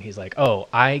whatever, and he's like, "Oh,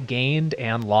 I gained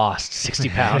and lost 60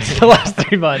 pounds in the last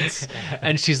 3 months,"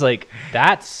 and she's like,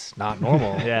 "That's not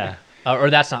normal." Yeah. Or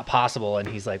that's not possible. And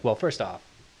he's like, well, first off,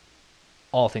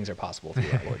 all things are possible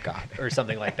through our Lord God, or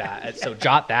something like that. And so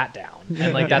jot that down.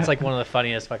 And like that's like one of the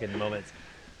funniest fucking moments.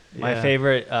 My Yeah.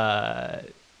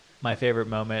 favorite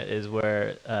moment is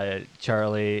where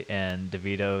Charlie and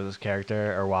DeVito's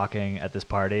character are walking at this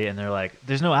party, and they're like,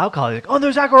 "There's no alcohol." He's like, "Oh,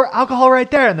 there's alcohol right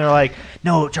there," and they're like,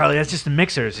 "No, Charlie, that's just the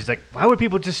mixers." He's like, "Why would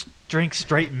people just drink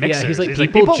straight mixers?" Yeah, he's like,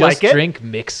 people people just like it. drink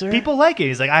mixer. People like it.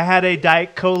 He's like, "I had a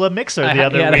Diet Cola mixer the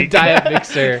other he had week." a diet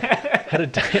mixer. Had a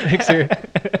diet mixer.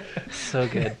 So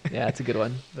good. Yeah, it's a good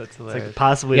one. That's It's hilarious. like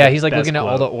possibly. Yeah, the he's like best looking at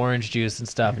all the quote. orange juice and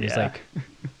stuff, and he's Yeah. like,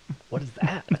 "What is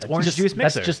that? That's orange just, juice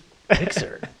mixer." That's just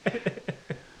mixer.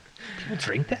 People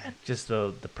drink that?" Just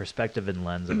the perspective and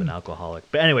lens of an alcoholic.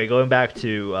 But anyway, going back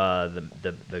to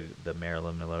the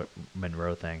Marilyn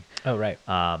Monroe thing. Oh right.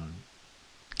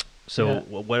 So Yeah.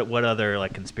 what other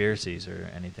like conspiracies or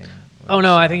anything? Oh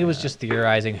no, I think it surrounding was that? just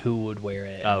theorizing who would wear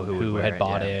it. Oh, and who would wear had it,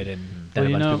 bought yeah. it, and Mhm. then Well, a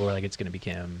you bunch of know- people were like, "It's gonna be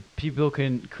Kim." People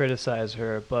can criticize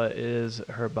her, but it is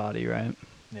her body, right?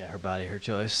 Yeah, her body, her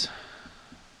choice.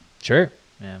 Sure.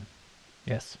 Yeah.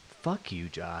 Yes. Fuck you,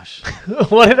 Josh.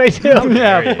 What did I do?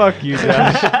 Yeah, fuck you,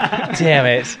 Josh. Damn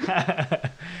it!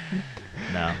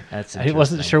 No, that's. I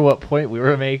wasn't sure what point we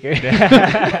were making.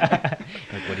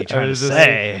 Like, what are you trying to was just-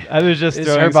 say? I was just It's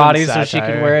throwing her some body, so she can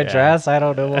satire. wear a yeah. dress. I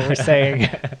don't know what we're saying.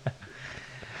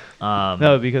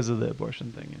 No, because of the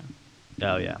abortion thing.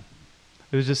 Yeah, Oh yeah.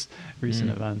 it was just recent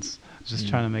events. I was just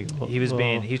trying to make a little, He was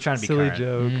being. He was trying to be silly current.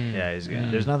 joke. Mm. Yeah, he's good.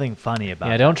 Mm. There's nothing funny about.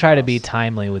 Yeah, don't try to be else.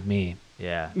 timely with me,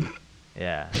 Yeah.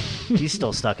 Yeah. He's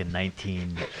still stuck in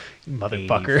 19.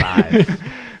 motherfucker.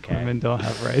 Okay. Women don't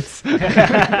have rights.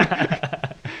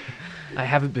 I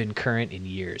haven't been current in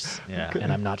years, Yeah.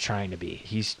 and I'm not trying to be.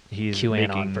 He's QAnon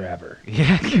making forever.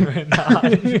 Yeah,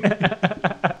 QAnon.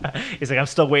 He's like, I'm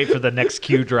still waiting for the next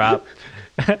Q drop.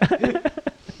 Oh my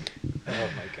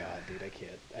god, dude, I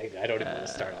can't. I don't even want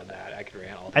to start on that. I could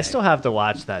rant all day. I still have to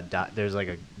watch that. There's like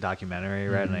a documentary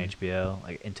right on Mhm. HBO,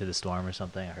 like Into the Storm or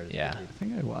something. I heard. It's Yeah. pretty I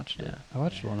think I watched it. Yeah. I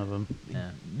watched one of them. good. Yeah.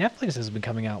 Netflix has been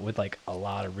coming out with like a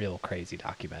lot of real crazy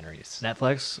documentaries.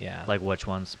 Netflix. Yeah. Like which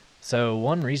ones? So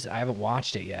one reason I haven't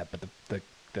watched it yet, but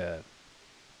the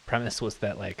premise was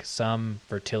that like some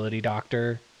fertility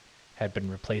doctor had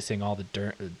been replacing all the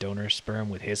donor sperm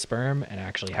with his sperm and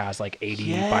actually has like 80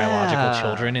 Yeah. biological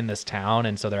children in this town,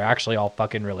 and so they're actually all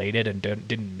fucking related and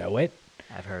didn't know it.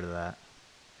 I've heard of that.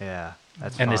 Yeah.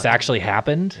 That's. And this fun. actually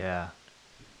happened. Yeah.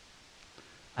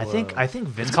 I think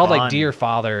Vince. It's called like Vaughn- Dear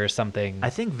Father or something. I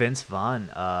think Vince Vaughn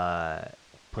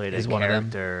played Is a one of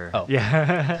them? character. Oh.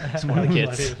 Yeah. It's one of the kids.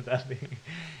 What is that thing?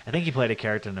 I think he played a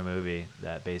character in a movie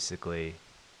that basically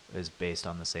is based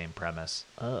on the same premise.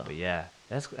 Oh. But yeah,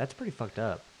 that's pretty fucked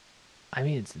up. I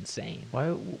mean, it's insane. Why?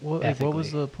 What was Ethically.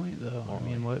 the point though? I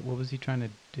mean, Morally. what was he trying to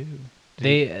do?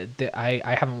 I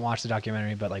haven't watched the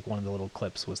documentary, but like one of the little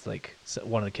clips was like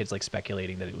one of the kids like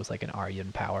speculating that it was like an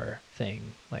Aryan power thing,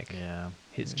 like Yeah.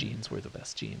 his genes were the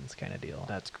best genes kind of deal.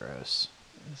 That's gross.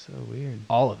 That's so weird.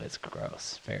 All of it's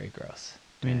gross, very gross.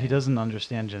 I mean, he Dang. doesn't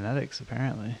understand genetics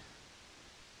apparently,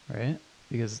 right?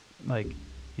 Because like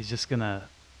he's just gonna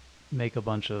make a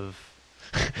bunch of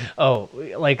Oh,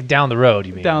 like down the road,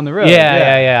 you mean? Down the road,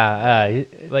 Yeah, yeah.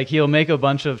 like he'll make a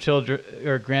bunch of children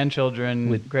or grandchildren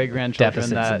With great grandchildren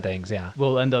deficits that and things. Yeah,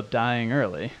 will end up dying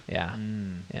early. yeah,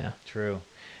 Mm, yeah. true.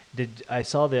 I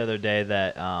saw the other day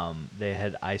that they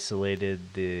had isolated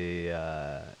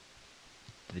the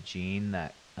gene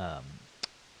that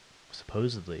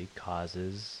supposedly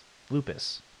causes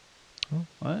lupus.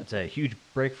 What? It's a huge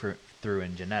breakthrough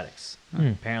in genetics. Hmm.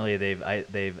 Apparently,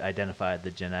 they've identified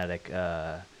the genetic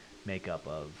makeup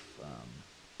of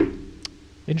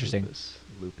Interesting. Lupus.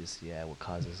 lupus. Yeah, what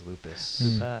causes lupus?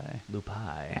 Hmm. Lupi.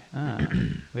 Lupi. Ah,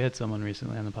 we had someone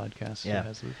recently on the podcast Yeah. who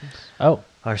has lupus. Oh,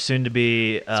 Our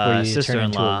soon-to-be that's where you turn into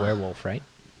sister-in-law. a werewolf, right?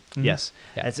 Mhm. Yes.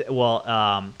 Yeah. It's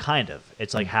kind of.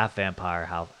 It's like half vampire,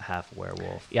 half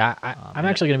werewolf. Yeah, I'm and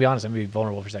actually going to be honest. I'm going to be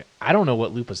vulnerable for a second. I don't know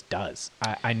what lupus does.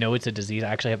 I know it's a disease. I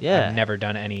actually have Yeah. I've never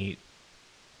done any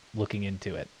looking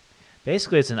into it.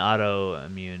 Basically, it's an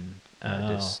autoimmune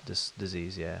Oh.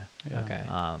 disease. Yeah. Yeah. Okay.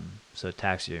 So it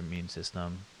attacks your immune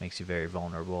system, makes you very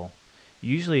vulnerable.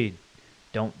 You usually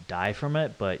don't die from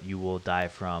it, but you will die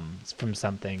from It's from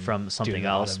something something due to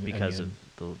else autoimmune. because of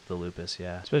the lupus.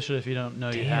 Yeah. Especially if you don't know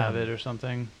you have Damn. it or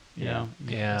something. You Yeah. know.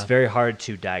 Yeah. It's very hard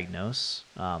to diagnose.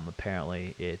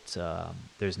 Apparently, it's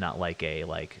there's not like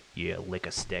you lick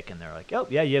a stick and they're like, oh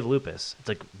yeah, you have lupus. It's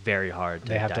like very hard.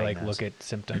 They have to like diagnose. look at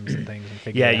symptoms and things and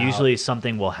figure Yeah, it out. usually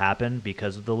something will happen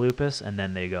because of the lupus, and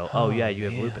then they go, oh yeah, you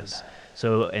have man. lupus.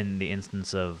 So in the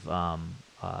instance of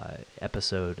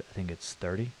episode, I think it's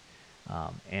 30,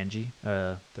 Angie,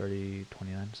 30,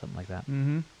 29, something like that.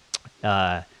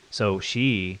 Mm-hmm. So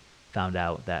she found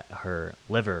out that her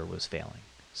liver was failing.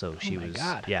 So she my was,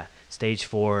 God. yeah, stage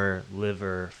 4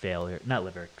 liver failure. Not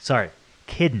liver, sorry,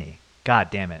 kidney. God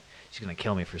damn it. She's going to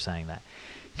kill me for saying that.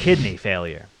 Kidney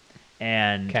failure.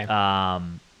 And 'Kay.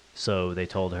 so they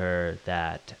told her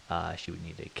that she would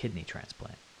need a kidney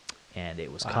transplant. And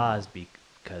it was Wow. caused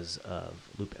because of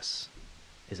lupus.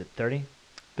 Is it 30?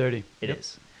 30. It Yep.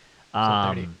 is.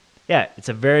 30. Yeah, it's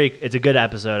a good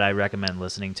episode. I recommend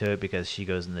listening to it because she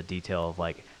goes into detail of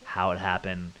like how it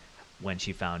happened when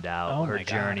she found out, Oh her my God.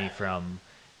 journey from,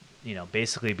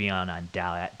 basically being on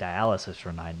dialysis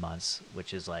for 9 months,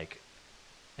 which is like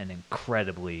an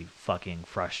incredibly fucking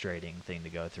frustrating thing to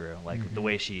go through. Like the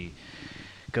way she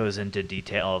goes into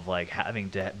detail of like having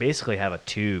to basically have a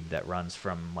tube that runs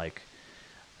from like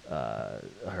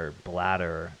her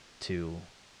bladder to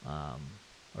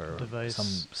or Device.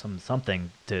 something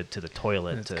to the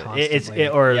toilet. And it's to constantly-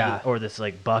 or yeah. or this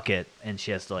like bucket, and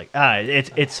she has to like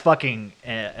it's fucking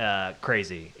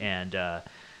crazy, and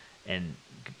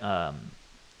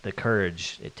the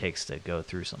courage it takes to go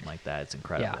through something like that, it's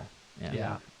incredible.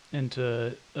 Yeah. And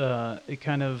to it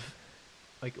kind of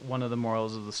like one of the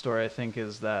morals of the story, I think,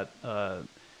 is that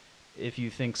if you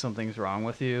think something's wrong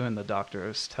with you and the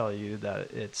doctors tell you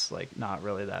that it's like not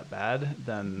really that bad,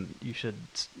 then you should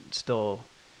still,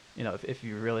 if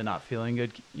you're really not feeling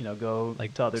good, go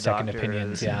Like to other second doctors.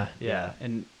 opinions, yeah. Yeah.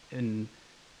 And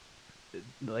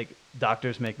like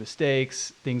doctors make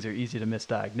mistakes, things are easy to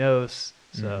misdiagnose,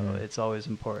 so Mhm. it's always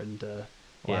important to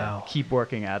Wow. keep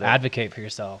working at it. Advocate for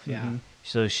yourself. Yeah. Mhm.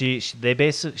 So she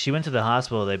went to the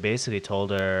hospital. They basically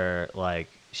told her like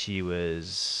she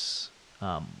was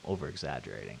over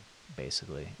exaggerating,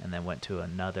 basically, and then went to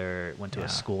Yeah. a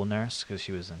school nurse because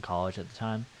she was in college at the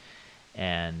time,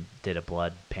 and did a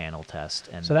blood panel test.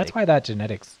 And So that's they- why that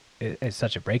genetics it's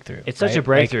such a breakthrough. It's such a right?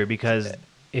 breakthrough Like, because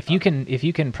if you can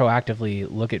proactively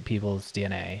look at people's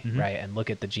DNA, Mhm. right, and look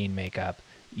at the gene makeup,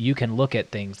 you can look at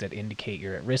things that indicate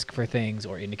you're at risk for things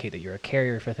or indicate that you're a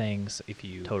carrier for things. If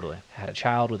you Totally. had a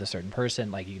child with a certain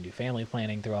person, like you can do family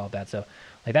planning through all of that. So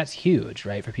like that's huge,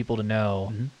 right, for people to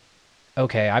know. Mhm.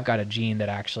 Okay, I've got a gene that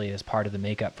actually is part of the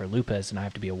makeup for lupus, and I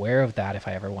have to be aware of that if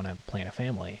I ever want to plan a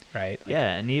family, right? Like,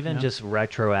 yeah, and even Yeah. just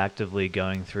retroactively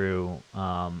going through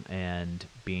and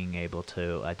being able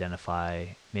to identify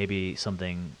maybe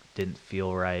something didn't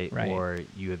feel right, Right. or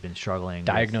you have been struggling with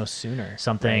diagnose sooner.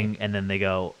 something, right? and then they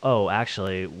go, oh,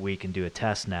 actually we can do a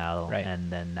test now, Right.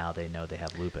 and then now they know they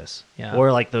have lupus. Yeah.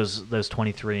 Or like those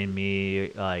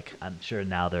 23andMe, like I'm sure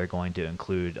now they're going to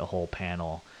include a whole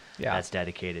panel Yeah. that's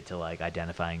dedicated to like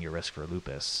identifying your risk for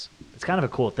lupus. It's kind of a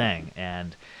cool thing,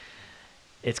 and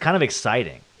it's kind of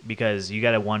exciting because you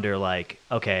got to wonder, like,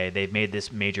 okay, they've made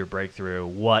this major breakthrough.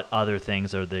 What other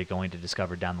things are they going to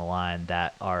discover down the line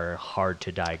that are hard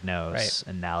to diagnose? Right.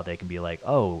 And now they can be like,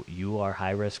 oh, you are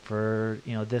high risk for,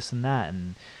 this and that.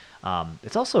 And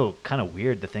it's also kind of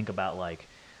weird to think about, like,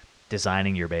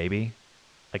 designing your baby.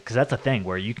 Like, because that's a thing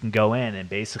where you can go in and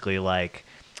basically, like,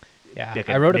 Yeah, make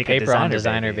I wrote a make paper on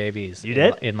designer designer baby. babies. You in,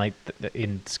 did? in like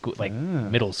in school, like Ah.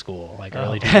 middle school, like Oh.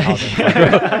 early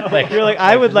 2000s. Like You're like,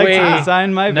 I would like way- to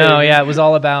design my no, baby. yeah, it was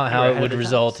all about how You were it ahead would of the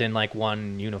result times. in like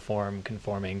one uniform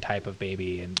conforming type of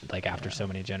baby, and like after so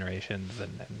many generations,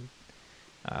 and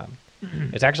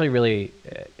it's actually really.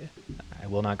 I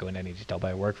will not go into any detail, but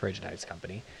I work for a genetics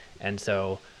company, and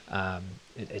so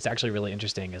it's actually really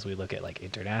interesting as we look at like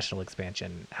international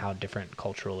expansion, how different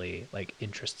culturally like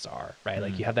interests are, right?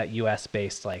 Like you have that U.S.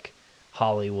 based like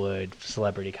Hollywood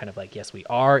celebrity kind of like, yes, we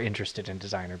are interested in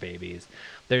designer babies.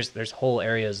 There's whole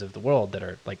areas of the world that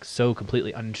are like so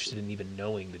completely uninterested in even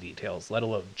knowing the details, let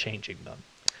alone changing them,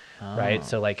 right? Oh.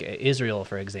 So like Israel,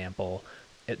 for example,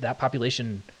 that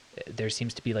population, there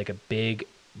seems to be like a big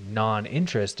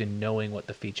non-interest in knowing what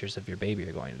the features of your baby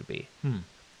are going to be.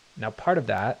 Now, part of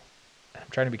that, I'm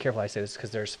trying to be careful I say this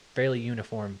because there's fairly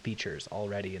uniform features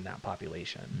already in that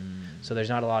population. So there's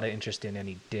not a lot of interest in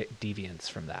any deviance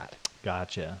from that.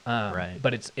 Gotcha. Right.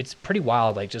 But it's pretty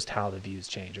wild, like just how the views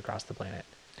change across the planet.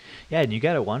 Yeah, and you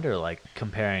got to wonder, like,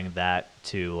 comparing that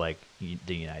to like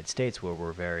the United States, where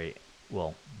we're very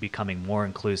becoming more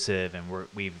inclusive, and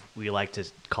we like to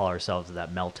call ourselves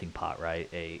that melting pot, right?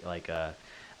 A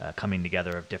coming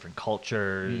together of different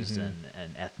cultures Mhm.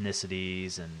 and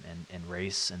ethnicities and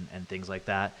race and things like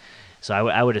that. So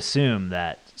I would assume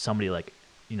that somebody like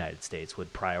United States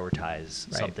would prioritize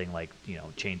Right. something like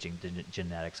changing the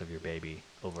genetics of your baby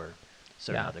over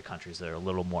certain Yeah. other countries that are a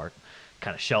little more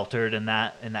kind of sheltered in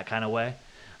that kind of way.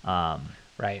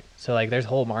 Right. So like there's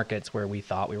whole markets where we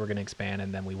thought we were going to expand,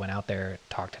 and then we went out there,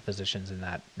 talked to physicians in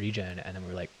that region, and then we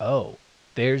were like, oh,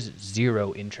 there's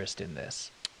zero interest in this.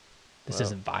 This Wow.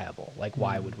 isn't viable. Like,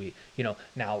 why would we,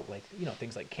 now like,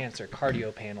 things like cancer,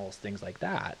 cardio panels, things like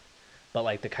that. But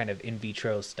like the kind of in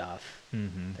vitro stuff,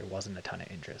 there wasn't a ton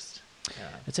of interest.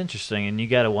 It's interesting, and you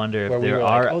got to wonder Where if we there were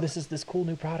are. like, oh, this is this cool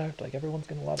new product. Like everyone's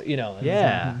going to love it. And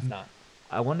Yeah. It's not.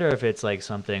 I wonder if it's like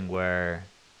something where,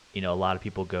 a lot of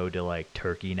people go to like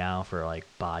Turkey now for like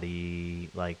body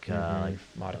like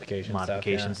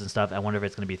Modifications and stuff. I wonder if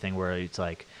it's going to be a thing where it's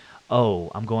like,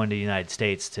 oh, I'm going to the United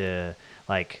States to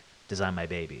like design my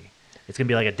baby. It's going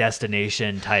to be like a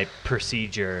destination type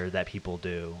procedure that people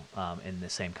do in the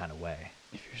same kind of way.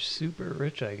 If you're super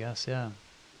rich, I guess, yeah.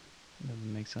 That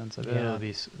would make sense. I bet Yeah. it'll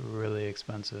be really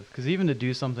expensive. Because even to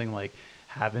do something like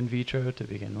have in vitro to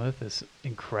begin with is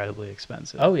incredibly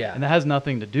expensive. Oh, yeah. And that has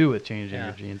nothing to do with changing Yeah.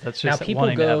 your genes. That's Now, just people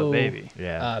wanting to have a go- baby.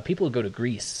 Yeah. People go to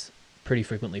Greece pretty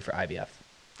frequently for IVF.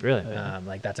 Really? Yeah.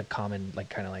 Like that's a common, like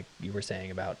kind of like you were saying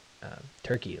about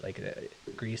Turkey. Like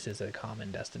Greece is a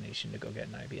common destination to go get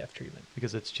an IVF treatment.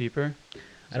 Because it's cheaper.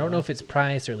 I don't know if it's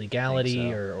price or legality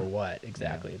so. or what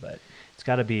exactly, but It's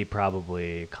got to be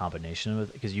probably a combination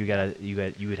with, because you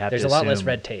would have there's to a lot less assume-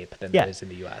 red tape than Yeah. there is in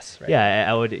the U.S. Right?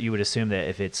 Yeah, you would assume that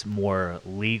if it's more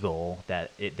legal,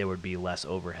 that there would be less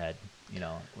overhead.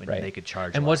 When Right. they could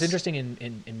charge. And what's less. interesting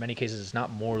in many cases, it's not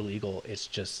more legal; it's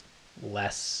just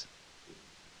less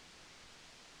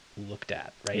looked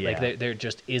at, right? Like Yeah. there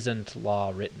just isn't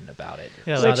law written about it.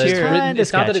 Yeah, It's like not that it's here- written. Kinda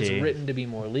It's not that it's sketchy. written to be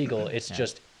more legal. It's Yeah.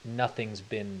 just nothing's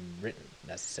been written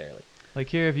necessarily. Like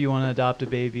here, if you want to adopt a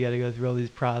baby, you got to go through all these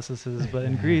processes. But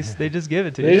in Greece, they just give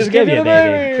it to They you. just give you the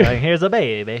baby. Like, here's a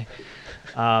baby.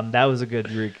 That was a good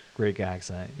Greek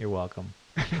accent. You're welcome.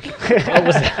 What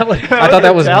was that? I thought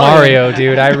that was Mario,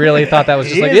 dude. I really thought that was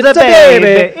just like, It's it's a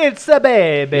baby. It's a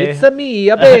baby. It's a me,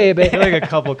 a baby. They're like a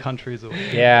couple countries away.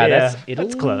 Yeah, Yeah, that's that's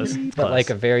Italy, close. It's but close. like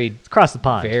a very, It's across the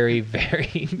pond. very, very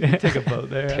Take a boat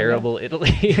there. terrible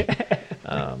Italy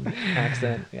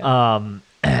accent. Yeah.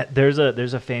 There's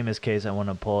a famous case I want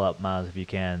to pull up, Miles, if you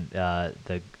can.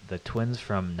 The twins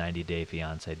from 90 Day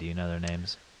Fiance. Do you know their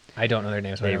names? I don't know their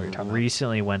names, but I They know what you're talking about.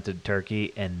 recently went to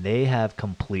Turkey, and they have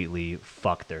completely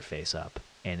fucked their face up,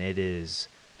 and it is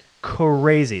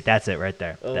crazy. That's it right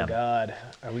there. Oh Them. God,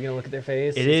 are we gonna look at their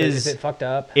face? It Is is- it fucked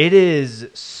up? It is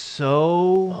so.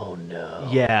 Oh no.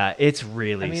 Yeah, it's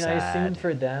really I mean, sad. I assume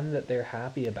for them that they're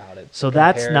happy about it. So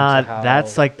that's compared to not. how-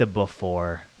 That's like the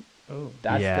before. Oh.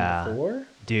 that's yeah. the before.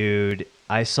 Dude,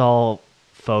 I saw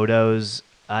photos.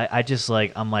 I just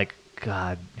like, I'm like,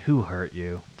 God, who hurt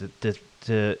you?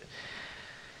 To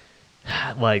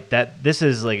like that. This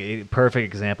is like a perfect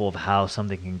example of how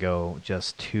something can go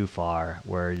just too far,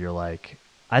 where you're like,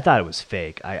 I thought it was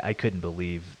fake. I couldn't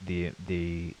believe the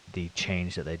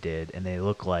change that they did, and they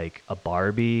look like a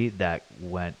Barbie that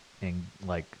went and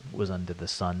like was under the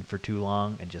sun for too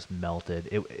long and just melted.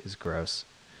 It is gross.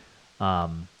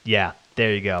 Yeah,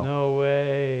 there you go. No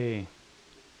way.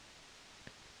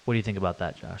 What do you think about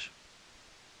that, Josh?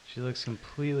 She looks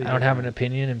completely. I don't have an different.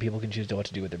 opinion, and people can choose what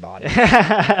to do with their body.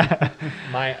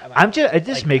 It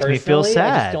just makes me feel personally, I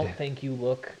sad. just don't think you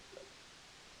look.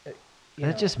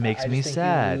 That just makes I me think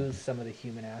sad. You lose some of the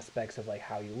human aspects of like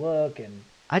how you look, and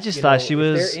I just you thought know, she if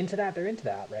was. They're into that. They're into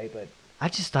that, right? But I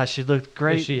just thought she looked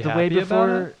great she the way happy about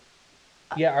before. it?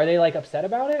 yeah, are they like upset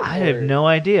about it? I have or- no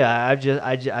idea. I've just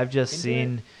Into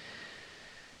seen.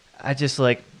 I just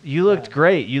like you looked Yeah.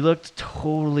 great. You looked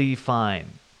totally fine.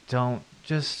 Don't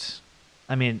just.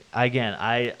 I mean, again,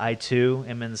 I too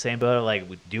am in the same boat. Of like,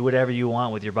 do whatever you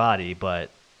want with your body, but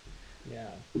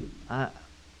Yeah.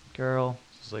 girl,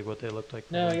 This is like what they looked like.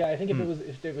 No, before. yeah. I think Hmm.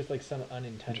 if there was like some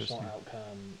unintentional Interesting.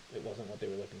 outcome, it wasn't what they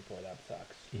were looking for. That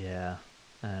sucks. yeah,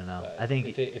 I don't know. But I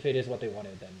think if it is what they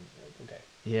wanted, then okay.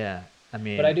 yeah. I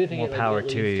mean, But I do think more it, like, power it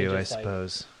to leads to you, I just, like,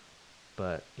 suppose.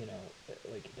 But You know,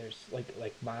 like there's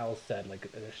like Miles said, like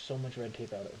there's so much red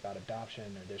tape about adoption,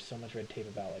 or there's so much red tape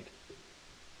about like.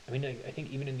 I mean, I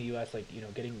think even in the U.S., like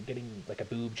getting like a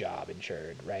boob job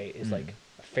insured, right, is like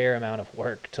a fair amount of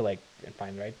work to like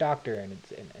find the right doctor, and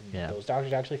it's and Yeah. those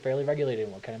doctors are actually fairly regulated,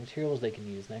 and what kind of materials they can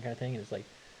use, and that kind of thing. And it's like,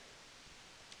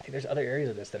 I think there's other areas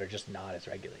of this that are just not as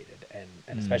regulated,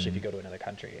 and especially if you go to another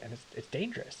country, and it's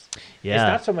dangerous. Yeah. It's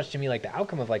not so much to me like the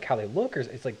outcome of like how they look, or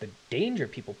it's like the danger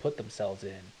people put themselves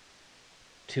in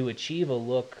to achieve a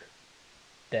look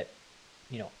that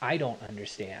I don't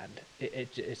understand.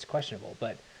 It's questionable,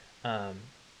 but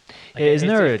Isn't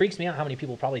there it a- freaks me out how many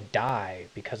people probably die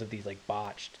because of these like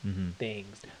botched Mhm.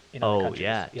 things in other oh countries.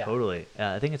 yeah, totally.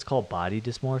 I think it's called body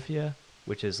dysmorphia,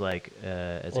 which is like it's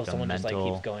Well, like a someone just mental.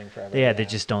 like keeps going forever. Yeah, they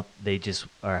just don't. They just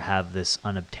have this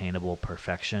unobtainable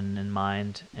perfection in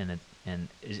mind,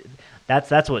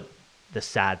 that's what the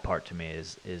sad part to me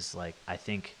is like. I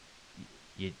think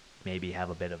you maybe have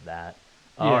a bit of that,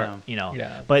 Yeah. or you know.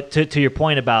 Yeah. But to your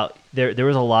point about there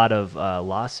was a lot of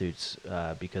lawsuits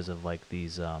because of like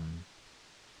these.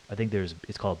 I think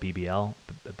it's called BBL,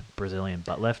 Brazilian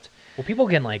butt lift. Well, people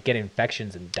can like get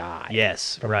infections and die.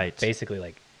 Yes, from right. basically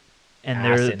like. And ass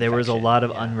there was a infection, lot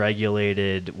of yeah.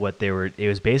 unregulated. It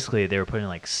was basically they were putting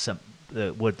like some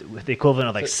what the equivalent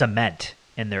of like So- cement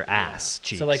in their ass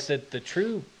cheeks. So like the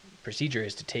true procedure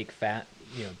is to take fat,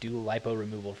 do lipo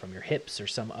removal from your hips or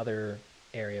some other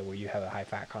area where you have a high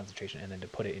fat concentration, and then to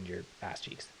put it in your ass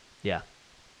cheeks. yeah.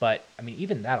 But I mean,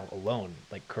 even that alone,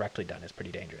 like correctly done, is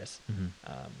pretty dangerous. Mhm.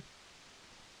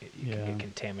 You can Yeah. get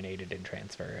contaminated and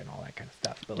transfer and all that kind of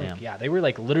stuff. But like, Damn. yeah, they were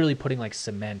like literally putting like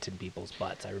cement in people's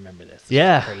butts. I remember this. It's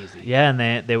Yeah, crazy. yeah,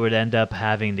 and they would end up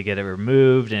having to get it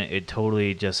removed, and it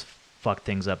totally just fucked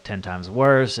things up 10 times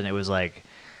worse. And it was like,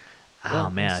 oh Well,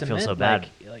 man, I and feel so cement, bad.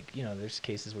 Like there's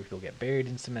cases where people get buried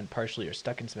in cement partially or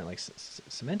stuck in cement. Like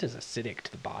cement is acidic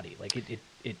to the body. Like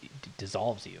it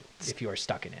dissolves you if you are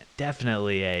stuck in it.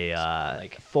 Definitely a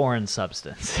like- foreign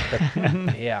substance.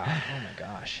 Yeah. Oh my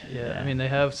gosh. Yeah, Yeah. I mean they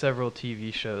have several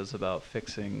TV shows about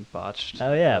fixing botched.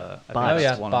 Oh, yeah, I think Botched. Oh that's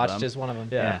yeah, one of botched them. is one of them.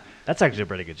 Yeah. Yeah, that's actually a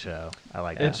pretty good show. I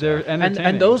like that. It's they're show. entertaining.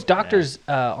 And those doctors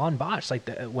on botch, like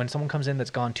when someone comes in that's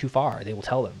gone too far, they will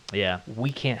tell them, Yeah,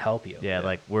 "We can't help you." yeah,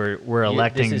 like we're You-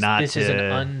 electing this is, not This to. is an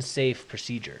unsafe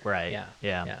procedure. Right, Yeah.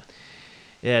 yeah.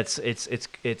 Yeah,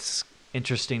 it's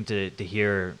interesting to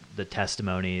hear the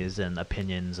testimonies and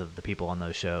opinions of the people on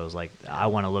those shows. Like, I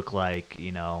want to look like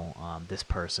this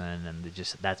person, and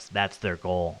that's their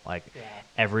goal. Like, Yeah.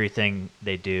 everything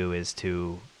they do is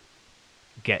to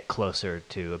get closer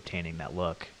to obtaining that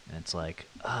look. And it's like,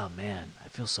 oh man, I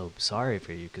feel so sorry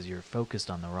for you because you're focused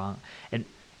on the wrong. And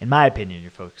in my opinion,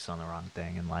 you're focused on the wrong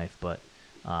thing in life. But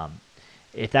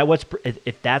if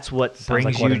that's what Sounds brings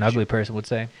like you, what an ugly person would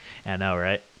say. I know,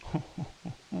 right?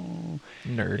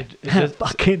 Nerd. It just-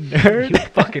 Fucking You nerd.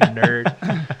 fucking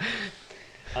nerd.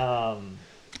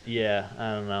 Yeah,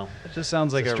 I don't know. It just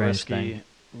sounds like It's a a strange risky, thing.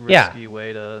 risky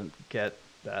way to get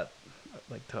that,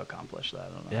 like to accomplish that. I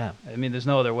don't know. Yeah. I mean, there's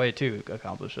no other way to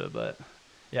accomplish it, but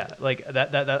yeah, like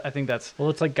that I think that's Well,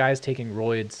 it's like guys taking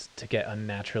roids to get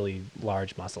unnaturally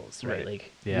large muscles, right? Right.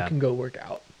 Like Yeah. you can go work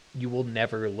out. You will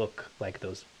never look like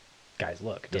those guys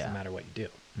look. It doesn't Yeah. matter what you do.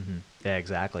 Hmm. Yeah,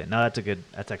 exactly. No,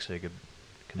 that's actually a good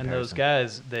and comparison. those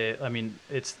guys, I mean,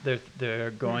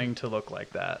 they're going to look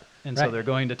like that, and so Right. they're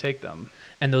going to take them.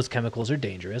 And those chemicals are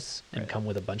dangerous and Right. come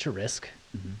with a bunch of risk,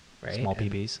 Mhm. right? Small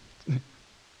And- PPs.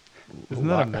 Isn't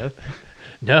that a myth?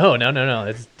 No.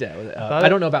 It's, thought I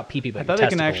don't know about PP, but I thought your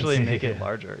they can testicles. actually make it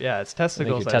larger. Yeah, it's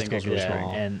testicles. your I think testicles it really can small.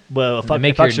 shrink. And well, And fuck, they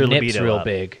make it fucks your your nips libido real up.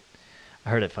 big. I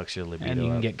heard it fucks your libido. And you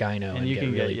can up. get gyno And you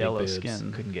can get really big yellow boobs.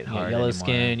 skin. Couldn't get You get hard yellow anymore.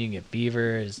 skin, you can get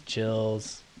fevers,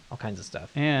 chills, all kinds of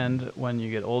stuff. And when you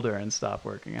get older and stop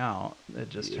working out, it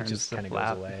just It turns just to kind of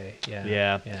flap. goes away. Yeah.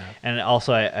 Yeah. Yeah. And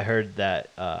also, I heard that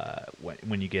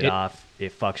when you get It- off,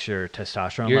 it fucks your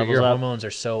testosterone Your levels up. hormones are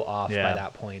so off Yeah. by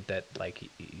that point that like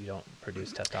you don't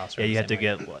produce testosterone. Yeah, you the have to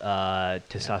same way. get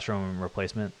testosterone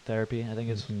replacement therapy, I think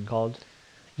it's Mhm. called.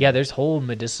 Yeah, there's whole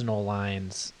medicinal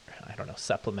lines. I don't know,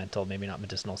 supplemental, maybe not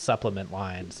medicinal, supplement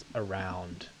lines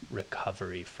around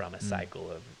recovery from a Mm. cycle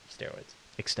of steroids.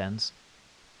 Extends.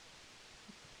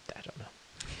 I don't know.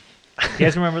 You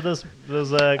guys remember those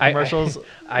commercials? It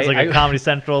was like a Comedy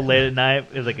Central late at night.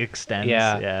 It was like Extends.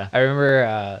 Yeah. I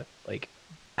remember like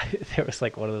there was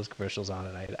like one of those commercials on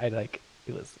it. I like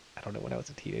it was I don't know when I was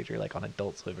a teenager, like on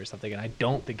Adult Swim or something, and I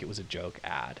don't think it was a joke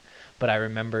ad, but I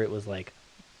remember it was like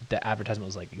the advertisement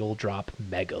was like you'll drop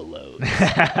mega loads,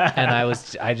 and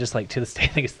I just like to this day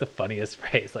think it's the funniest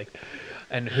phrase. Like,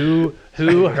 and who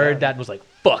heard that and was like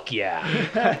fuck yeah,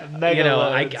 you know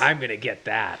I'm gonna get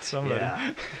that. Somebody.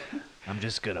 Yeah. I'm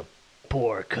just gonna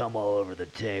pour cum all over the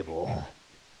table.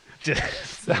 Just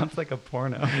Sounds like a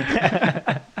porno.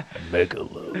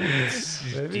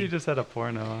 megaloads. Maybe you just had a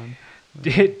porno on. Do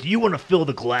you want to fill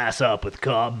the glass up with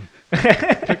cum?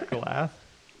 Glass?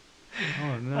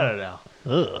 Oh, no. I don't know.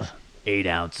 Ugh. 8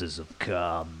 ounces of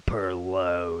cum per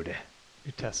load.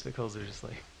 Your testicles are just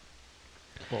like...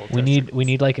 full We need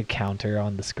testicles. like a counter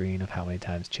on the screen of how many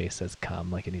times Chase says come.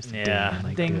 Like it needs to Yeah. ding, and,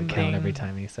 like Ding, do a count every ding.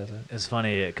 time he says it. It's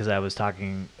funny because I was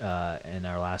talking in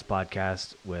our last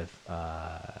podcast with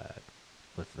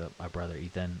my brother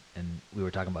Ethan, and we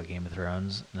were talking about Game of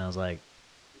Thrones, and I was like,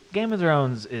 Game of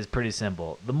Thrones is pretty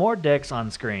simple. The more dicks on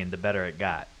screen, the better it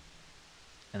got.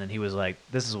 And then he was like,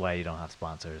 "This is why you don't have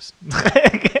sponsors." And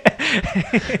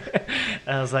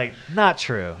I was like, "Not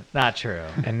true, not true."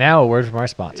 And now a word from our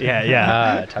sponsor.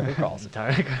 Yeah. Tucker Carlson.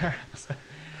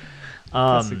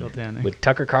 Testicle tanning. With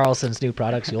Tucker Carlson's new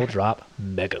products, you'll drop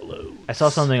mega loads. I saw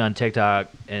something on TikTok,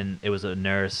 and it was a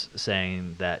nurse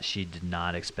saying that she did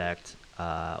not expect,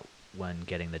 when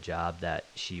getting the job, that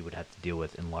she would have to deal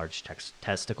with enlarged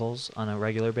testicles on a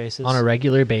regular basis. On a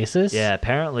regular basis? Yeah,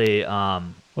 apparently, What are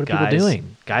people guys,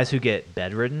 doing? Guys who get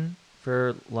bedridden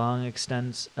for long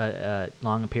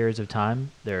periods of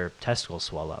time, their testicles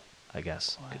swell up, I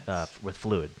guess, What? with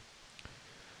fluid.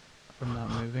 From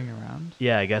not moving around?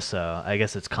 Yeah, I guess so. I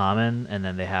guess it's common, and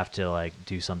then they have to like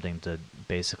do something to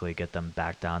basically get them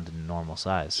back down to normal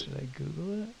size. Should I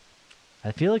Google it?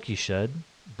 I feel like you should,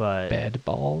 but Bed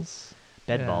balls?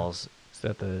 bed Yeah. balls. Is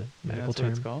that the Yeah, medical that's term?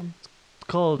 what it's called? It's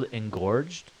called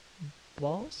engorged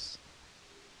balls.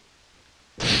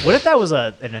 What if that was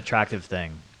an attractive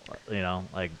thing? You know,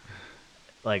 like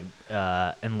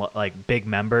big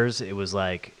members. It was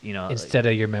like, you know, Instead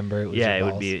of your member, it was yeah, your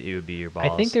it balls. would be your balls.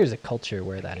 I think there's a culture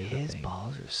where that is a his thing.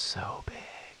 balls are so big.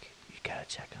 You gotta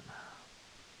check them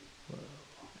out.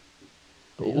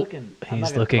 Whoa. Are you looking? I'm He's not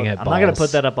gonna looking put- at I'm not gonna balls.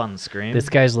 put that up on the screen. This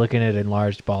guy's looking at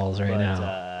enlarged balls right but,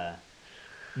 now.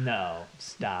 No,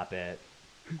 stop it.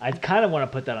 I kind of want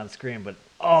to put that on screen, but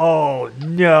oh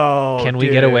no! Can we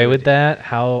get away with dude. that?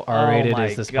 How R-rated Oh my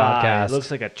is this God, podcast? It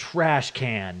looks like a trash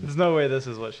can. There's no way this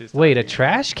is what she's Wait, a talking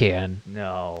trash can?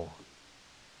 No,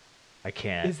 I about.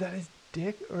 can't. Is that his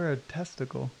dick or a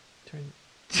testicle?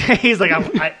 He's like, I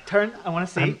want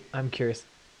to see. I'm curious.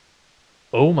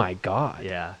 Oh my God.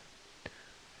 Yeah,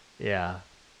 yeah,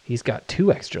 He's got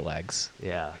 2 extra legs.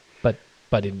 yeah. But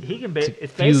but in, He can.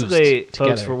 It's fused basically, folks,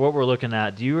 together. for what we're looking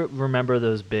at. Do you remember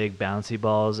those big bouncy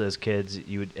balls as kids?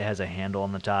 It has a handle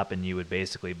on the top, and you would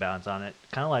basically bounce on it,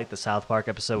 kind of like the South Park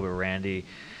episode where Randy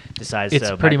decides It's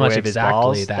to pretty much microwave his exactly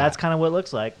balls. that. That's kind of what it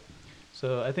looks like.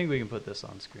 So I think we can put this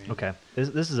on screen. Okay,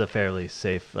 this is a fairly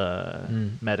safe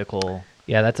medical.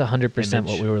 Yeah, that's 100% what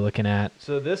Image. we were looking at.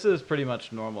 So this is pretty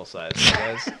much normal size,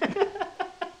 guys.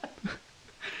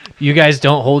 You guys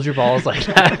don't hold your balls like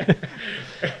that.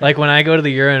 Like when I go to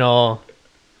the urinal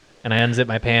and I unzip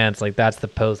my pants, like that's the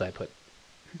pose I put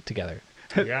together.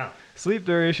 Yeah. Sleep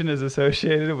duration is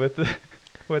associated with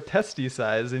testy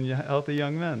size in healthy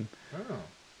young men. Oh.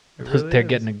 It really They're is.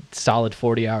 getting a solid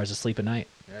 40 hours of sleep a night.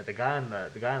 Yeah, the guy on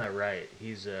the right,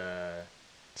 he's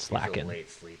Slacking. He's a late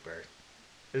sleeper.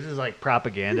 This is like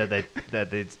propaganda that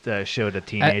they showed to I,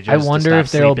 teenagers. I to wonder stop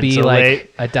if there'll sleeping be so like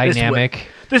late. a dynamic.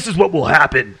 This is what will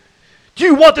happen. Do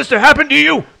you want this to happen to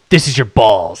you? This is your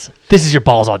balls. This is your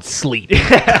balls on sleep.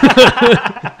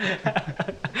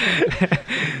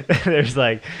 There's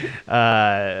like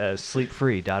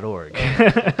sleepfree.org.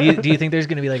 do you think there's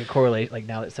going to be like a correlation, like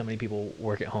now that so many people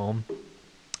work at home?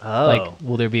 Oh, Like,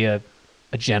 will there be a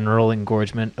general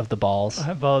engorgement of the balls?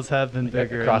 My balls have been Like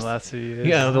bigger in across- the last few years.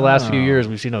 Yeah, the last few Oh. years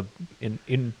we've seen an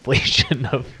inflation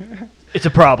of it's a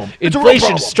problem.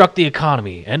 inflation struck the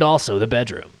economy and also the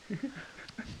bedroom.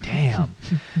 Damn.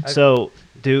 So,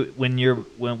 when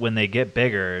they get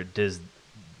bigger, does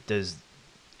is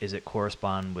it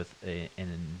correspond with an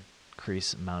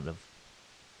increased amount of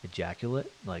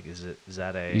ejaculate? Like, is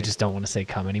that a? You just don't want to say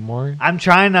come anymore. I'm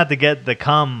trying not to get the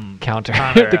cum Counter.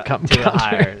 counter The cum too counter.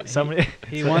 higher. Somebody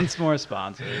He wants more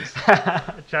sponsors.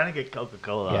 trying to get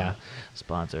Coca-Cola Yeah.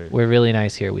 sponsored. We're really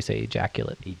nice here. We say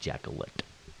ejaculate. Ejaculate.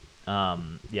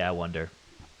 Yeah, I wonder.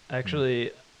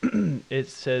 Actually, it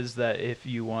says that if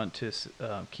you want to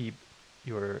keep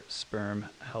your sperm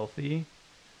healthy,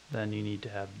 then you need to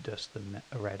have just the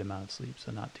right amount of sleep. So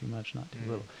not too much, not too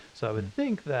little. So I would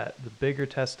think that the bigger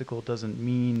testicle doesn't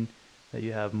mean that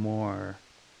you have more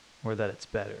or that it's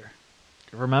better.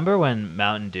 Remember when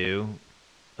Mountain Dew,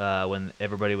 when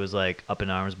everybody was like up in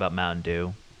arms about Mountain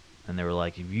Dew, and they were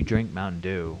like, if you drink Mountain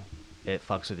Dew, it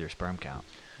fucks with your sperm count.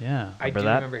 Yeah. Remember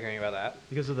that? hearing about that.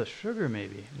 Because of the sugar,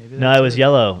 maybe. Maybe No, that's it was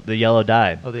yellow. The yellow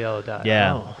dye. Oh, the yellow dye.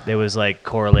 Yeah, Oh. it was like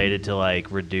correlated to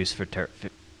like reduced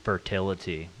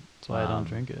fertility. That's why I don't Um,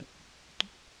 drink it.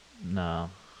 No,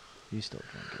 you still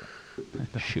drink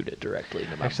Shoot it directly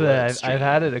into my Actually, I've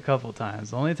had it a couple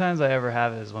times. The only times I ever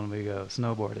have it is when we go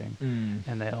snowboarding,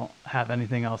 and they don't have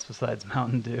anything else besides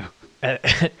Mountain Dew.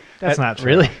 it. That's not true.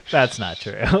 really? That's not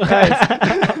true.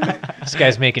 This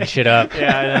guy's making shit up.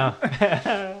 yeah, I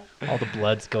know. All the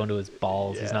blood's going to his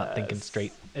balls. He's not thinking Yes.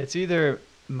 straight. It's either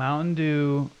Mountain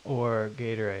Dew or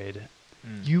Gatorade.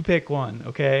 Mm. You pick one,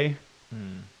 okay?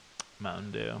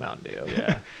 Mountain Dew. Mountain Dew.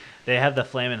 Yeah, they have the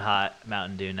flaming hot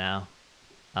Mountain Dew now,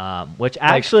 which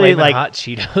Like actually Flamin' like hot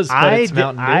Cheetos, but I it's di-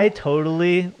 Mountain Dew. I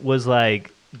totally was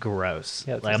like gross.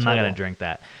 Yeah, it's like a I'm not gonna struggle. drink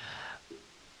that.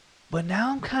 But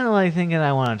now I'm kind of like thinking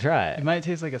I want to try It it. might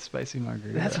taste like a spicy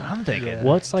margarita. That's what I'm thinking. Yeah.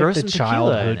 What's Throw like the some tequila in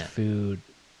childhood it. food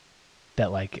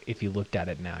that, like, if you looked at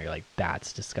it now, you're like,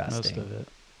 that's disgusting. Most of it.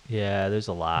 Yeah, there's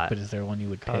a lot. But is there one you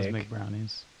would Cosmic pick?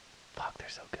 brownies. Fuck, they're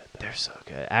so good. Though. They're so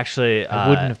good. Actually, I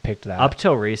wouldn't have picked that. up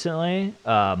till recently.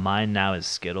 Mine now is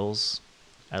Skittles.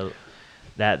 I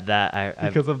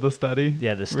Because of the study?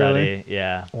 yeah, the study. Really?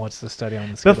 Yeah. What's the study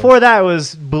on the Skittles? Before that, I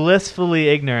was blissfully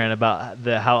ignorant about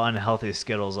how unhealthy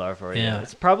Skittles are for you. Yeah.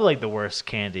 It's probably like the worst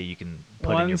candy you can put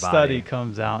in One your body. study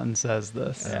comes out and says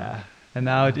this. Yeah. And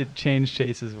now it changed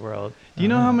Chase's world. Do you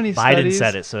know how many Biden studies...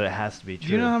 said it, so it has to be true.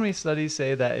 Do you know how many studies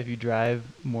say that if you drive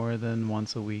more than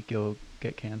once a week, you'll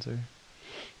get cancer?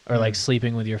 Or like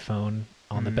sleeping with your phone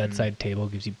on the bedside table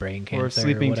gives you brain cancer. Or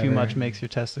sleeping too whatever. much makes your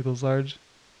testicles large?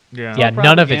 Yeah. Yeah,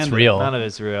 none of it's propaganda. real. None of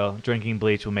it's real. Drinking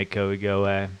bleach will make COVID go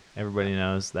away. Everybody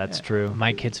knows that's Yeah. true.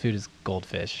 My kids' food is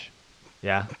goldfish.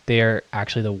 Yeah. They are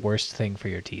actually the worst thing for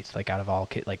your teeth. Like out of all,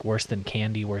 like worse than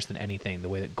candy, worse than anything. The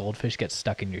way that goldfish gets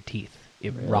stuck in your teeth,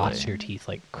 it rots Really? your teeth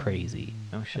like crazy.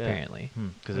 No shit. Apparently,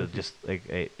 Because it just like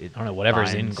it. I don't know,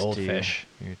 whatever's in binds to goldfish.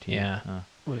 your teeth. Yeah. Huh.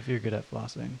 What if you're good at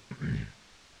flossing?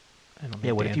 I don't think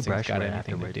Yeah, what if you dancing's brush got right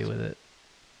anything to do afterwards? with it.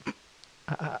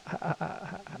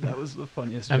 That was the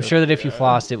funniest I'm joke. sure that if you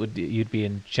flossed, you'd be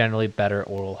in generally better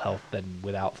oral health than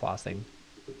without flossing.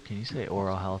 Can you say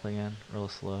oral health again, real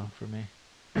slow for me?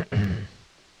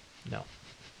 No.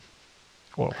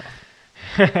 Oral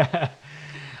health.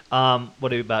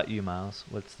 What about you, Miles?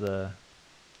 What's the?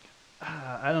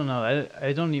 I don't know.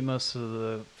 I don't eat most of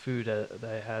the food that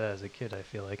I had as a kid, I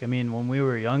feel like. I mean, when we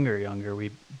were younger,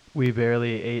 we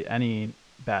barely ate any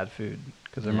bad food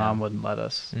because her Yeah. mom wouldn't let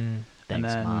us. Mm. And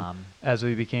Thanks, then Mom. as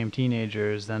we became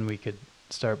teenagers, then we could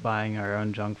start buying our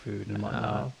own junk food and whatnot.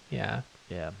 Oh, yeah.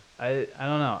 Yeah. I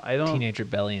don't know. I don't. Teenage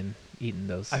rebellion eating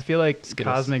those. I feel like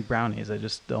Skittles. cosmic brownies. I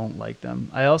just don't like them.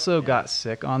 I also got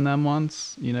sick on them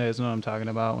once. You guys know what I'm talking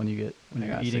about when I you're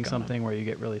got eating sick on them. something where you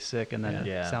get really sick and then it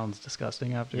Yeah. sounds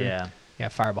disgusting after. Yeah. Yeah,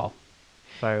 Fireball.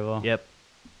 Fireball. Yep.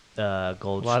 A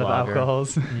Goldschlager. lot of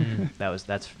alcohols.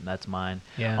 Mm. That's mine.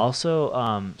 Yeah. Also,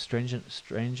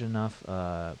 strange enough,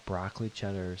 broccoli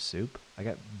cheddar soup. I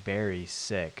got very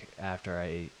sick after I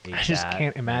ate I just that.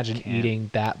 can't imagine Can't. eating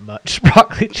that much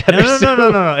broccoli cheddar No, soup. no, no,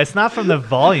 no, no, no. It's not from the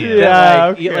volume. Yeah.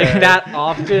 Like, eat like okay. that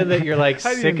often that you're like How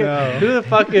do you sick know? of. Who the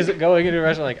fuck is going into a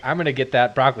restaurant like, I'm gonna get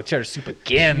that broccoli cheddar soup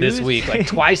again this Who's- week, like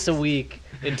twice a week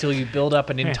until you build up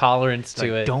an intolerance It's to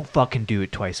like, it. don't fucking do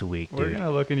it twice a week, We're dude.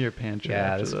 gonna look in your pantry.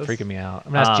 Yeah, after this this is freaking me out.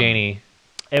 I'm gonna ask Janie.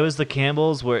 It was the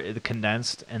Campbell's where it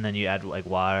condensed, and then you add like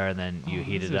water, and then you Oh,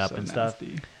 heat these it are up so and stuff.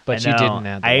 nasty. But I you know. didn't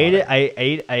add the I ate water.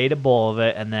 it. I ate a bowl of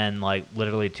it, and then like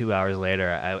literally 2 hours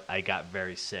later, I got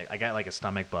very sick. I got like a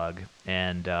stomach bug,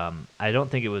 and I don't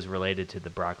think it was related to the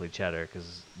broccoli cheddar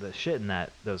because the shit in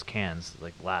those cans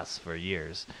like lasts for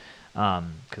years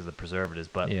because the preservatives.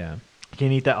 But Yeah. you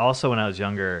can eat that. Also, when I was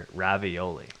younger,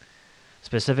 ravioli,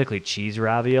 specifically cheese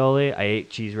ravioli. I ate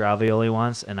cheese ravioli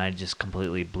once, and I just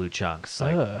completely blew chunks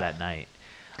like Ugh. that night.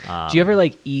 Do you ever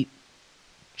like eat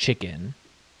chicken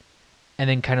and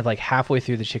then kind of like halfway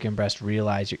through the chicken breast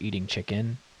realize you're eating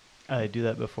chicken? I do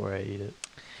that before I eat it.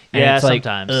 And Yeah, it's like,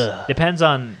 sometimes. ugh. Depends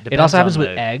on. It also happens on with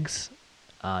the- eggs.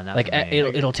 Not Like for me.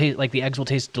 it'll taste like the eggs will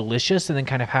taste delicious, and then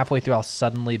kind of halfway through, I'll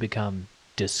suddenly become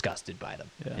disgusted by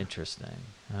them. Yeah. Interesting.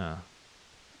 Huh.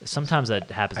 Sometimes that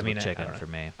happens I mean, with I chicken don't know. for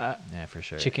me. Uh, yeah, for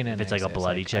sure. Chicken and if it's like a eggs,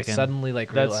 bloody I chicken. suddenly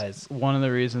like That's realize. one of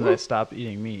the reasons I stopped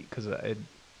eating meat because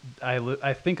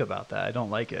I think about that. I don't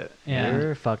like it. Yeah.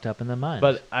 You're fucked up in the mind.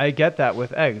 But I get that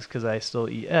with eggs because I still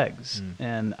eat eggs, Mm.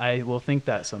 and I will think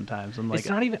that sometimes. I'm like, It's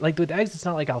not even like with eggs. It's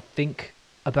not like I'll think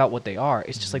about what they are.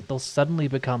 It's Mm-hmm. just like they'll suddenly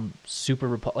become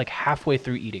super like halfway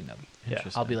through eating them. yeah,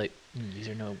 Interesting. I'll be like, these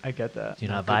are no. I get that. You're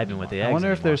not good vibing with the anymore. eggs. I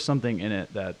wonder if anymore. there's something in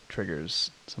it that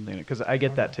triggers something because I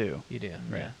get that too. You do,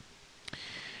 Right. yeah.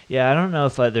 Yeah, I don't know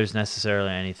if there's necessarily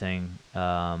anything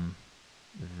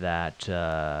that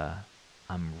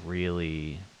I'm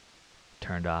really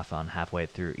turned off on halfway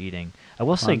through eating. I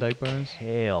will say Klondike bars?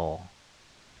 kale.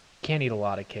 Can't eat a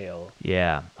lot of kale.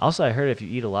 Yeah. Also, I heard if you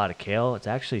eat a lot of kale, it's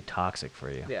actually toxic for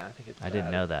you. Yeah, I think it's. I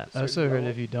didn't know that. I also heard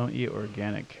if you don't eat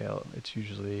organic kale, it's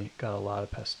usually got a lot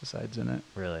of pesticides in it.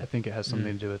 Really? I think it has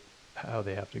something Mm. to do with how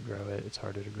they have to grow it. It's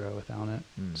harder to grow without it.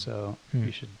 Mm. So Hmm.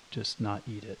 you should just not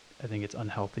eat it. I think it's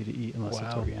unhealthy to eat unless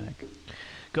it's Wow. organic.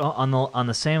 Go on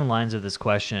the same lines of this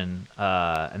question,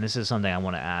 and this is something I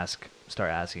want to start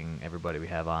asking everybody we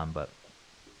have on. But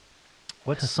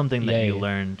what's something that you Yay.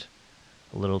 learned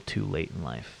a little too late in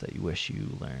life that you wish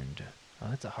you learned Oh,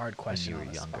 that's a hard question. when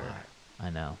on you the were younger? spot. I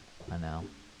know.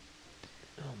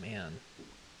 Oh man.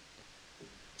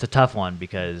 It's a tough one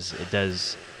because it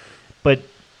does. But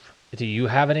Do you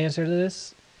have an answer to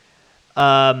this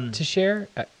um, to share?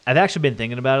 I've actually been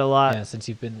thinking about it a lot. Yeah, since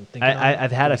you've been thinking. on it,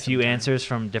 I've had give a me some few time. answers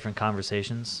from different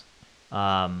conversations,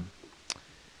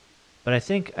 but I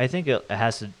think it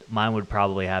has to. Mine would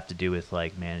probably have to do with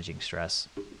like managing stress.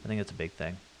 I think that's a big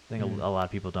thing. I think Mm. a lot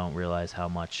of people don't realize how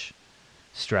much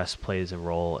stress plays a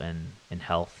role in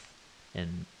health,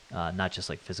 in not just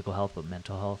like physical health but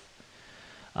mental health,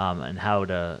 and how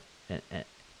to.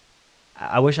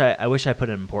 I wish I put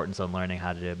an importance on learning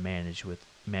how to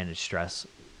manage stress.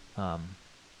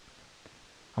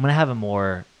 I'm gonna have a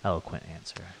more eloquent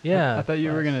answer. Yeah. I thought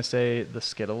you were but- gonna say the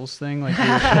Skittles thing, like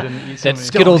you shouldn't eat so That many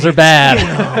Skittles are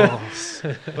bad.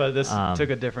 But this Um, took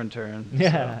a different turn.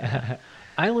 Yeah.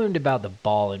 I learned about the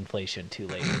ball inflation too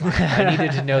late. in life. I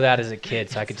needed to know that as a kid,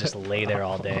 so I could just lay there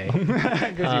all day.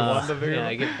 Because you want the bigger Yeah,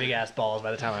 I one. get big ass balls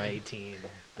by the time I'm 18.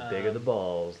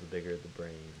 balls, the bigger the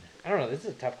brain. I don't know. This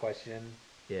is a tough question.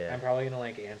 Yeah. I'm probably gonna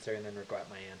like answer and then regret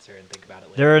my answer and think about it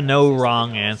later. There are and no say something wrong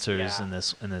else. answers Yeah.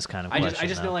 in this kind of I question.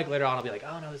 just know though. like later on I'll be like,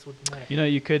 oh no, this would be nice. You know,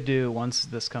 you could do once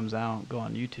this comes out, go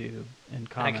on YouTube and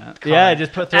I comment. could Yeah, comment.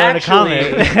 just throw in a Actually-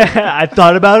 comment. I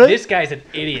thought about it. This guy's an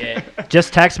idiot.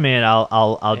 Just text me and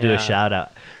I'll do Yeah. a shout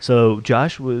out. So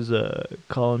Josh was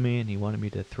calling me and he wanted me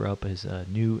to throw up his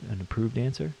new and approved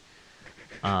answer.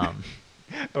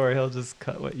 Or he'll just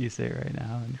cut what you say right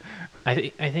now. And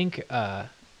I think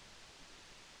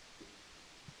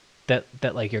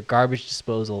that like your garbage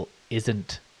disposal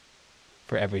isn't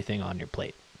for everything on your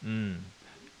plate. Mm.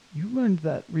 you learned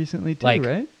that recently too, Like-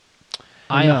 right?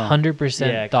 I No. 100%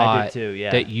 Yeah, I did thought too,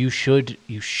 yeah. that you should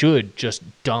just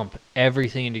dump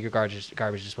everything into your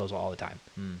garbage disposal all the time,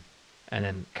 Mm. and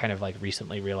then kind of like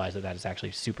recently realized that is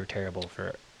actually super terrible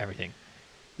for everything.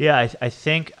 Yeah, I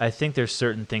think there's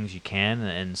certain things you can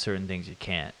and certain things you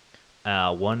can't.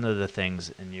 One of the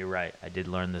things, and you're right, I did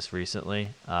learn this recently,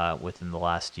 within the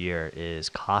last year, is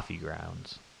coffee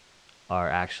grounds are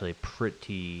actually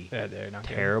pretty They're not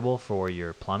terrible for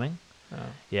your plumbing. Good. Oh.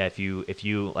 Yeah, if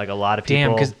you like a lot of people.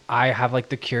 Damn, because I have like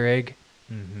the Keurig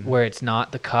Mhm. where it's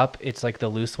not the cup, it's like the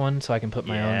loose one, so I can put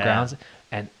my own Yeah. grounds.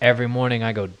 And every morning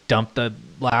I go dump the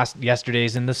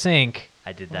yesterday's in the sink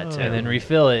I did that Oh. too. and then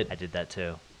refill it I did that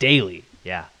too. daily.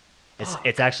 Yeah,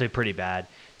 it's actually pretty bad.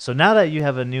 So now that you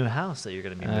have a new house that you're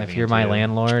going to be moving If you're my into-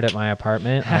 landlord at my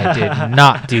apartment, I did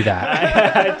not do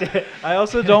that. I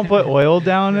also don't put oil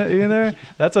down either.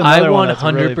 That's I another one that's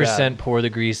really 100% bad. pour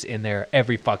the grease in there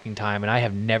every fucking time, and I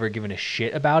have never given a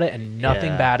shit about it, and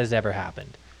nothing Yeah. bad has ever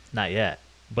happened. Not yet.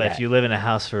 But Yeah. if you live in a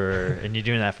house and you're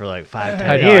doing that for like 5-10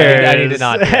 I years, need to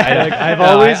not do it. I've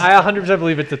always- I 100%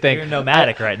 believe it's a thing. you're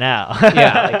nomadic right now. Yeah,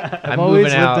 like, I've I'm always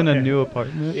moving lived out. in a new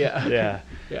apartment. Yeah. yeah.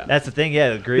 Yeah. That's the thing. Yeah,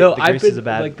 the grease is a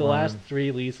bad like the one. last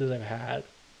 3 leases I've had.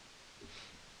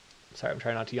 Sorry, I'm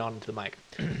trying not to yawn into the mic.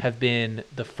 Have been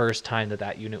the first time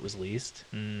that unit was leased,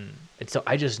 Mm. and so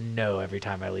I just know every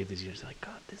time I leave these units, like,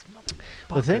 God, this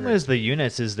motherfucker. The thing is, the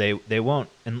units is they won't,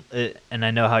 and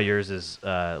I know how yours is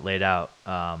laid out,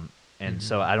 and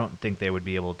so I don't think they would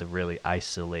be able to really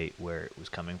isolate where it was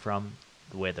coming from,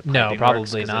 the way the No, piping probably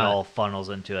works, 'cause not. It all funnels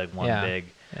into like one Yeah. big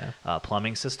Yeah.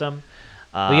 plumbing system.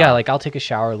 But yeah, like I'll take a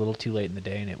shower a little too late in the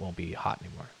day, and it won't be hot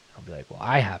anymore. I'll be like, well,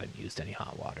 I haven't used any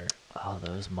hot water. oh,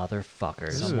 those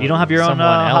motherfuckers! Someone- You don't have your own someone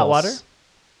hot else. water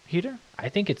heater? I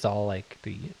think it's all like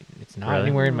it's not Really?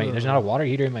 anywhere in my. There's not a water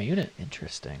heater in my unit.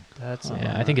 Interesting. That's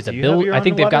Yeah, I think it's a Do you have build. your I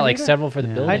think own they've got water like heater? several for the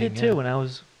Yeah. building. I did too yeah. when I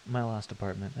was my last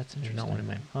apartment. That's There's interesting. not one in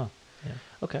mine. Huh. Yeah.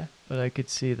 Okay. But I could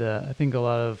see that. I think a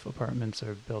lot of apartments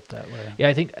are built that way. Yeah,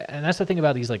 I think, and that's the thing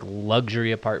about these like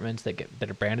luxury apartments that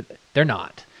are branded. They're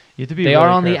not. You have to be. They really are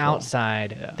on the careful.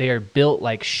 outside. Yeah. They are built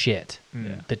like shit. Mm.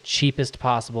 Yeah. The cheapest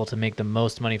possible to make the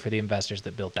most money for the investors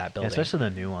that built that Yeah, building. especially the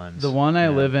new ones. The one I Yeah.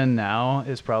 live in now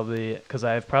is probably because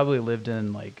I've probably lived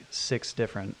in like 6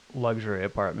 different luxury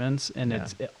apartments, and Yeah.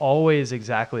 it's always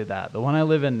exactly that. The one I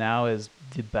live in now is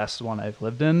the best one I've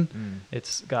lived in. Mm.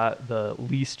 It's got the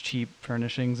least cheap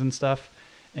furnishings and stuff,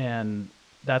 and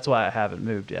that's why I haven't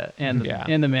moved yet. And Yeah.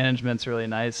 and the management's really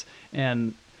nice,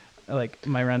 and like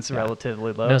my rent's Yeah.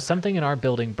 relatively low. No, something in our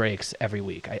building breaks every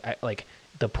week. I like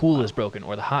the pool is broken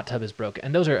or the hot tub is broken,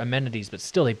 and those are amenities, but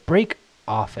still they break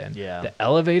often. Yeah. The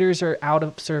elevators are out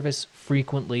of service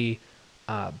frequently.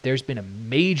 There's been a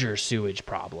major sewage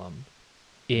problem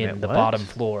in Wait, the what? bottom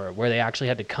floor where they actually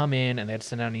had to come in and they had to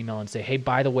send out an email and say, hey,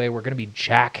 by the way, we're going to be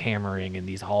jackhammering in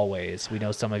these hallways. We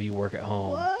know some of you work at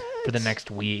home for the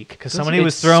next week. Because somebody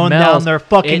was throwing down their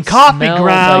fucking it coffee smells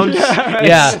grounds, like-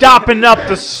 yeah. stopping up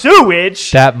the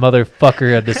sewage. That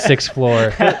motherfucker at the 6th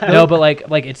floor. No, but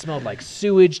like it smelled like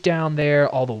sewage down there.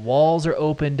 All the walls are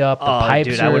opened up. The Oh, pipes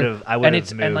dude, are. I would've and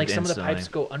it's moved and like some of the instantly. pipes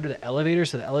go under the elevator,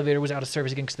 so the elevator was out of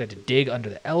service again because they had to dig under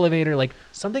the elevator. Like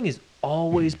something is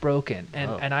always broken. And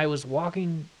Oh. and I was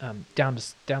walking down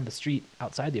the street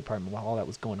outside the apartment while all that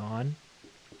was going on,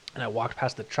 and I walked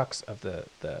past the trucks of the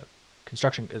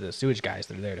construction, the sewage guys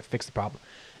that are there to fix the problem,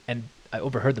 and I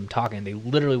overheard them talking. They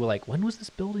literally were like, "When was this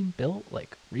building built?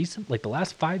 Like recent? Like the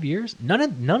last 5 years? None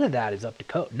of that is up to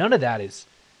code. None of that is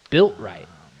built right."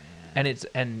 And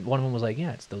one of them was like,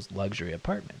 "Yeah, it's those luxury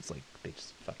apartments. Like they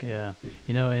just fucking Yeah,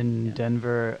 you know, in Yeah.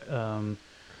 Denver,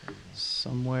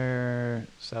 somewhere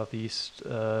southeast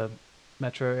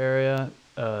metro area,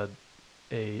 a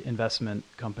investment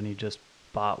company just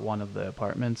bought one of the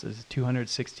apartments. It's a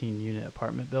 216 unit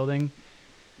apartment building.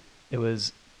 It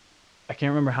was, I can't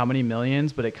remember how many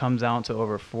millions, but it comes out to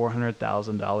over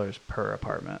 $400,000 per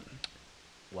apartment.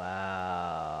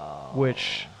 Wow.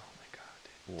 Which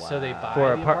Wow. So they buy for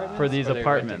the for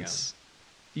apartments,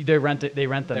 these or they're renting apartments, they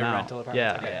rent them They're out. rental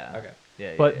apartments. Yeah, Okay. Yeah. Okay.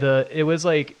 Yeah, but yeah. it was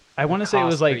like I want to say it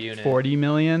was cost per like unit. 40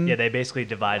 million. Yeah, they basically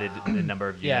divided the number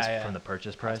of Yeah, units yeah. from the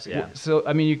purchase price. Yeah. Yeah. So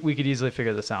I mean, we could easily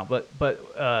figure this out, but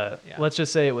Yeah. let's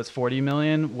just say it was 40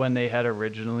 million when they had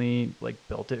originally like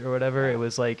built it or whatever. It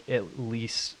was like at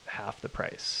least half the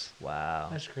price. Wow.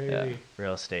 That's crazy. Yeah.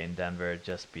 Real estate in Denver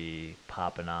just be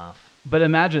popping off. But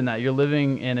imagine that you're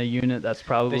living in a unit that's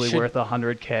probably should- worth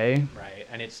 100K. Right,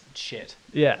 and it's shit.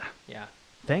 Yeah. Yeah.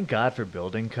 Thank God for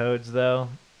building codes though,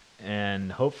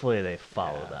 and hopefully they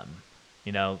follow Yeah. them.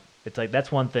 You know, it's like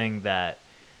that's one thing that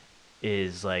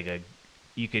is like a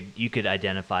you could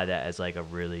identify that as like a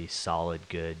really solid,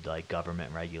 good like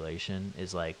government regulation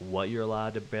is like what you're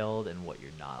allowed to build and what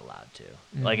you're not allowed to.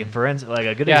 Like Mhm. for instance, like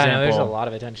a good Yeah, example. no, there's a lot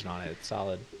of attention on it. It's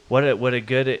solid. What a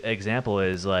good example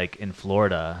is like in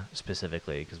Florida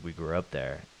specifically because we grew up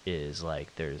there is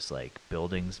like there's like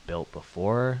buildings built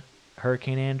before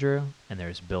Hurricane Andrew and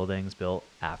there's buildings built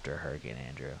after Hurricane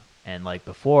Andrew. And like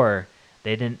before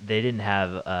they didn't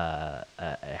have a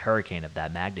hurricane of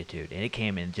that magnitude and it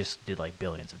came and just did like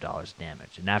billions of dollars of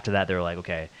damage. And after that they were like,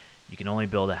 okay, you can only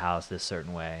build a house this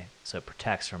certain way so it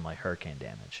protects from like hurricane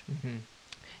damage. Mm-hmm.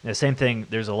 And the same thing,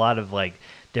 there's a lot of like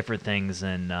different things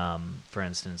in for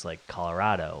instance like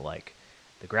Colorado, like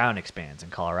the ground expands in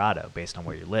Colorado based on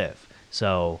where you live.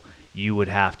 So you would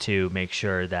have to make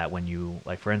sure that when you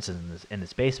like for instance in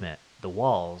this basement, the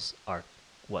walls are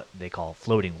what they call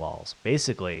floating walls.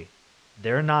 Basically,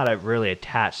 they're not really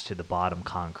attached to the bottom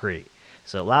concrete.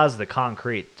 So it allows the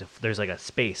concrete to there's like a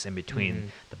space in between Mhm.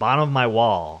 the bottom of my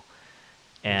wall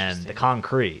and the Interesting.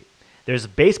 concrete. There's a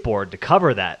baseboard to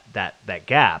cover that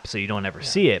gap so you don't ever Yeah,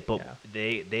 see it, but yeah.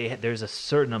 they there's a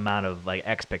certain amount of like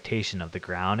expectation of the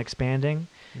ground expanding.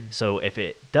 Mm. So if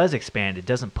it does expand, it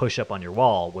doesn't push up on your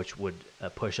wall, which would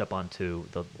push up onto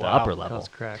the Wow. upper level. Cause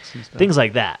cracks and stuff. Things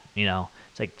like that, you know.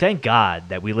 It's like thank God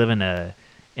that we live in a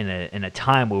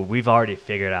time where we've already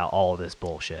figured out all of this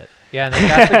bullshit. Yeah, and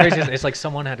that's the craziest. It's like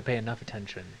someone had to pay enough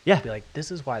attention. Yeah. To be like, this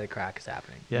is why the crack is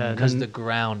happening. Yeah, and Because then- the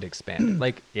ground expanded.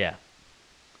 Like, Yeah.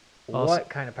 Also- what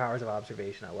kind of powers of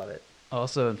observation? I love it.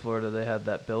 Also in Florida, they had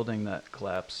that building that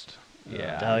collapsed.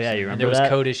 Yeah. Oh, yeah, you And remember there was that?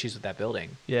 code issues with that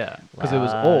building. Yeah, because it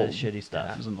was Lot of old. shitty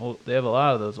stuff. It was an old. They have a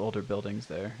lot of those older buildings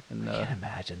there, and I can't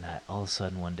imagine that all of a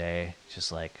sudden one day,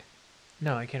 just like,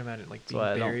 No, I can't imagine like That's why I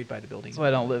being don't- buried by the building. that's why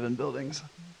I don't live in buildings.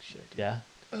 Shit. yeah,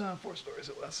 4 stories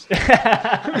or less.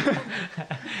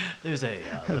 there's a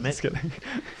limit. Just kidding.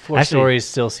 4 Actually, stories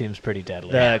still seems pretty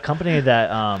deadly. The company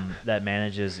that that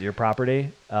manages your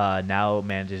property now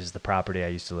manages the property I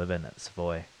used to live in at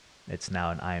Savoy. It's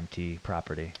now an IMT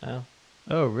property. Oh.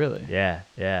 Oh, really? Yeah,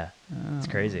 yeah, it's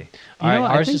Oh. crazy. You All right, know,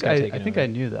 ours I just think got I taken think over. I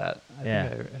knew that. I Yeah.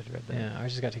 think I read that. Yeah,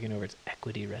 ours just got taken over. It's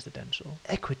Equity Residential.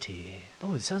 Equity.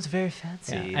 Oh, it sounds very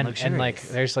fancy. Yeah, and like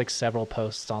there's like several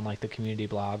posts on like the community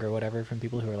blog or whatever from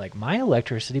people who are like, my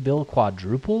electricity bill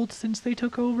quadrupled since they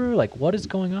took over. Like, what is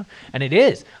going on? And it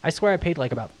is. I swear I paid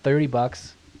like about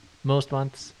 $30 most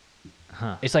months.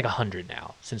 huh? It's like 100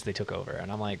 now since they took over,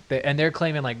 and I'm like, and they're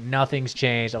claiming like nothing's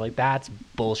changed. I'm like, that's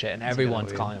bullshit, and That's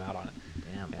everyone's kinda calling them out on it.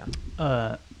 Damn.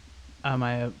 Yeah.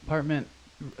 My apartment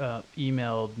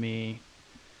emailed me.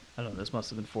 I don't know. This must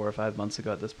have been 4 or 5 months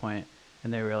ago at this point,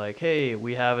 and they were like, "Hey,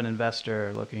 we have an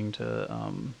investor looking to,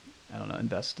 I don't know,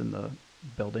 invest in the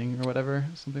building or whatever,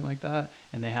 something like that,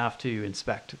 and they have to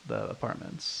inspect the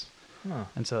apartments." Huh.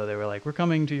 And so they were like, "We're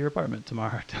coming to your apartment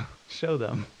tomorrow to show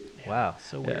them." Wow.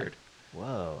 So Yeah. weird.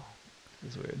 Whoa.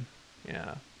 It's weird.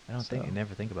 Yeah. I don't think So- I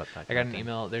never think about that. I got kind an of thing.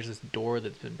 email. There's this door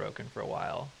that's been broken for a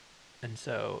while, and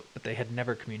so but they had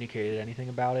never communicated anything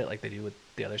about it, like they do with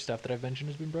the other stuff that I've mentioned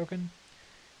has been broken.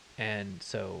 And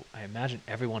so I imagine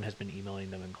everyone has been emailing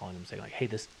them and calling them saying like, "Hey,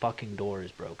 this fucking door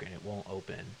is broken. It won't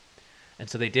open." And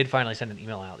so they did finally send an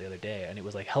email out the other day, and it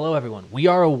was like, "Hello, everyone. We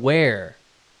are aware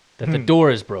that the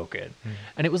door is broken."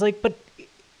 And it was like, but.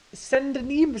 Send an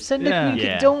email. Send a Yeah.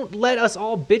 communication. Yeah. Don't let us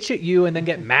all bitch at you and then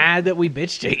get mad that we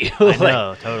bitched at you. I Like,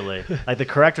 know, totally. Like the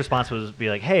correct response would be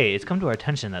like, "Hey, it's come to our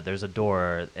attention that there's a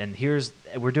door, and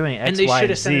we're doing X, and they Y, should and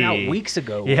have sent it out Z." weeks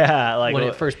ago. Yeah, like when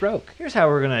well, it first broke. Here's how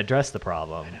we're gonna address the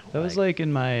problem. That was like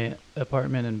in my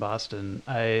apartment in Boston.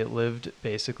 I lived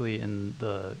basically in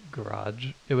the garage.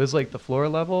 It was like the floor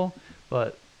level,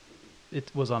 but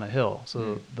it was on a hill.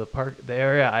 So the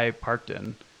area I parked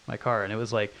in my car, and it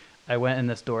was like I went in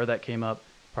this door that came up,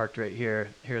 parked right here.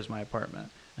 Here's my apartment,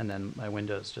 and then my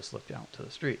windows just looked out to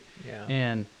the street. Yeah.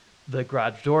 And the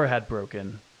garage door had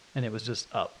broken, and it was just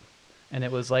up, and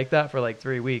it was like that for like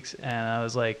 3 weeks. And I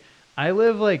was like, I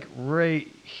live like right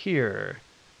here.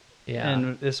 Yeah.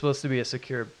 And it's supposed to be a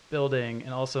secure building,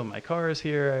 and also my car is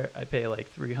here. I pay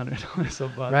like $300 a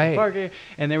month Right. for parking,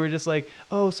 and they were just like,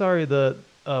 "Oh, sorry,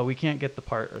 we can't get the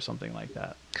part," or something like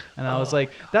that. And I was Oh,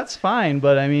 like, "That's fine,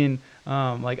 but I mean,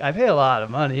 like I pay a lot of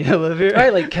money to live here."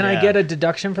 Right, like, can I Yeah. get a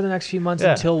deduction for the next few months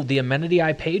Yeah. until the amenity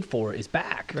I paid for is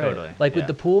back? Right. Totally. Like with Yeah.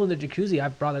 the pool and the jacuzzi,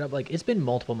 I've brought it up. Like, it's been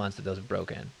multiple months that those have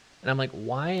broken. And I'm like,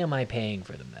 why am I paying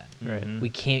for them then? Right. Mhm. We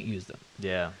can't use them.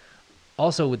 Yeah.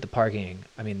 Also, with the parking,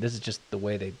 I mean, this is just the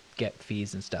way they get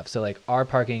fees and stuff. So, like, our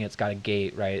parking, it's got a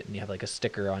gate, right? And you have, like, a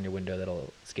sticker on your window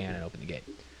that'll scan and open the gate.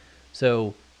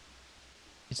 So,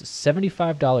 It's a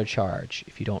 $75 charge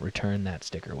if you don't return that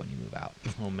sticker when you move out.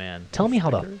 Oh man. Tell me how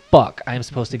the fuck I am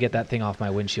supposed to get that thing off my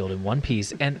windshield in one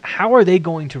piece, and how are they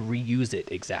going to reuse it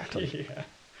exactly? Yeah.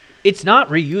 It's not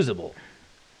reusable.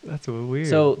 That's weird.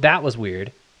 So that was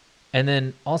weird. And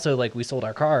then also, like, we sold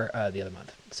our car the other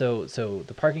month. So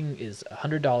the parking is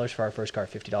 $100 for our first car,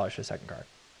 $50 for the second car.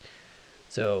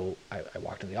 So I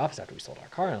walked into the office after we sold our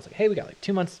car, and I was like, hey, we got like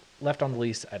 2 months left on the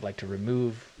lease. I'd like to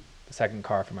remove the second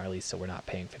car from our lease so we're not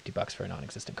paying $50 for a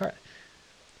non-existent car.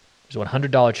 There's a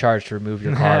 $100 charge to remove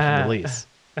your car from the lease.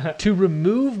 To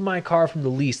remove my car from the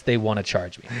lease, they want to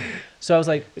charge me. So I was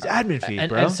like, It's admin fees, and,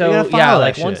 bro. and You so gotta yeah, file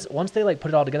like that once they like put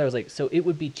it all together, I was like, so it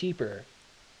would be cheaper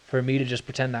for me to just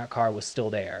pretend that car was still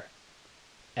there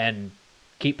and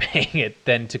keep paying it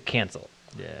than to cancel.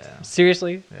 Yeah.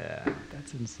 Seriously? Yeah.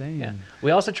 that's insane. Yeah.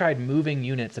 We also tried moving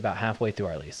units about halfway through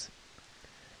our lease.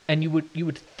 And you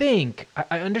would think,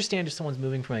 I understand if someone's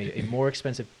moving from a more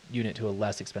expensive unit to a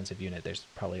less expensive unit, there's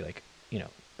probably like, you know,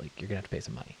 like you're gonna have to pay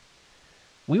some money.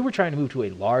 We were trying to move to a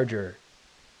larger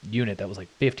unit that was like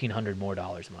 $1,500 more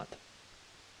a month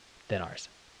than ours.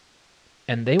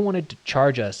 And they wanted to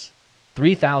charge us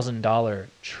 $3,000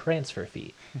 transfer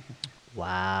fee.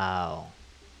 Wow.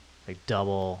 Like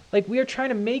double. Like, we are trying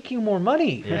to make you more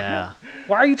money. Yeah.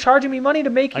 Why are you charging me money to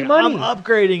make you Like, money? I'm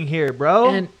upgrading here,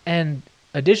 bro. And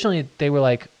additionally, they were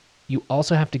like, you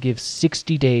also have to give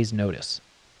 60 days notice.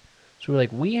 So we're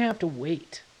like, we have to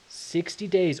wait 60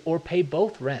 days or pay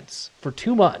both rents for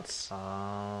 2 months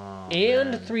oh,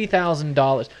 and man.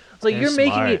 $3,000. It's like, They're you're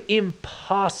making smart. it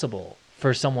impossible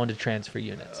for someone to transfer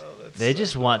units. They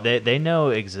just want they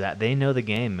know they know the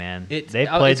game, man. They've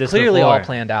played it's this clearly before. all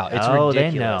planned out. It's oh,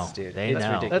 ridiculous, they know. dude. They It's know.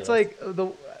 ridiculous. That's like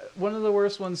one of the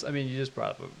worst ones. I mean, you just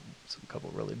brought up a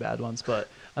couple really bad ones, but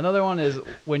another one is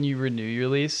when you renew your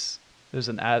lease. There's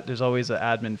always an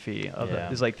admin fee of Yeah.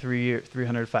 it's like $300,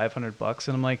 $500,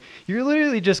 and I'm like, you're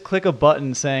literally just click a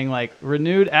button saying like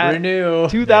renewed at Renew.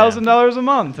 $2,000 a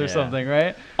month or Yeah. something,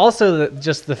 right? Also,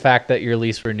 just the fact that your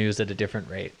lease renews at a different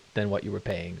rate than what you were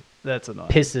paying That's annoying.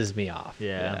 pisses me off.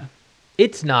 Yeah.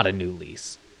 It's not a new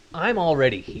lease. I'm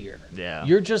already here. Yeah.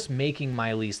 You're just making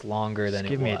my lease longer Just than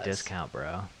give it me was. a discount,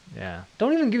 bro. Yeah.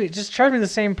 Don't even give me. Just charge me the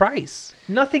same price.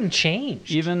 Nothing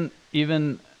changed. Even,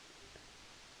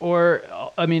 or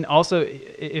I mean, also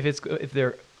if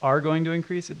they are going to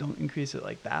increase it, don't increase it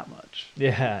like that much.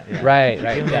 Yeah. yeah. Right.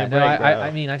 Give me Yeah. a No, break, bro.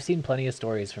 I mean, I've seen plenty of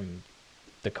stories from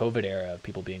the COVID era of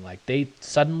people being like, they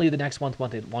suddenly the next month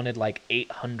wanted like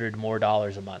 $800 more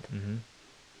a month. Mm-hmm.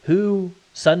 Who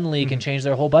suddenly can change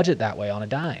their whole budget that way on a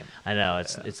dime? I know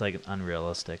it's like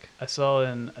unrealistic. I saw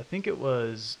I think it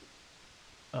was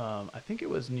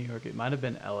New York. It might have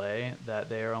been LA that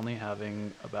they are only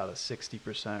having about a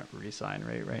 60% re-sign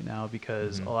rate right now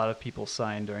because Mhm. a lot of people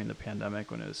signed during the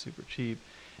pandemic when it was super cheap,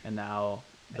 and now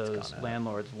It's those gone up.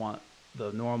 landlords want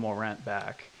the normal rent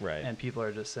back, Right. and people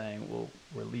are just saying, "Well,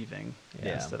 we're leaving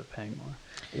Yeah. instead of paying more."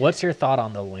 What's your thought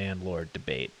on the landlord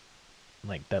debate?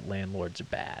 Like that landlords are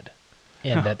bad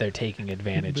and that they're taking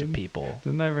advantage of people.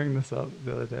 Didn't I bring this up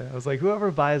the other day? I was like, whoever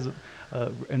buys,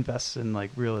 invests in like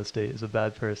real estate is a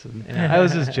bad person. I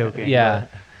was just joking. Yeah.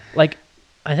 Like,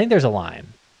 I think there's a line.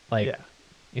 but- Like, yeah.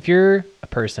 if you're a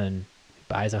person who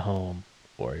buys a home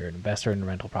or you're an investor in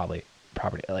rental property,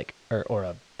 like, or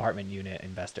a apartment unit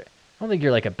investor, I don't think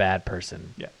you're like a bad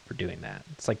person Yeah. for doing that.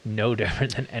 It's like no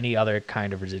different than any other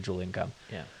kind of residual income.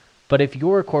 Yeah. But if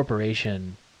you're a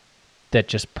corporation that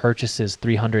just purchases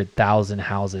 300,000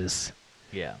 houses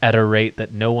Yeah. at a rate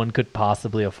that no one could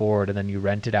possibly afford, and then you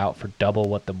rent it out for double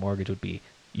what the mortgage would be,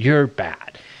 you're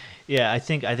bad. Yeah, I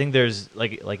think there's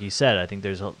like you said, I think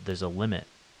there's a limit,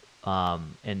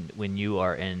 and when you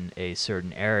are in a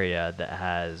certain area that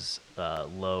has a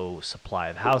low supply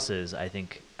of houses, I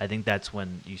think that's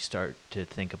when you start to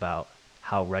think about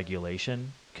how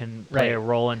regulation can play a Right.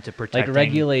 role into protecting. Like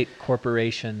regulate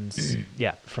corporations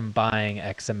Yeah, from buying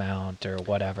X amount or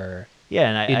whatever yeah,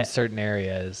 and in I certain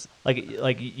areas.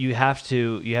 like you have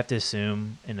to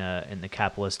assume in the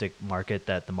capitalistic market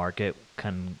that the market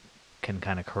can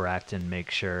kind of correct and make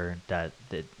sure that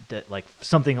like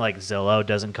something like Zillow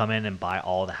doesn't come in and buy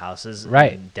all the houses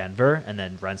Right. in Denver and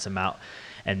then rents them out,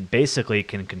 and basically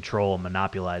can control and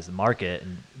monopolize the market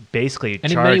and basically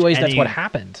And in charge many ways, that's any- what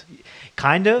happened.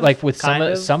 kind of Like with kind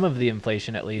of. some of the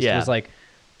inflation, at least, Yeah. was like,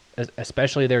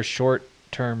 especially their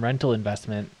short-term rental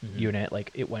investment Mhm. unit,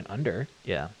 like it went under.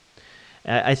 Yeah.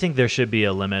 I think there should be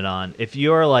a limit on if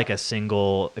you're like if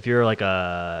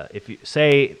you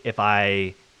say if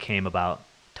I came about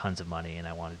tons of money and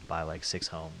I wanted to buy like 6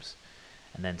 homes,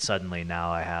 and then suddenly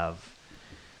now I have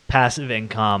passive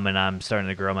income and I'm starting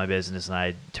to grow my business and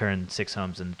I turn 6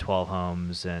 homes into 12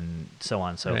 homes and so on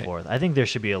and so Right. forth. I think there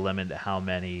should be a limit to how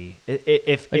many.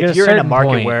 If Like, at a you're in a certain market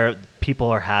point- where people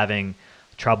are having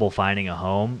trouble finding a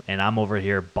home and I'm over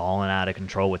here balling out of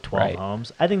control with 12 Right.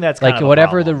 homes, I think that's kind Like of a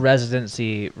whatever the problem.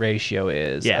 residency ratio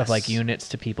is of like Yes. units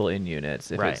to people in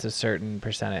units, if Right. it's a certain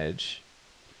percentage,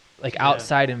 like Yeah.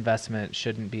 outside investment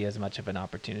shouldn't be as much of an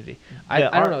opportunity. Yeah,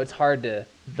 I don't know. It's hard to.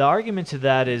 The argument to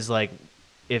that is like,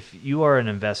 if you are an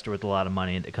investor with a lot of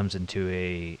money that comes into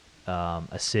a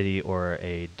city or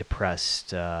a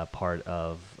depressed part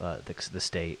of the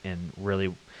state and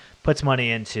really puts money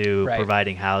into Right.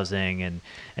 providing housing and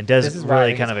This does is why I really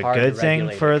think kind it's of a hard to good thing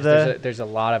regulate it, for 'cause the. there's a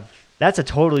lot of That's a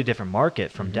totally different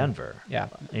market from Denver. yeah.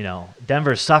 You know,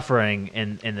 Denver's suffering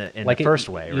in the first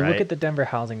way, you right? look at the Denver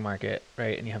housing market,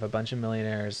 right, and you have a bunch of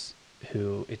millionaires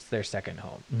who it's their second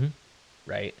home, hmm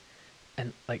right?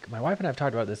 And like my wife and I have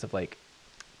talked about this of like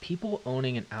people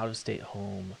owning an out of state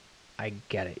home. I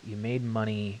get it. You made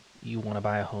money. You want to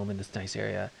buy a home in this nice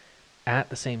area. At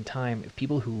the same time, if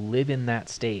people who live in that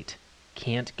state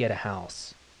can't get a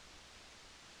house,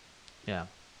 Yeah.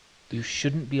 you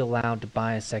shouldn't be allowed to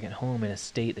buy a second home in a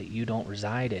state that you don't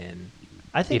reside in.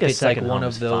 I think if a it's like second one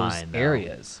home's of those fine, though.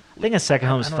 areas. I think a second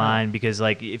I home's don't know. fine because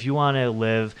like if you want to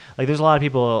live like there's a lot of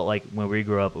people like when we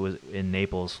grew up it was in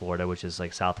Naples, Florida, which is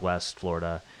like southwest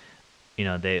Florida. You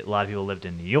know, a lot of people lived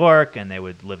in New York and they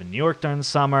would live in New York during the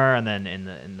summer and then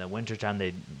in the wintertime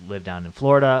they'd live down in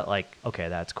Florida. Like, okay,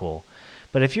 that's cool.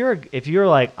 But if you're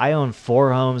like I own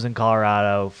 4 homes in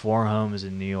Colorado, 4 homes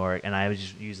in New York, and I would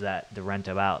just use that to rent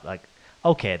them out, like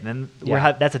okay, then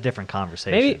Yeah. that's a different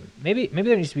conversation. Maybe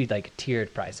there needs to be like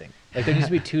tiered pricing. Like there needs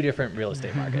to be 2 different real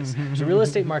estate markets. There's a real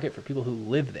estate market for people who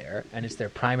live there and it's their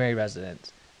primary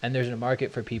residence, and there's a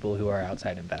market for people who are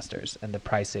outside investors, and the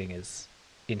pricing is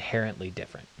inherently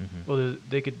different. Mhm. Well,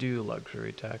 they could do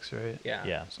luxury tax, right?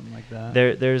 Yeah. Something like that.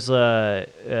 There's a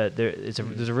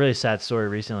really sad story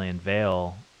recently in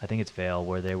Vail. I think it's Vail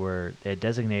where they had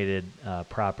designated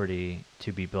property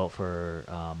to be built for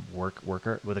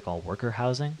worker what they call worker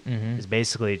housing. Mhm. It's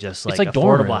basically just It's like, like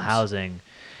dorm affordable rooms. housing,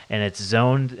 and it's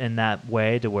zoned in that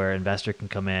way to where investor can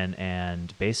come in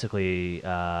and basically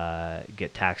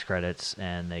get tax credits,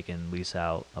 and they can lease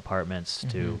out apartments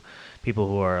Mhm. to people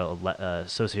who are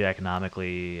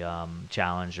socioeconomically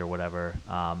challenged or whatever,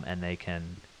 and they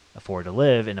can afford to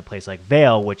live in a place like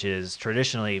Vail, which is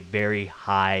traditionally very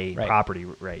high Right. property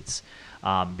rates,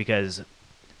 because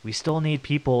we still need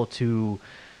people to.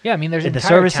 Yeah, I mean, there's In the entire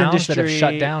service towns that have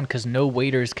shut industry- down because no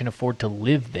waiters can afford to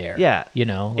live there. Yeah, you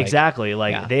know, like, exactly.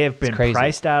 Like yeah, they have it's been crazy.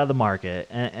 priced out of the market,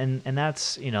 and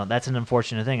that's that's an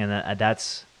unfortunate thing, and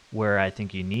that's where I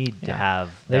think you need to Yeah.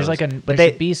 have. There's those- like but there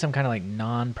should be some kind of like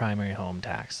non-primary home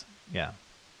tax. yeah.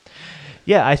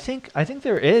 I think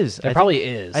there is. There I probably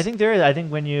think, is. I think there is. I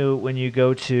think when you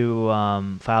go to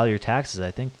file your taxes,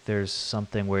 I think there's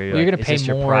something where Well, you're like, going to is pay this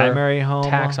your more primary home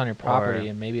tax on your property,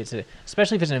 or- and maybe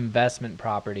especially if it's an investment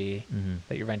property Mhm.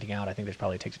 that you're renting out. I think there's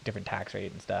probably a different tax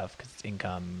rate and stuff because it's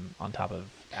income on top of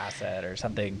asset or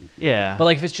something. Yeah, But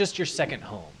like if it's just your second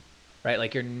home, right?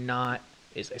 Like you're not,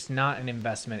 it's not an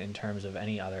investment in terms of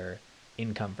any other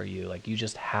income for you. Like you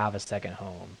just have a second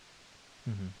home.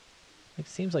 Mhm. It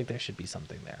seems like there should be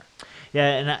something there.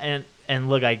 Yeah, and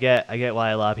look, I get why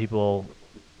a lot of people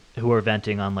who are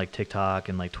venting on like TikTok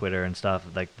and like Twitter and stuff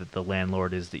like the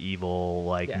landlord is the evil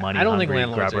like Yeah, money I don't think hungry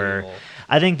landlords are grubber. evil.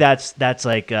 I think that's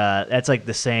like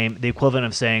the equivalent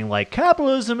of saying like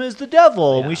capitalism is the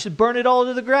devil and we Yeah. should burn it all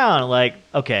to the ground. Like,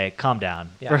 okay, calm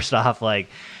down. Yeah. First off, like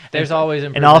There's and- always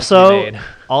and improvements to be also made.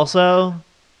 also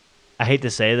I hate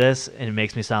to say this and it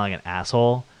makes me sound like an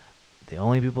asshole. The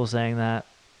only people saying that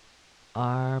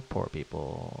are poor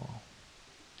people.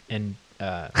 And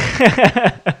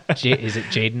is it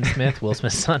Jaden Smith, Will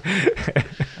Smith's son?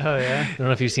 Oh yeah. I don't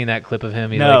know if you've seen that clip of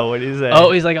him. He's No, like, what is that?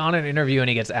 oh, he's like on an interview and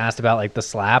he gets asked about like the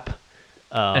slap.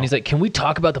 Oh. And he's like, "Can we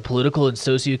talk about the political and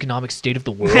socioeconomic state of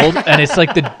the world?" And it's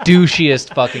like the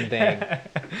douchiest fucking thing.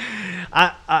 It's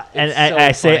so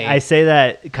I say funny. I say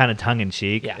that kind of tongue in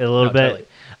cheek Yeah, a little no, bit,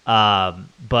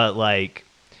 but like,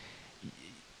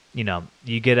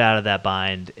 you get out of that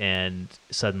bind and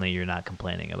suddenly you're not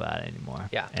complaining about it anymore.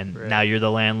 Yeah. and Right. now you're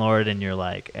the landlord and you're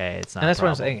like, hey, it's not. And a that's what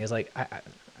I'm problem. saying is like,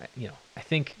 I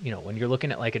think when you're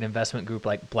looking at like an investment group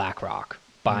like BlackRock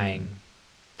buying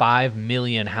 5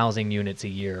 million housing units a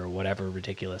year or whatever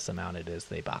ridiculous amount it is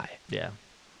they buy, Yeah,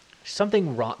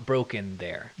 something broken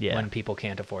there Yeah. when people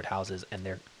can't afford houses, and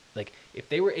they're like, if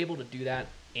they were able to do that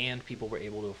and people were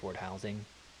able to afford housing,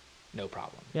 no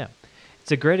problem. yeah.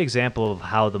 It's a great example of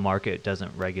how the market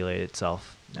doesn't regulate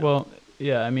itself. Well,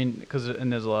 Yeah, I mean,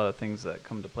 and there's a lot of things that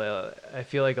come to play. I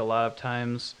feel like a lot of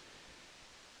times,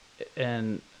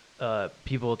 and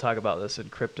people talk about this in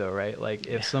crypto, right? Like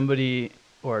if somebody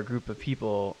or a group of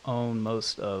people own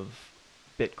most of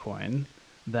Bitcoin,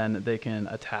 then they can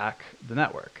attack the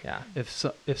network. Yeah.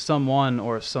 If someone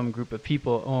or some group of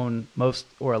people own most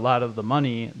or a lot of the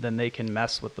money, then they can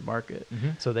mess with the market.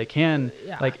 So they can,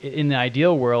 Yeah. like in the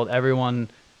ideal world, everyone,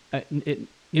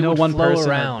 no would one flow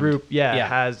person around. or group, Yeah.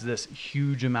 has this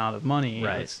huge amount of money.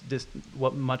 Right. It's just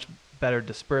much better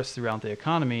dispersed throughout the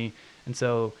economy, and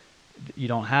so you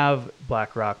don't have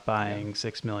BlackRock buying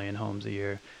 6 million homes a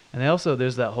year. And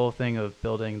there's that whole thing of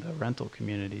building the rental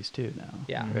communities too now.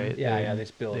 Yeah. Right. Yeah, they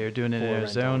just build They're doing it in for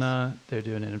Arizona. They're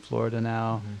doing it in Florida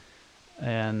now,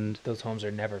 and Those homes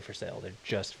are never for sale. They're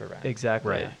just for rent.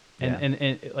 exactly. Right.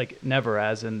 And like never,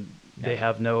 as in they Never.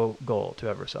 have no goal to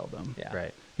ever sell them. Yeah.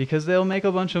 Right. Because they'll make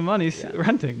a bunch of money Yeah.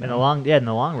 renting them. In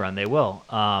the long run, they will.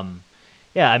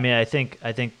 Yeah, I mean, I think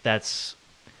that's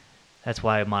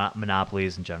why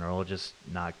monopolies in general are just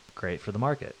not great for the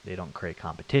market. They don't create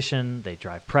competition. They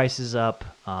drive prices up,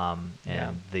 and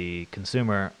Yeah. the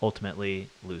consumer ultimately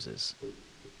loses.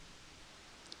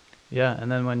 Yeah,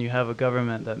 and then when you have a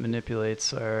government that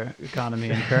manipulates our economy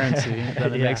and currency,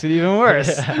 then it Yeah. makes it even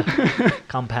worse.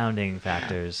 Compounding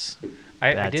factors.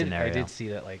 I Bad did scenario. see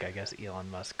that, like, I guess Elon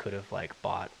Musk could have like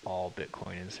bought all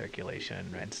Bitcoin in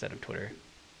circulation instead of Twitter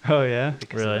Oh yeah.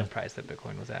 because Really? of the price that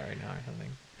Bitcoin was at right now or something.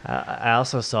 I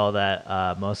also saw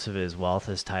that most of his wealth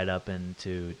is tied up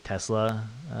into Tesla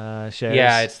shares.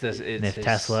 Yeah, it's this. and It's if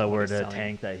Tesla what were he's to selling.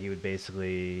 tank, that he would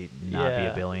basically not be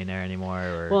Yeah. a billionaire anymore.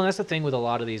 Or Well, and that's the thing with a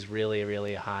lot of these really,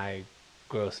 really high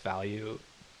gross value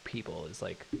people is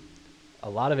like a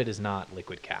lot of it is not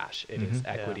liquid cash. It is Mhm.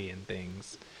 equity in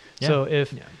things. So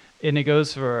if Yeah. and it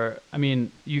goes for, I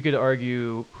mean, you could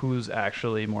argue who's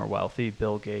actually more wealthy,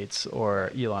 Bill Gates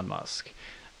or Elon Musk.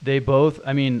 They both,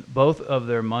 I mean, both of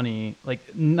their money,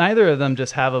 like neither of them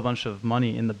just have a bunch of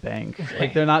money in the bank.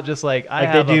 Like they're not just like, I Like,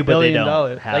 have they do, $1 but they billion.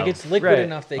 don't have Like it's liquid Right.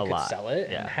 enough they a could lot. sell it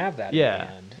Yeah. and have that Yeah. in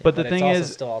the end. But the it's thing also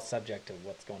is- still all subject to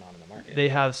what's going on in the market. They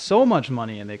have so much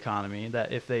money in the economy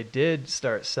that if they did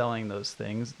start selling those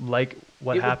things, like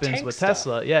what It would happens tank with stuff.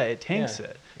 Tesla, yeah, it tanks Yeah.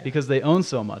 it Yeah. because they own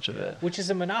so much of it. Which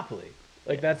is a monopoly.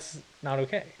 Like that's not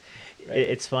okay. Right?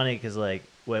 It's funny because like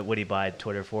what he buy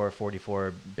Twitter for,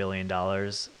 $44 billion.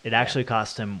 It actually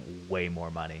cost him way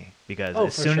more money because Oh,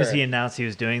 as for soon as sure. he announced he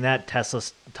was doing that, Tesla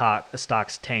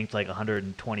stocks tanked like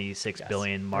 126 Yes.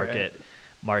 billion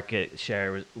market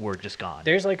share were just gone.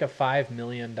 There's like a $5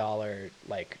 million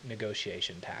like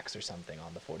negotiation tax or something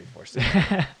on the 44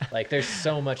 cent. Like there's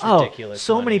so much ridiculous.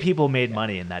 so many money. people made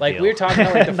money in that Like deal. we were talking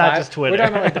about like the Not just Twitter. We're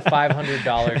talking about like the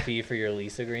 $500 fee for your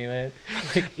lease agreement.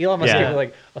 Like Elon Musk Yeah. gave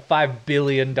like a $5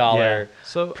 billion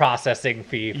So processing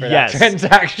fee for Yes. that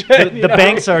transaction. the you know?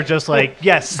 banks are just like,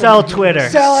 yes, sell Twitter,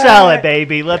 Sell sell it. it,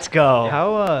 baby, let's go.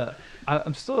 How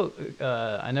I'm still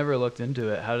I never looked into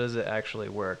it. How does it actually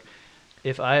work?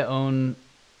 If I own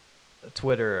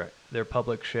Twitter, they're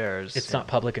public shares. It's not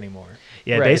public anymore.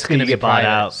 Yeah, Right, it's basically gonna you be get bought private.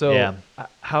 out. So yeah.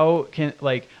 how can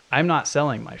I'm not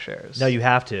selling my shares. No, you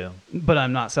have to. but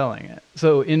I'm not selling it.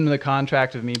 So in the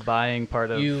contract of me buying part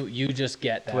of You just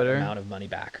get that Twitter? amount of money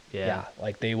back. Yeah.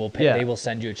 Like they will pay. Yeah. They will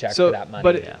send you a check so for that money.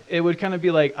 but Yeah. it would kind of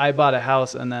be like I bought a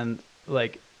house and then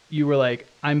like you were like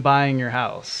I'm buying your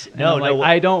house. And No, I'm no, like,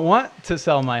 I don't want to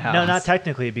sell my house. No, not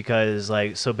technically, because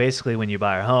like so basically when you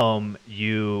buy a home,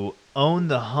 you own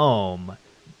the home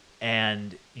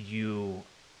and you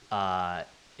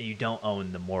don't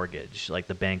own the mortgage. Like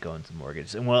the bank owns the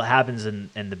mortgage. And what happens in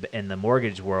the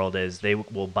mortgage world is they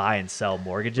will buy and sell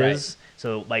mortgages.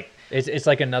 So like it's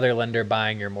like another lender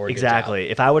buying your mortgage. exactly.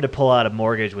 If I were to pull out a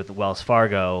mortgage with Wells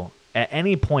Fargo, at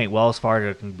any point Wells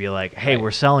Fargo can be like, "Hey, Right.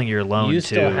 we're selling your loan You to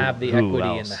still have the who equity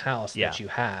in else?" the house Yeah. that you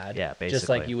had. Yeah, Just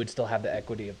like basically. you would still have the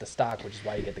equity of the stock, which is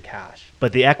why you get the cash.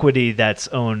 But the equity that's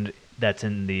owned, that's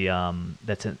in the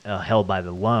held by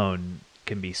the loan,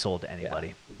 can be sold to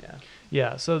anybody. Yeah.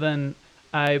 Yeah, so then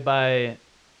I buy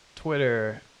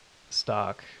Twitter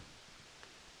stock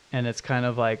and it's kind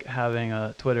of like having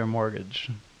a Twitter mortgage.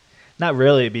 Not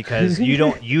really, because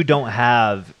you don't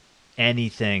have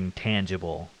anything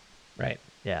tangible. Right.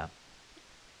 Yeah.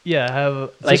 Yeah, I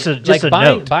have Just a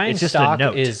note. Buying It's just a stock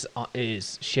note.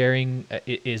 is sharing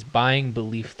is buying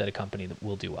belief that a company that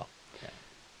will do well.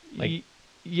 Like-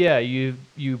 yeah, you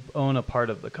own a part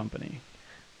of the company.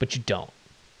 But you don't.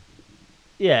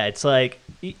 Yeah, it's like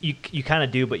you kind of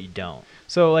do, but you don't.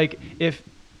 So like if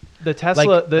the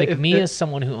Tesla if me the- as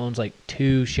someone who owns like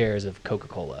 2 shares of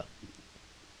Coca-Cola,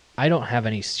 I don't have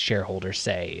any shareholder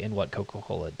say in what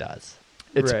Coca-Cola does.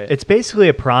 It's Right. it's basically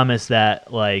a promise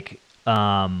that like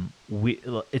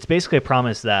it's basically a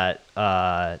promise that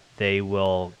they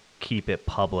will keep it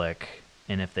public,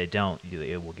 and if they don't,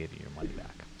 it will give you your money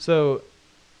back. So,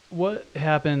 what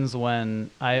happens when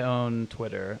I own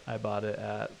Twitter? I bought it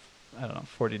at, I don't know,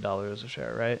 $40 a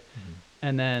share, right? Mm-hmm.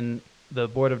 And then the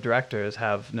board of directors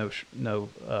have no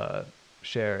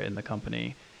share in the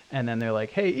company, and then they're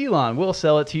like, "Hey, Elon, we'll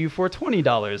sell it to you for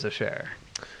 $20 a share."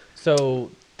 So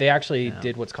they actually Yeah.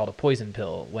 did what's called a poison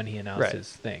pill when he announced Right.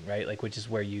 his thing, right? Like, which is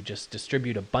where you just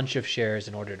distribute a bunch of shares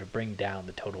in order to bring down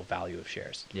the total value of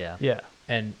shares. Yeah. Yeah.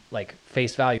 And like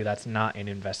face value, that's not in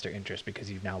investor interest because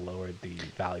you've now lowered the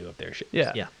value of their shares.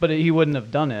 Yeah. Yeah. But he wouldn't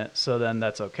have done it, so then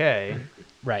that's okay.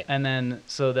 Right. And then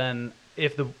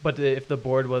if the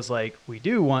board was like, "We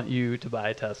do want you to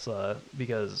buy Tesla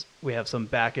because we have some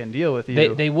back end deal with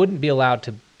you," They wouldn't be allowed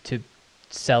to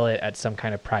sell it at some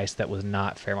kind of price that was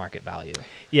not fair market value.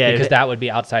 Yeah, because that would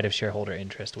be outside of shareholder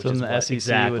interest, which So is then the what, SEC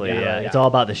Exactly. would be Yeah. like- It's all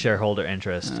about the shareholder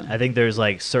interest. Yeah. I think there's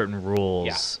like certain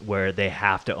rules where they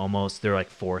have to they're like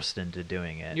forced into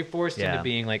doing it. you're forced Yeah. into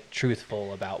being like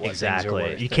truthful about what things are Exactly.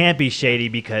 worth. You can't be shady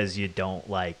because you don't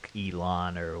like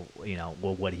Elon or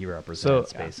what he So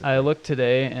represents. Basically, I looked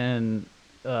today, and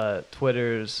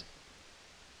Twitter's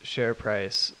share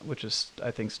price, which is I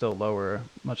think still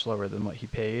much lower than what he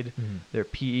paid. Mhm. Their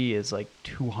PE is like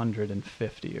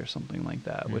 250 or something like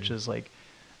that, which is like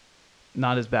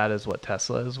not as bad as what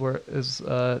Tesla is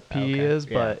PE Okay. is,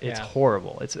 Yeah. but it's Yeah.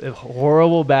 horrible. It's a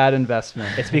horrible bad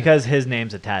investment. It's because his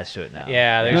name's attached to it now.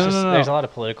 Yeah, there's No. there's a lot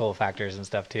of political factors and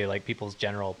stuff too. Like people's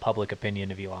general public opinion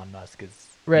of Elon Musk is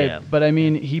Right, Yeah. but I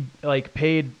mean, he like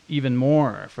paid even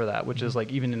more for that, which is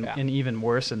like even Yeah. an even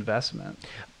worse investment.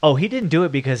 Oh, he didn't do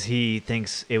it because he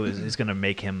thinks it's going to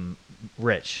make him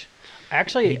rich.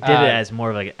 actually He did it as more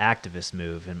of like an activist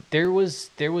move, and there was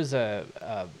a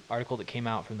article that came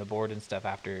out from the board and stuff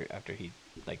after he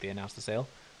they announced the sale,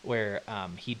 where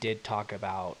he did talk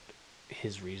about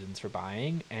his reasons for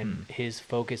buying, and his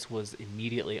focus was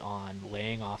immediately on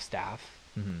laying off staff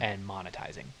Mhm. and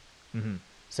monetizing. Mhm.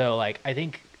 So like I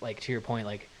think like to your point,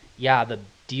 like yeah, the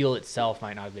deal itself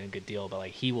might not have been a good deal, but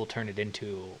like he will turn it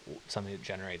into something that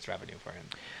generates revenue for him.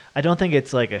 I don't think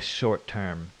it's like a short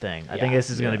term thing. I think Yeah. this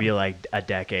is going to Yeah. be like a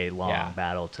decade long Yeah.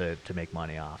 battle to make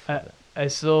money off. I, of it. I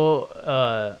still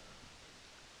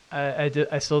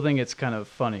I still think it's kind of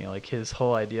funny, like his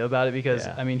whole idea about it, because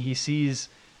Yeah. I mean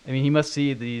he must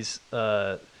see these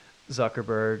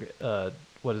Zuckerberg,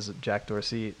 what is it, Jack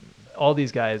Dorsey, all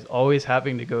these guys always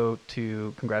having to go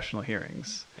to congressional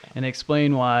hearings and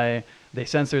explain why they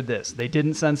censored this, they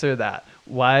didn't censor that,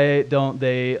 why don't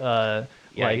they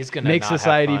he's gonna make not have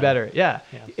society fun. better. Yeah.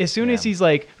 Yeah. As soon as Yeah. he's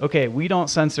like, okay, we don't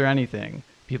censor anything,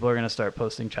 people are going to start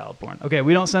posting child porn. Okay,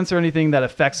 we don't censor anything that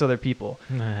affects other people.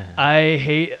 I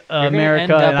hate You're gonna America,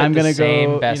 end up and at I'm the going to same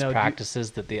go. best do-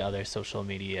 practices that the other social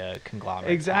media conglomerates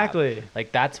have. Exactly.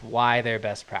 Like that's why they're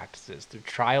best practices. Through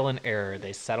trial and error,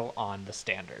 they settle on the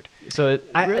standard. So it,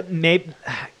 I maybe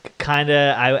kind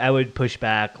of I would push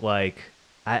back. Like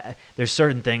there's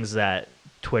certain things that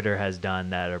Twitter has done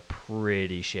that are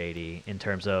pretty shady in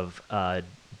terms of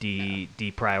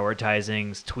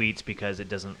deprioritizing tweets because it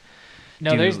doesn't.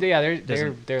 No, do- they're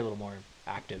doesn't- a little more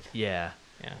active. Yeah,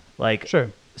 Yeah. like sure.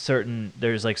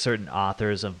 there's like certain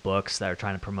authors of books that are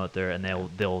trying to promote and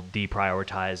they'll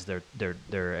deprioritize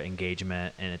their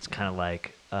engagement, and it's kind of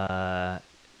like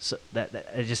so that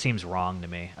it just seems wrong to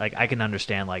me. Like I can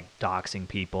understand like doxing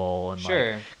people and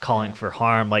Sure. like calling Yeah. for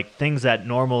harm, like things that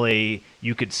normally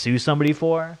you could sue somebody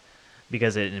for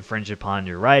because it infringed upon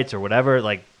your rights or whatever.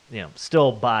 Like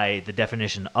still by the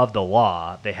definition of the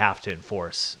law, they have to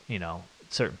enforce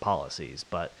certain policies.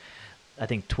 But I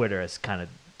think Twitter has kind of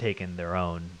taken their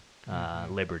own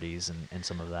liberties and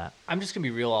some of that. I'm just gonna be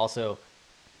real. Also,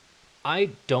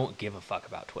 I don't give a fuck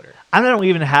about Twitter. I don't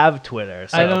even have Twitter.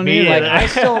 So I don't me either. Like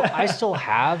neither. I still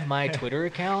have my Twitter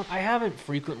account. I haven't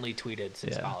frequently tweeted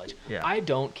since Yeah. college. Yeah. I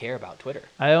don't care about Twitter.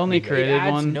 I only It created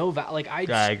adds one. no I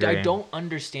agree. don't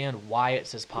understand why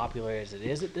it's as popular as it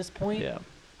is at this point. Yeah.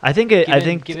 I think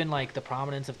Given like the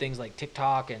prominence of things like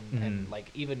TikTok and Mm-hmm.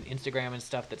 like even Instagram and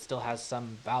stuff that still has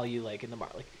some value like in the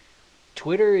market. Like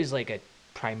Twitter is like a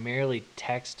primarily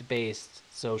text-based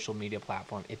social media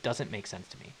platform. It doesn't make sense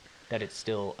to me that it's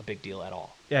still a big deal at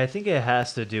all. Yeah, I think it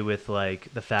has to do with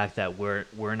like the fact that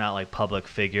we're not like public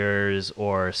figures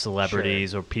or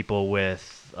celebrities or people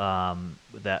with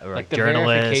that or like the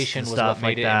journalists verification and was stuff what made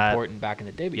like it that. important back in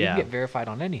the day, but you Yeah. can get verified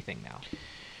on anything now.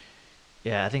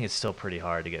 Yeah, I think it's still pretty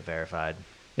hard to get verified.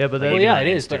 Yeah, but Like, then Well, even yeah, on it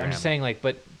is, but I'm Instagram. just saying like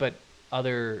but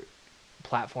other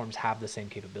platforms have the same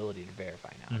capability to verify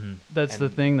now. Mhm. That's the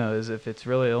And- thing, though, is if it's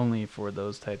really only for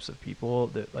those types of people,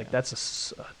 that like Yeah.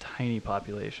 that's a tiny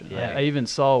population. Yeah. I even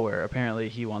saw where apparently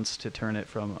he wants to turn it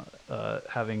from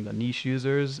having the niche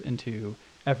users into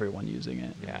everyone using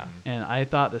it. Yeah. And I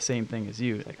thought the same thing as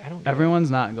you. Like, I don't get it.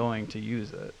 Everyone's not going to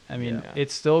use it. I mean, Yeah.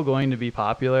 it's still going to be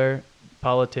popular.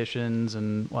 Politicians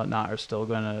and whatnot are still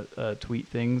going to tweet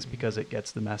things because it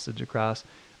gets the message across.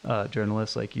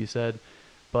 Journalists, like you said.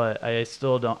 But I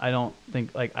still don't. I don't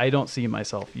think like I don't see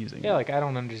myself using Yeah, it. like I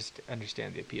don't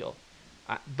understand the appeal.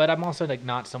 But I'm also like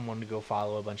not someone to go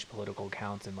follow a bunch of political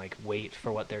accounts and like wait for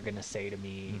what they're gonna say to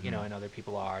me, you know, and other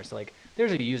people are. So like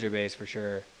there's a user base for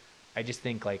sure. I just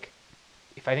think like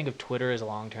if I think of Twitter as a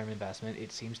long-term investment,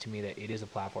 it seems to me that it is a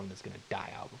platform that's gonna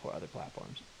die out before other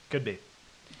platforms. Could be.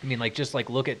 I mean, like just like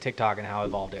look at TikTok and how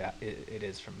evolved it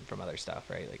is from other stuff,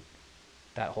 right? Like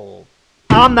that whole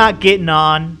I'm not getting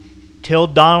on till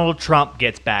Donald Trump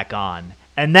gets back on.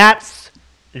 And that's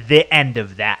the end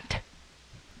of that.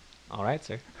 all right,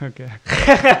 sir. Okay.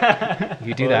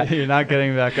 You do Well, that. You're not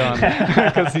getting back on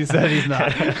because he said he's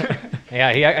not.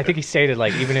 Yeah, I think he stated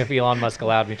like even if Elon Musk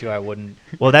allowed me to, I wouldn't.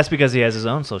 Well, that's because he has his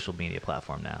own social media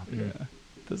platform now. Yeah.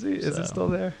 Does he? Is So- it still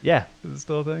there? Yeah. Is it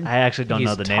still a thing? I actually don't He's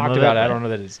know the name talked of about it. I but don't know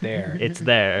that it's there. It's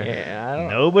there. Yeah, I don't.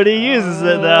 Nobody uses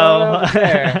it I don't know if it's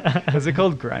there. though. Is it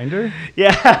called Grinder?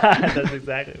 Yeah, that's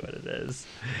exactly what it is.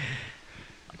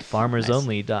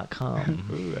 FarmersOnly.com.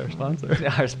 Ooh, our sponsor.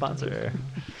 Our sponsor.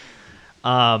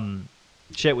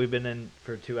 Shit, we've been in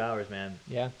for 2 hours, man.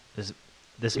 Yeah. This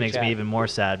Good makes chat. me even more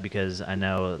sad because I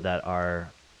know that our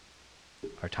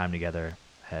time together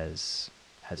has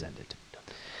ended.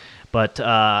 But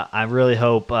I really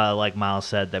hope, like Miles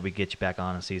said, that we get you back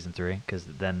on in season 3 because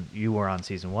then you were on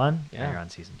season 1, Yeah. now you're on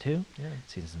season 2, Yeah.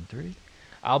 season 3.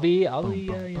 I'll be. Boom,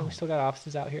 You know, boom. we still got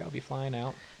offices out here. I'll be flying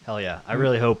out. Hell yeah! I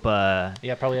really hope.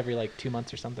 Yeah, probably every like 2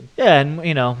 months or something. Yeah, and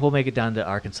you know we'll make it down to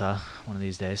Arkansas one of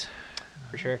these days.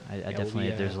 For sure. I Yeah, definitely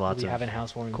there's we'll lots be of having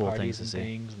housewarming cool parties things to and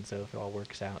see. things, and so if it all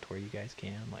works out to where you guys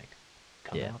can like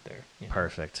come Yeah. out there. you know.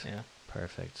 Perfect. Yeah.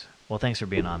 Perfect. Well, thanks for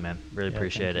being on, man. Really Yeah,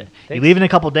 appreciate thank it. you. You leave in a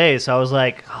couple days, so I was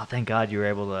like, oh, thank God you were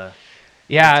able to.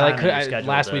 Yeah, time like in your schedule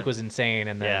last to- week was insane,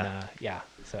 and then Yeah. yeah,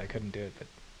 so I couldn't do it, but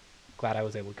glad I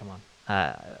was able to come on.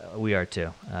 We are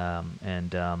too.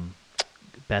 And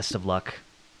best of luck.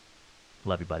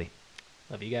 Love you, buddy.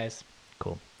 Love you guys.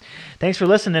 Cool. Thanks for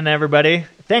listening, everybody.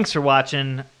 Thanks for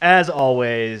watching. As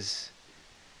always,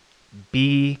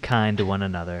 be kind to one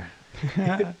another.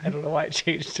 I don't know why it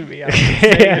changed to me. yeah.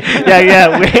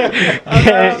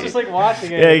 I was just like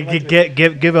watching it. Yeah,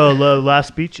 give a last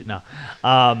speech. No.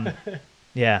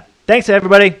 Yeah. Thanks,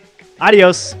 everybody.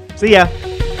 Adios. See ya.